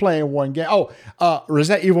just you're playing one game.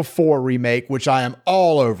 Resident Evil 4 remake, which I am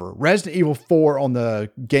all over. Resident Evil 4 on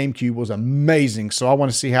the GameCube was amazing, so I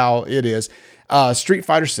want to see how it is. Street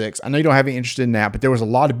Fighter 6. I know you don't have any interest in that, but there was a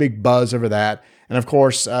lot of big buzz over that. And of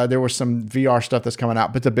course, there was some VR stuff that's coming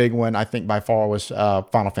out, but the big one, I think by far, was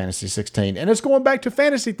Final Fantasy 16. And it's going back to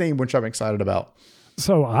fantasy theme, which I'm excited about.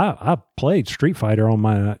 So I played Street Fighter on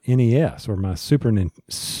my NES or my Super NES,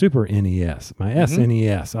 my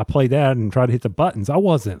SNES. I played that and tried to hit the buttons. I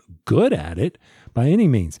wasn't good at it by any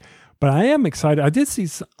means, but I am excited. I did see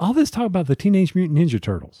all this talk about the Teenage Mutant Ninja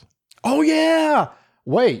Turtles. Oh, yeah.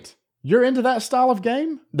 Wait, you're into that style of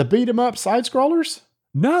game? The beat 'em up side scrollers?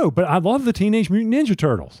 No, but I love the Teenage Mutant Ninja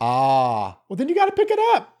Turtles. Well, then you got to pick it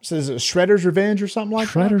up. So is it Shredder's Revenge or something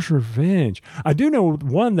like that? Shredder's Revenge. I do know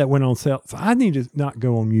one that went on sale. So I need to not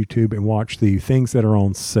go on YouTube and watch the things that are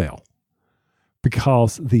on sale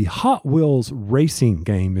because the Hot Wheels racing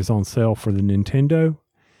game is on sale for the Nintendo.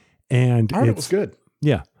 And I heard it was good.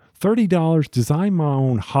 Yeah. $30, design my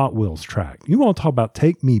own Hot Wheels track. You want to talk about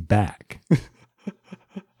take me back.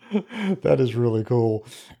 That is really cool.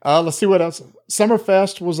 Let's see what else.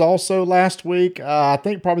 Summerfest was also last week. I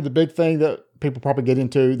think probably the big thing that people probably get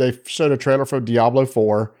into, they showed a trailer for Diablo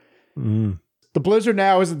 4. The Blizzard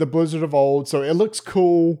now isn't the Blizzard of old, so it looks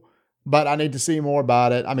cool, but I need to see more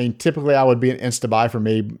about it. I mean, typically I would be an insta-buy for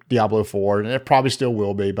me, Diablo 4, and it probably still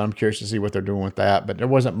will be, but I'm curious to see what they're doing with that. But there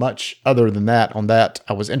wasn't much other than that on that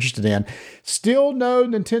I was interested in. Still no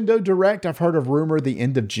Nintendo Direct. I've heard of rumor the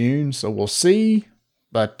end of June, so we'll see.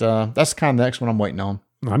 But that's kind of the next one I'm waiting on.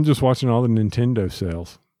 I'm just watching all the Nintendo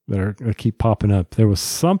sales that keep popping up. There was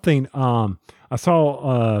something, I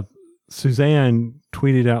saw Suzanne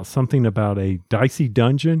tweeted out something about a Dicey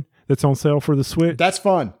Dungeon that's on sale for the Switch. That's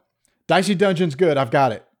fun. Dicey Dungeon's good. I've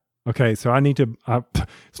got it. Okay, so I need to,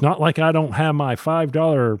 it's not like I don't have my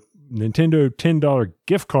 $5 Nintendo $10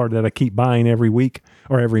 gift card that I keep buying every week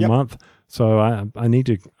or every month. So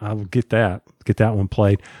I'll get that one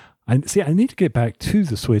played. I need to get back to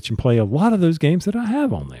the Switch and play a lot of those games that I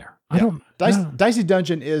have on there. Dicey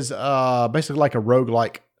Dungeon is basically like a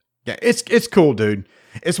roguelike. Yeah, it's cool, dude.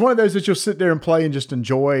 It's one of those that you'll sit there and play and just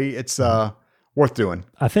enjoy. It's worth doing.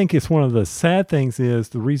 I think it's one of the sad things is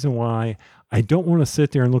the reason why I don't want to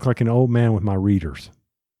sit there and look like an old man with my readers.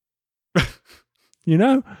 You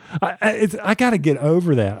know, I got to get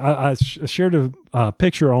over that. I shared a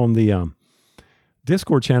picture on the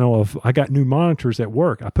Discord channel of I got new monitors at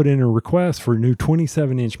work. I put in a request for new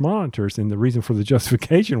 27-inch monitors, and the reason for the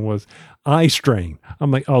justification was eye strain.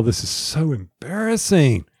 I'm like, oh, this is so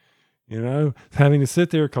embarrassing. You know, having to sit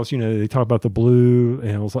there because, you know, they talk about the blue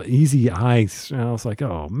and it was like easy ice. And I was like,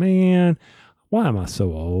 oh man, why am I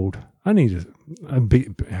so old? I need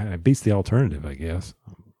to beats the alternative, I guess.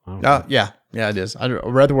 Yeah, it is. I'd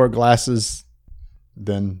rather wear glasses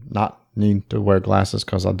than not need to wear glasses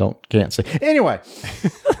because I can't see. Anyway.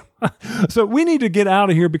 So we need to get out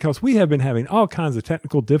of here because we have been having all kinds of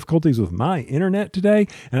technical difficulties with my internet today,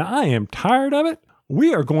 and I am tired of it.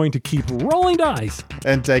 We are going to keep rolling dice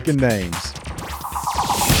and taking names.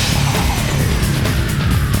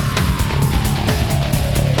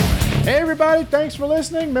 Hey everybody, thanks for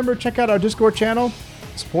listening. Remember, check out our Discord channel.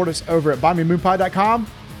 Support us over at buymemoonpie.com.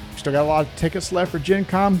 Still got a lot of tickets left for Gen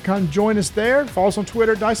Con. Come join us there. Follow us on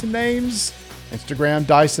Twitter, Dyson Names, Instagram,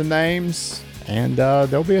 Dyson Names. And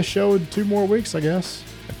there'll be a show in 2 more weeks, I guess.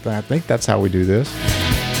 I think that's how we do this.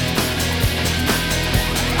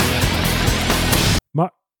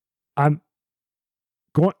 I'm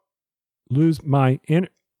going to lose my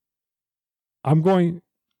I'm going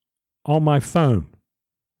on my phone.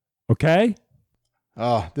 Okay?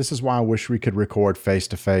 This is why I wish we could record face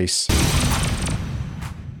to face.